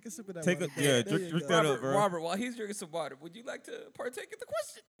 Yeah, take a sip of that. Take a- water. yeah, There drink- you drink go. that up, Robert, bro. Robert, while he's drinking some water, would you like to partake in the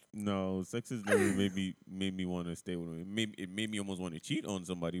question? No, sex has never made me want to stay with him. It made me almost want to cheat on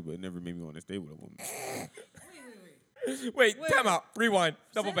somebody, but it never made me want to stay with a woman. Wait, time out. Rewind.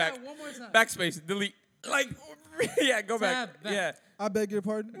 Double Say back. that one more time. Backspace. Delete. Like, yeah, go back. Tab back. Yeah. I beg your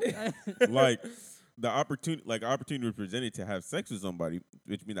pardon. Like the opportunity was presented to have sex with somebody,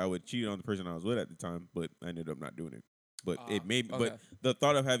 which means I would cheat on the person I was with at the time, but I ended up not doing it. But it made okay. but the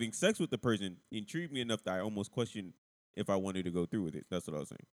thought of having sex with the person intrigued me enough that I almost questioned if I wanted to go through with it. That's what I was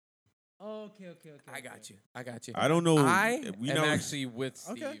saying. Okay. I got you. I got you. I don't know. I we am know actually with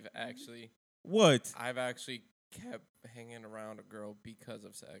Steve, Okay. actually. what. I've actually kept hanging around a girl because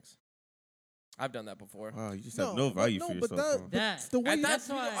of sex. I've done that before. Wow, you just have no value for but yourself. huh? That- the way And that's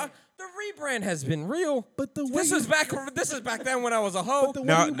that's why- the rebrand has been real. but the way This you- is back then when I was a hoe. But the way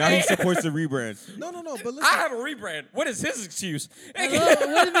Now, you- now he supports the rebrand. No, but listen. I have a rebrand. What is his excuse? Hello,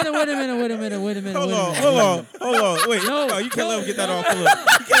 wait a minute. Hold on. Wait, no, you can't let him get that off of him.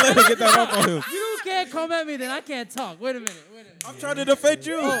 You can't let him get that off of him. You can't come at me, then I can't talk. Wait a minute. I'm trying to defend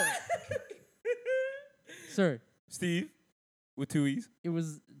you. Sir, Steve with 2 E's. it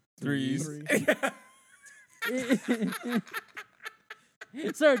was Threes. Three.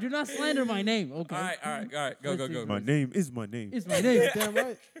 Sir, do not slander my name, okay? All right. Go. My name is my name. It's my name. Damn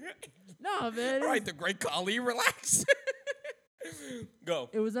right. No, man. All right, the great Kali, relax. Go.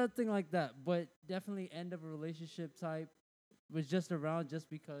 It was that thing like that, but definitely end of a relationship type was just around just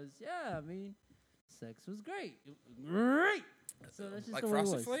because, yeah, I mean, sex was great. Great. So that's just Like the way it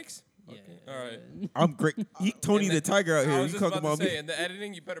Frosted was. Flakes? Yeah. All right. I'm great. Tony And the Tiger out I here. was You just talking about about to say, me? in the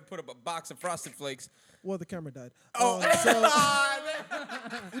editing, you better put up a box of Frosted Flakes. Well, the camera died. Oh,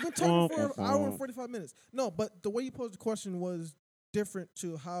 We've been talking for an hour and 45 minutes. No, but the way you posed the question was different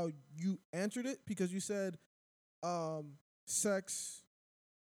to how you answered it because you said sex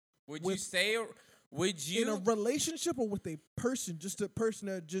would you with- stay? Would in a you? relationship or with a person, just a person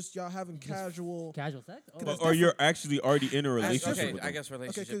that just y'all having casual. Casual sex? Oh, That's Or you're actually already in a I- relationship okay, with I them. guess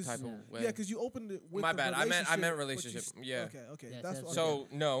relationship 'cause- type Yeah. of way. Yeah, because you opened it with My the bad. I meant relationship, but you relationship. Yeah. Okay. Yes, That's yes, what, So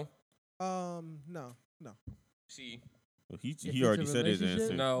no. no. C Well, he if he it's already a said his relationship,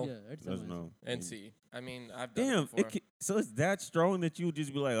 answer. No. Yeah, I already said That's my no. answer. and C. I mean, I've done it Damn. before. So it's that strong that you would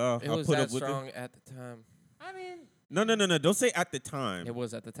just be like, oh, It I'll was put that up with strong it. at the time. I mean, No. Don't say at the time. It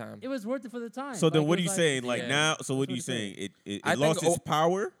was at the time. it was worth it for the time. So then, Like, what it are you was saying? Like Yeah. now? So what That's are you what it saying? It I think lost its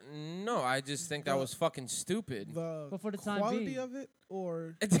power. No, I just think that The- was fucking stupid. The But for the time quality being. of it,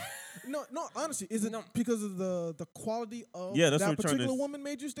 or no, honestly, is it No. because of the quality of Yeah, that's that what we're trying to particular s- woman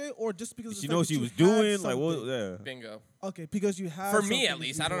made you stay, or just because of the She fact knows that she you was had doing like what? something? Yeah. Bingo. Okay, because you had For me, something at that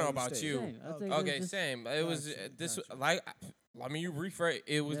least. you I don't know wanted to about stay. you. Same. I'd Okay. say it was Okay, just- same. It was Gotcha, this gotcha. like. Let me rephrase.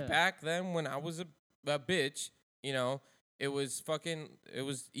 It was Yeah. back then when I was a bitch. You know, it was fucking. It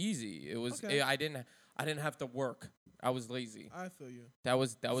was easy. It was. Okay. I didn't have to work. I was lazy. I feel you. That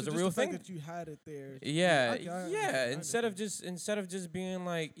was So a just real the fact thing. that you had it there. Yeah, I understand, yeah. I Instead of understand. just being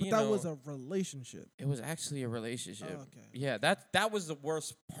like, But you that know, was a relationship. it was actually a relationship. Oh, okay. Yeah, that was the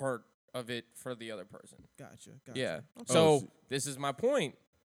worst part of it for the other person. Gotcha. Yeah. Okay. So so- this is my point.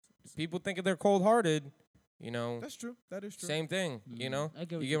 People think they're cold hearted. You know, That's true. That is true. same thing. You know, I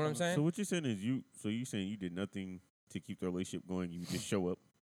get you what get you're what I'm coming saying? So what you're saying is you saying you did nothing to keep the relationship going. You just show up.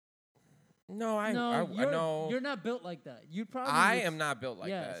 No, I you're, know. you're not built like that. You probably. I would- am not built like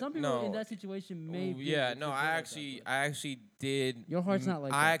yeah, that. some people no. in that situation may. Ooh, be yeah, able to no, build I like that, actually, but- I actually did. Your heart's not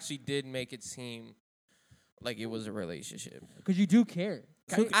like I that. actually did make it seem like it was a relationship. Because you do care.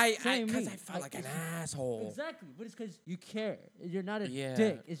 Because I Same felt me. like an asshole. Exactly, but it's because you care. You're not a Yeah,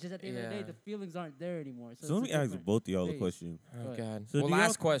 dick. It's just at the end of the day, yeah. the feelings aren't there anymore. So, So let it's me a ask different both of y'all a phase. question. Oh Right. God. So well, do y'all-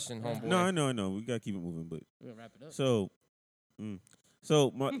 last question, Yeah. homeboy. No, I know. We gotta keep it moving, but We're gonna wrap it up. so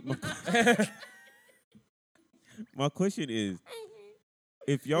my question is,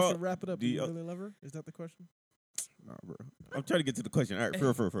 if We y'all should wrap it up. do Do you y'all- really love her? Is that the question? Nah, bro. I'm trying to get to the question. All right,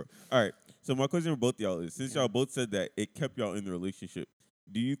 for. All right. So my question for both y'all is, since y'all both said that it kept y'all in the relationship,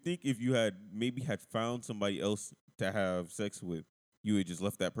 do you think if you had maybe had found somebody else to have sex with, you had just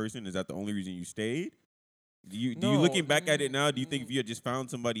left that person? Is that the only reason you stayed? Do you No, looking back at it now? Do you think if you had just found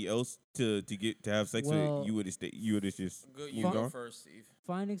somebody else to have sex Well, with, you would have stayed? You would have just Go, you moved go on? first, Steve.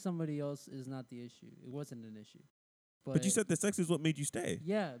 Finding somebody else is not the issue. It wasn't an issue. But you said the sex is what made you stay.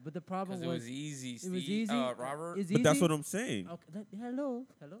 Yeah, but the problem Because it was was easy, Steve. it was easy. Robert. It's But that's easy. what I'm saying. Okay, hello.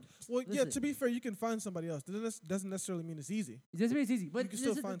 Well, yeah. Listen. To be fair, you can find somebody else. Doesn't necessarily mean it's easy. It doesn't mean it's easy, but can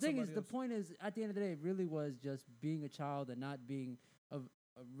still the find thing is, somebody the else. point is, at the end of the day, it really was just being a child and not being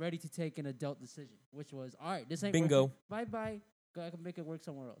ready to take an adult decision, which was, all right, this ain't Bingo. working. Bye. I can make it work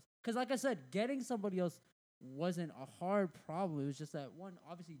somewhere else. Because, like I said, getting somebody else wasn't a hard problem. It was just that one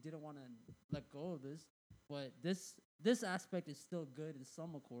obviously didn't want to let go of this, but this aspect is still good in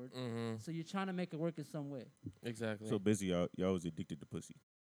some accord. Mm-hmm. So you're trying to make it work in some way. Exactly. So busy, y'all was addicted to pussy.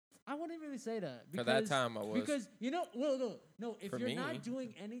 I wouldn't really say that For that time, I was. because no. If For you're me. not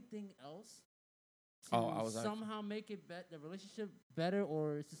doing anything else to Oh, I was actually- somehow make it the relationship better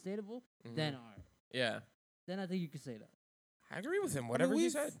or sustainable, Mhm. then all right. Yeah. Then I think you could say that. I agree with him. I mean, Whatever he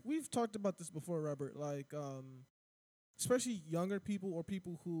we've, said. We've talked about this before, Robert. Like, especially younger people or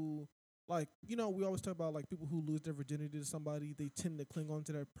people who, like, we always talk about like people who lose their virginity to somebody. They tend to cling on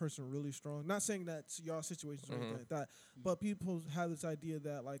to that person really strong. Not saying that's y'all situations or anything Mhm. like that, but people have this idea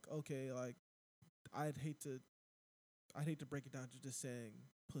that like, okay, like, I'd hate to break it down to just saying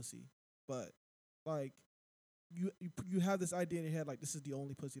pussy, but like, you have this idea in your head like this is the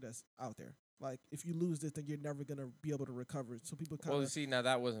only pussy that's out there. Like, if you lose this, then you're never gonna be able to recover it. So people kind Well, of see, now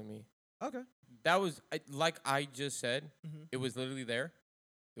that wasn't me. okay. That was like I just said. Mhm. It was literally there.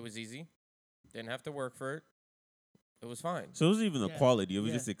 It was easy. Didn't have to work for it. It was fine. So it wasn't even the Yeah. quality; it was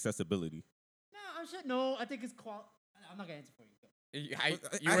Yeah. just accessibility. No, I'm sure. No, I think it's I'm not gonna answer for you. You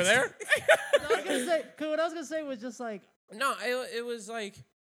were there? I was gonna say, 'cause what I was gonna say was just like, No, it was like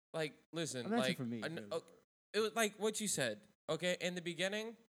listen, I meant it like for me, really. it was like what you said. Okay, in the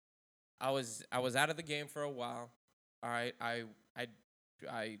beginning, I was out of the game for a while. All right, I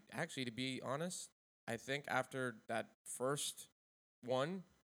actually, to be honest, I think after that first one,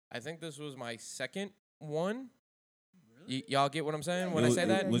 I think this was my second one. Y'all get what I'm saying when I say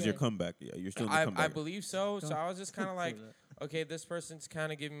that? was your comeback? Yeah, you're still in the I comeback. believe so. So Don't- I was just kind of don't like, say that. okay, this person's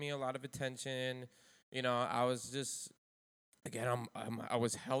kind of giving me a lot of attention. You know, I was just, again, I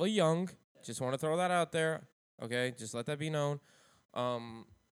was hella young. Just want to throw that out there. Okay, just let that be known.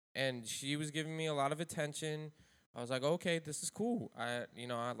 And she was giving me a lot of attention. I was like, okay, this is cool. I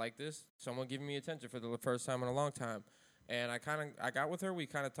like this. Someone giving me attention for the first time in a long time. And I got with her. We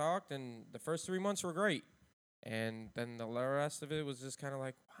kind of talked, and the first 3 months were great. And then the rest of it was just kind of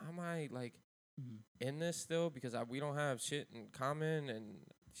like, why am I like in this still? Because we don't have shit in common, and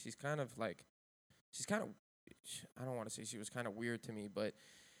she's kind of, I don't want to say she was kind of weird to me, but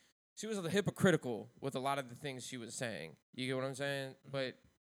she was hypocritical with a lot of the things she was saying. You get what I'm saying? But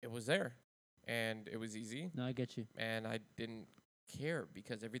it was there, and it was easy, No, I get you. and I didn't care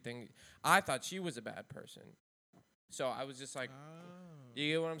because I thought she was a bad person. So I was just like,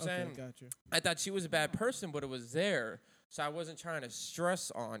 you get what I'm saying? Okay, got you. I thought she was a bad person, but it was there. So I wasn't trying to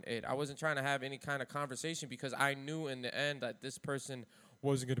stress on it. I wasn't trying to have any kind of conversation because I knew in the end that this person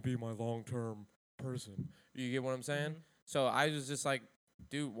wasn't going to be my long-term person. You get what I'm saying? So I was just like,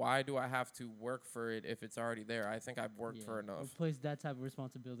 dude, why do I have to work for it if it's already there? I think I've worked for enough. It places that type of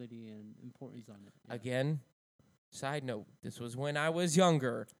responsibility and importance on it. Yeah. Again, side note, this was when I was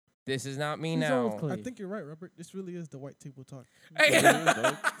younger. This is not me He's now. old, Clay. I think you're right, Robert. This really is the white table talk. Hey.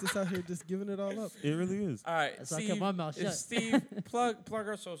 Just out here, just giving it all up. It really is. All right, So I Steve, kept my mouth shut. Steve, plug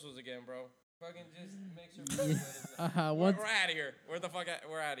our socials again, bro. Fucking just make sure we're One, out of here. Where the fuck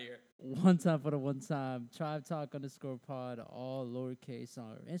we're out of here. one time for the one time. Tribe Talk _pod, all lowercase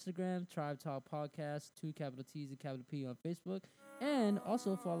on Instagram. Tribe Talk Podcast, 2 capital T's and capital P on Facebook. And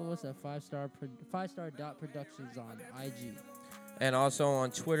also follow us at 5star Productions on IG. And also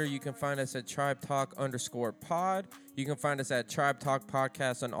on Twitter, you can find us at Tribe Talk _pod. You can find us at Tribe Talk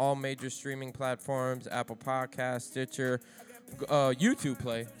Podcast on all major streaming platforms, Apple Podcasts, Stitcher, YouTube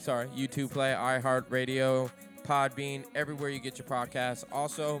Play, iHeartRadio, Podbean, everywhere you get your podcasts.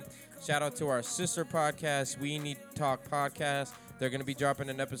 Also, shout out to our sister podcast, We Need to Talk Podcast. They're going to be dropping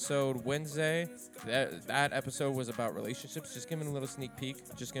an episode Wednesday. That episode was about relationships. Just giving a little sneak peek.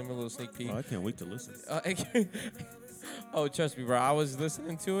 Oh, I can't wait to listen. Oh, trust me, bro. I was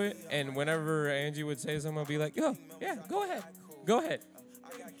listening to it, and whenever Angie would say something, I'd be like, "Yo, yeah, go ahead."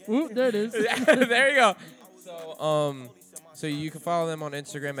 Ooh, there it is. There you go. So you can follow them on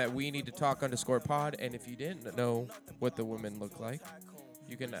Instagram at We Need to Talk _pod. And if you didn't know what the women look like,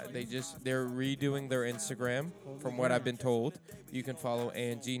 you can. They're redoing their Instagram, from what I've been told. You can follow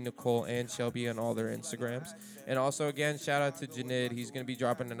Angie, Nicole, and Shelby on all their Instagrams. And also, again, shout out to Janid. He's gonna be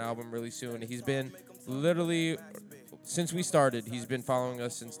dropping an album really soon. He's been literally, since we started, he's been following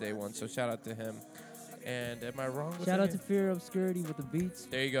us since day one. So shout out to him. And am I wrong? Shout out to Fear Obscurity with the beats.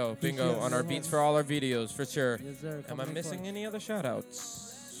 There you go. Bingo. Yes, On our yes. beats for all our videos, for sure. Yes, sir. Am I missing any other shout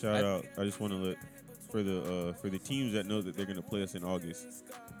outs? Shout out. I just want to let for the teams that know that they're gonna play us in August.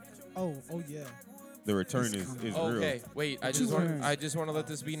 Oh yeah. The return is real. Okay, wait. I just want to let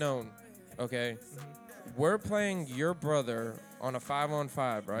this be known. Okay, we're playing your brother on a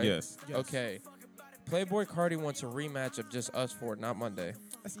 5-on-5, right? Yes. Okay. Playboy Cardi wants a rematch of just us four, not Monday.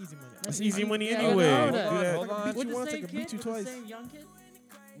 That's easy money. That's easy money Yeah, anyway. I know Do that. that. Hold on. Beat With you the once, I same can beat kid? you With the twice. same young kid?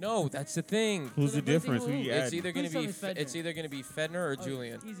 No, that's the thing. Who's the So they're difference? basically Who you It's add? either gonna Please tell be me Fedner. it's either gonna be Fedner or Oh,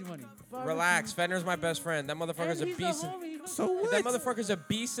 Julian. Easy money. Relax, Fedner's my best friend. That motherfucker's And a he's beast. homie. So That what? motherfucker's a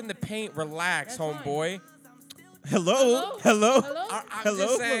beast in the paint. Relax, That's fine. homeboy. Hello. Hello? I'm Hello?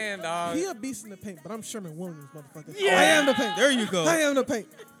 just saying, dog. He a beast in the paint, but I'm Sherman Williams, motherfucker. Yeah. I am the paint. There you go. I am the paint.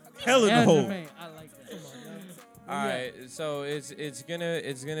 Hell in the And hole. paint. I like that. All right, so it's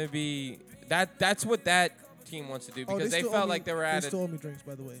gonna be that's what that team wants to do Oh, because they still owe felt me- like they were They at still owe me drinks,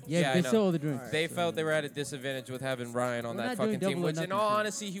 by the way. Yeah, Yeah, I they know. still owe the drinks. they felt they were at a disadvantage with having Ryan on We're that not fucking doing team. double or Which, in nothing all shit.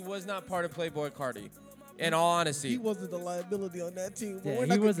 honesty, he was not part of Playboy Cardi. In all honesty. He wasn't the liability on that team, but Yeah, we're he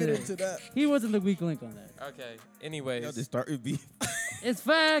not gonna wasn't get it. into that. He wasn't the weak link on that. Okay. Anyways, Y'all just started beef. It's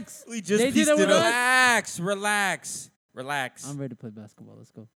facts. We just They did pieced it it with up. us. relax. I'm ready to play basketball.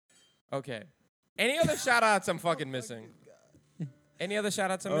 Let's go. Okay. Any other shout outs I'm fucking missing? Any other shout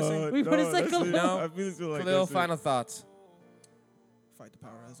outs I'm missing? We put it that's cycle- it. No. I feel like Khalil, that's it. final thoughts. Fight the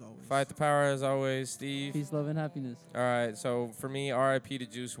power as always. Fight the power as always, Steve. Peace, love, and happiness. All right, so for me, RIP to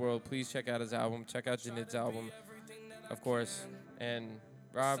Juice WRLD. Please check out his album. Check out Janid's album, of course. And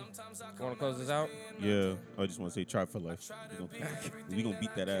Rob, you want to close this out? Yeah, I just want to say try for life. We gonna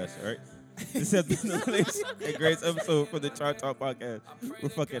beat that ass, all right? This has been the latest and greatest episode for the Try Talk podcast. We're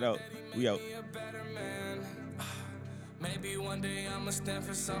fucking out. We out. Maybe one day I'ma stand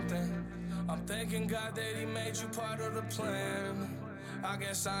for something. I'm thanking God that he made you part of the plan. I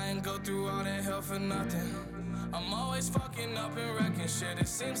guess I ain't go through all that hell for nothing. I'm always fucking up and wrecking shit. It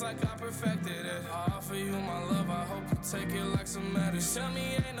seems like I perfected it. I offer you my love, I hope you take it like some medicine. Tell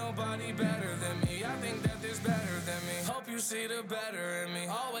me ain't nobody better than me. I think that there's better than me. Hope you see the better in me.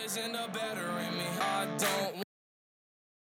 Always end up better in me. I don't